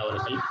சசிகலா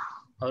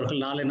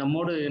அவர்கள் நாளை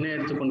நம்மோடு இணைய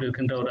எடுத்துக்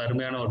கொண்டிருக்கின்ற ஒரு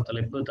அருமையான ஒரு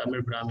தலைப்பு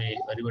தமிழ் பிராமி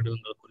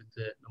வரிவடிவங்கள்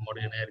குறித்து நம்மோடு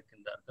இணைய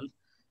இருக்கின்றார்கள்.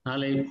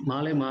 நாளை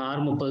மாலை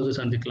 6:30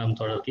 சந்திக்கலாம்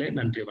தோழர்களே.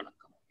 நன்றி, வணக்கம்.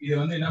 இதை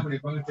என்ன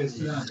பண்ணிருப்பாங்க, டெஸ்ட்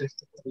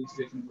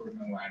ரெஜிஸ்ட்ரேஷன்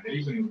போட்டுருக்காங்க,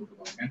 டெலிட் பண்ணி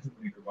விட்டுருப்பாங்க, கேன்சல்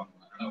பண்ணிட்டு இருப்பாங்க.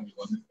 ஆனா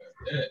உங்களுக்கு வந்து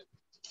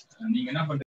நீங்க என்ன பண்றீங்க,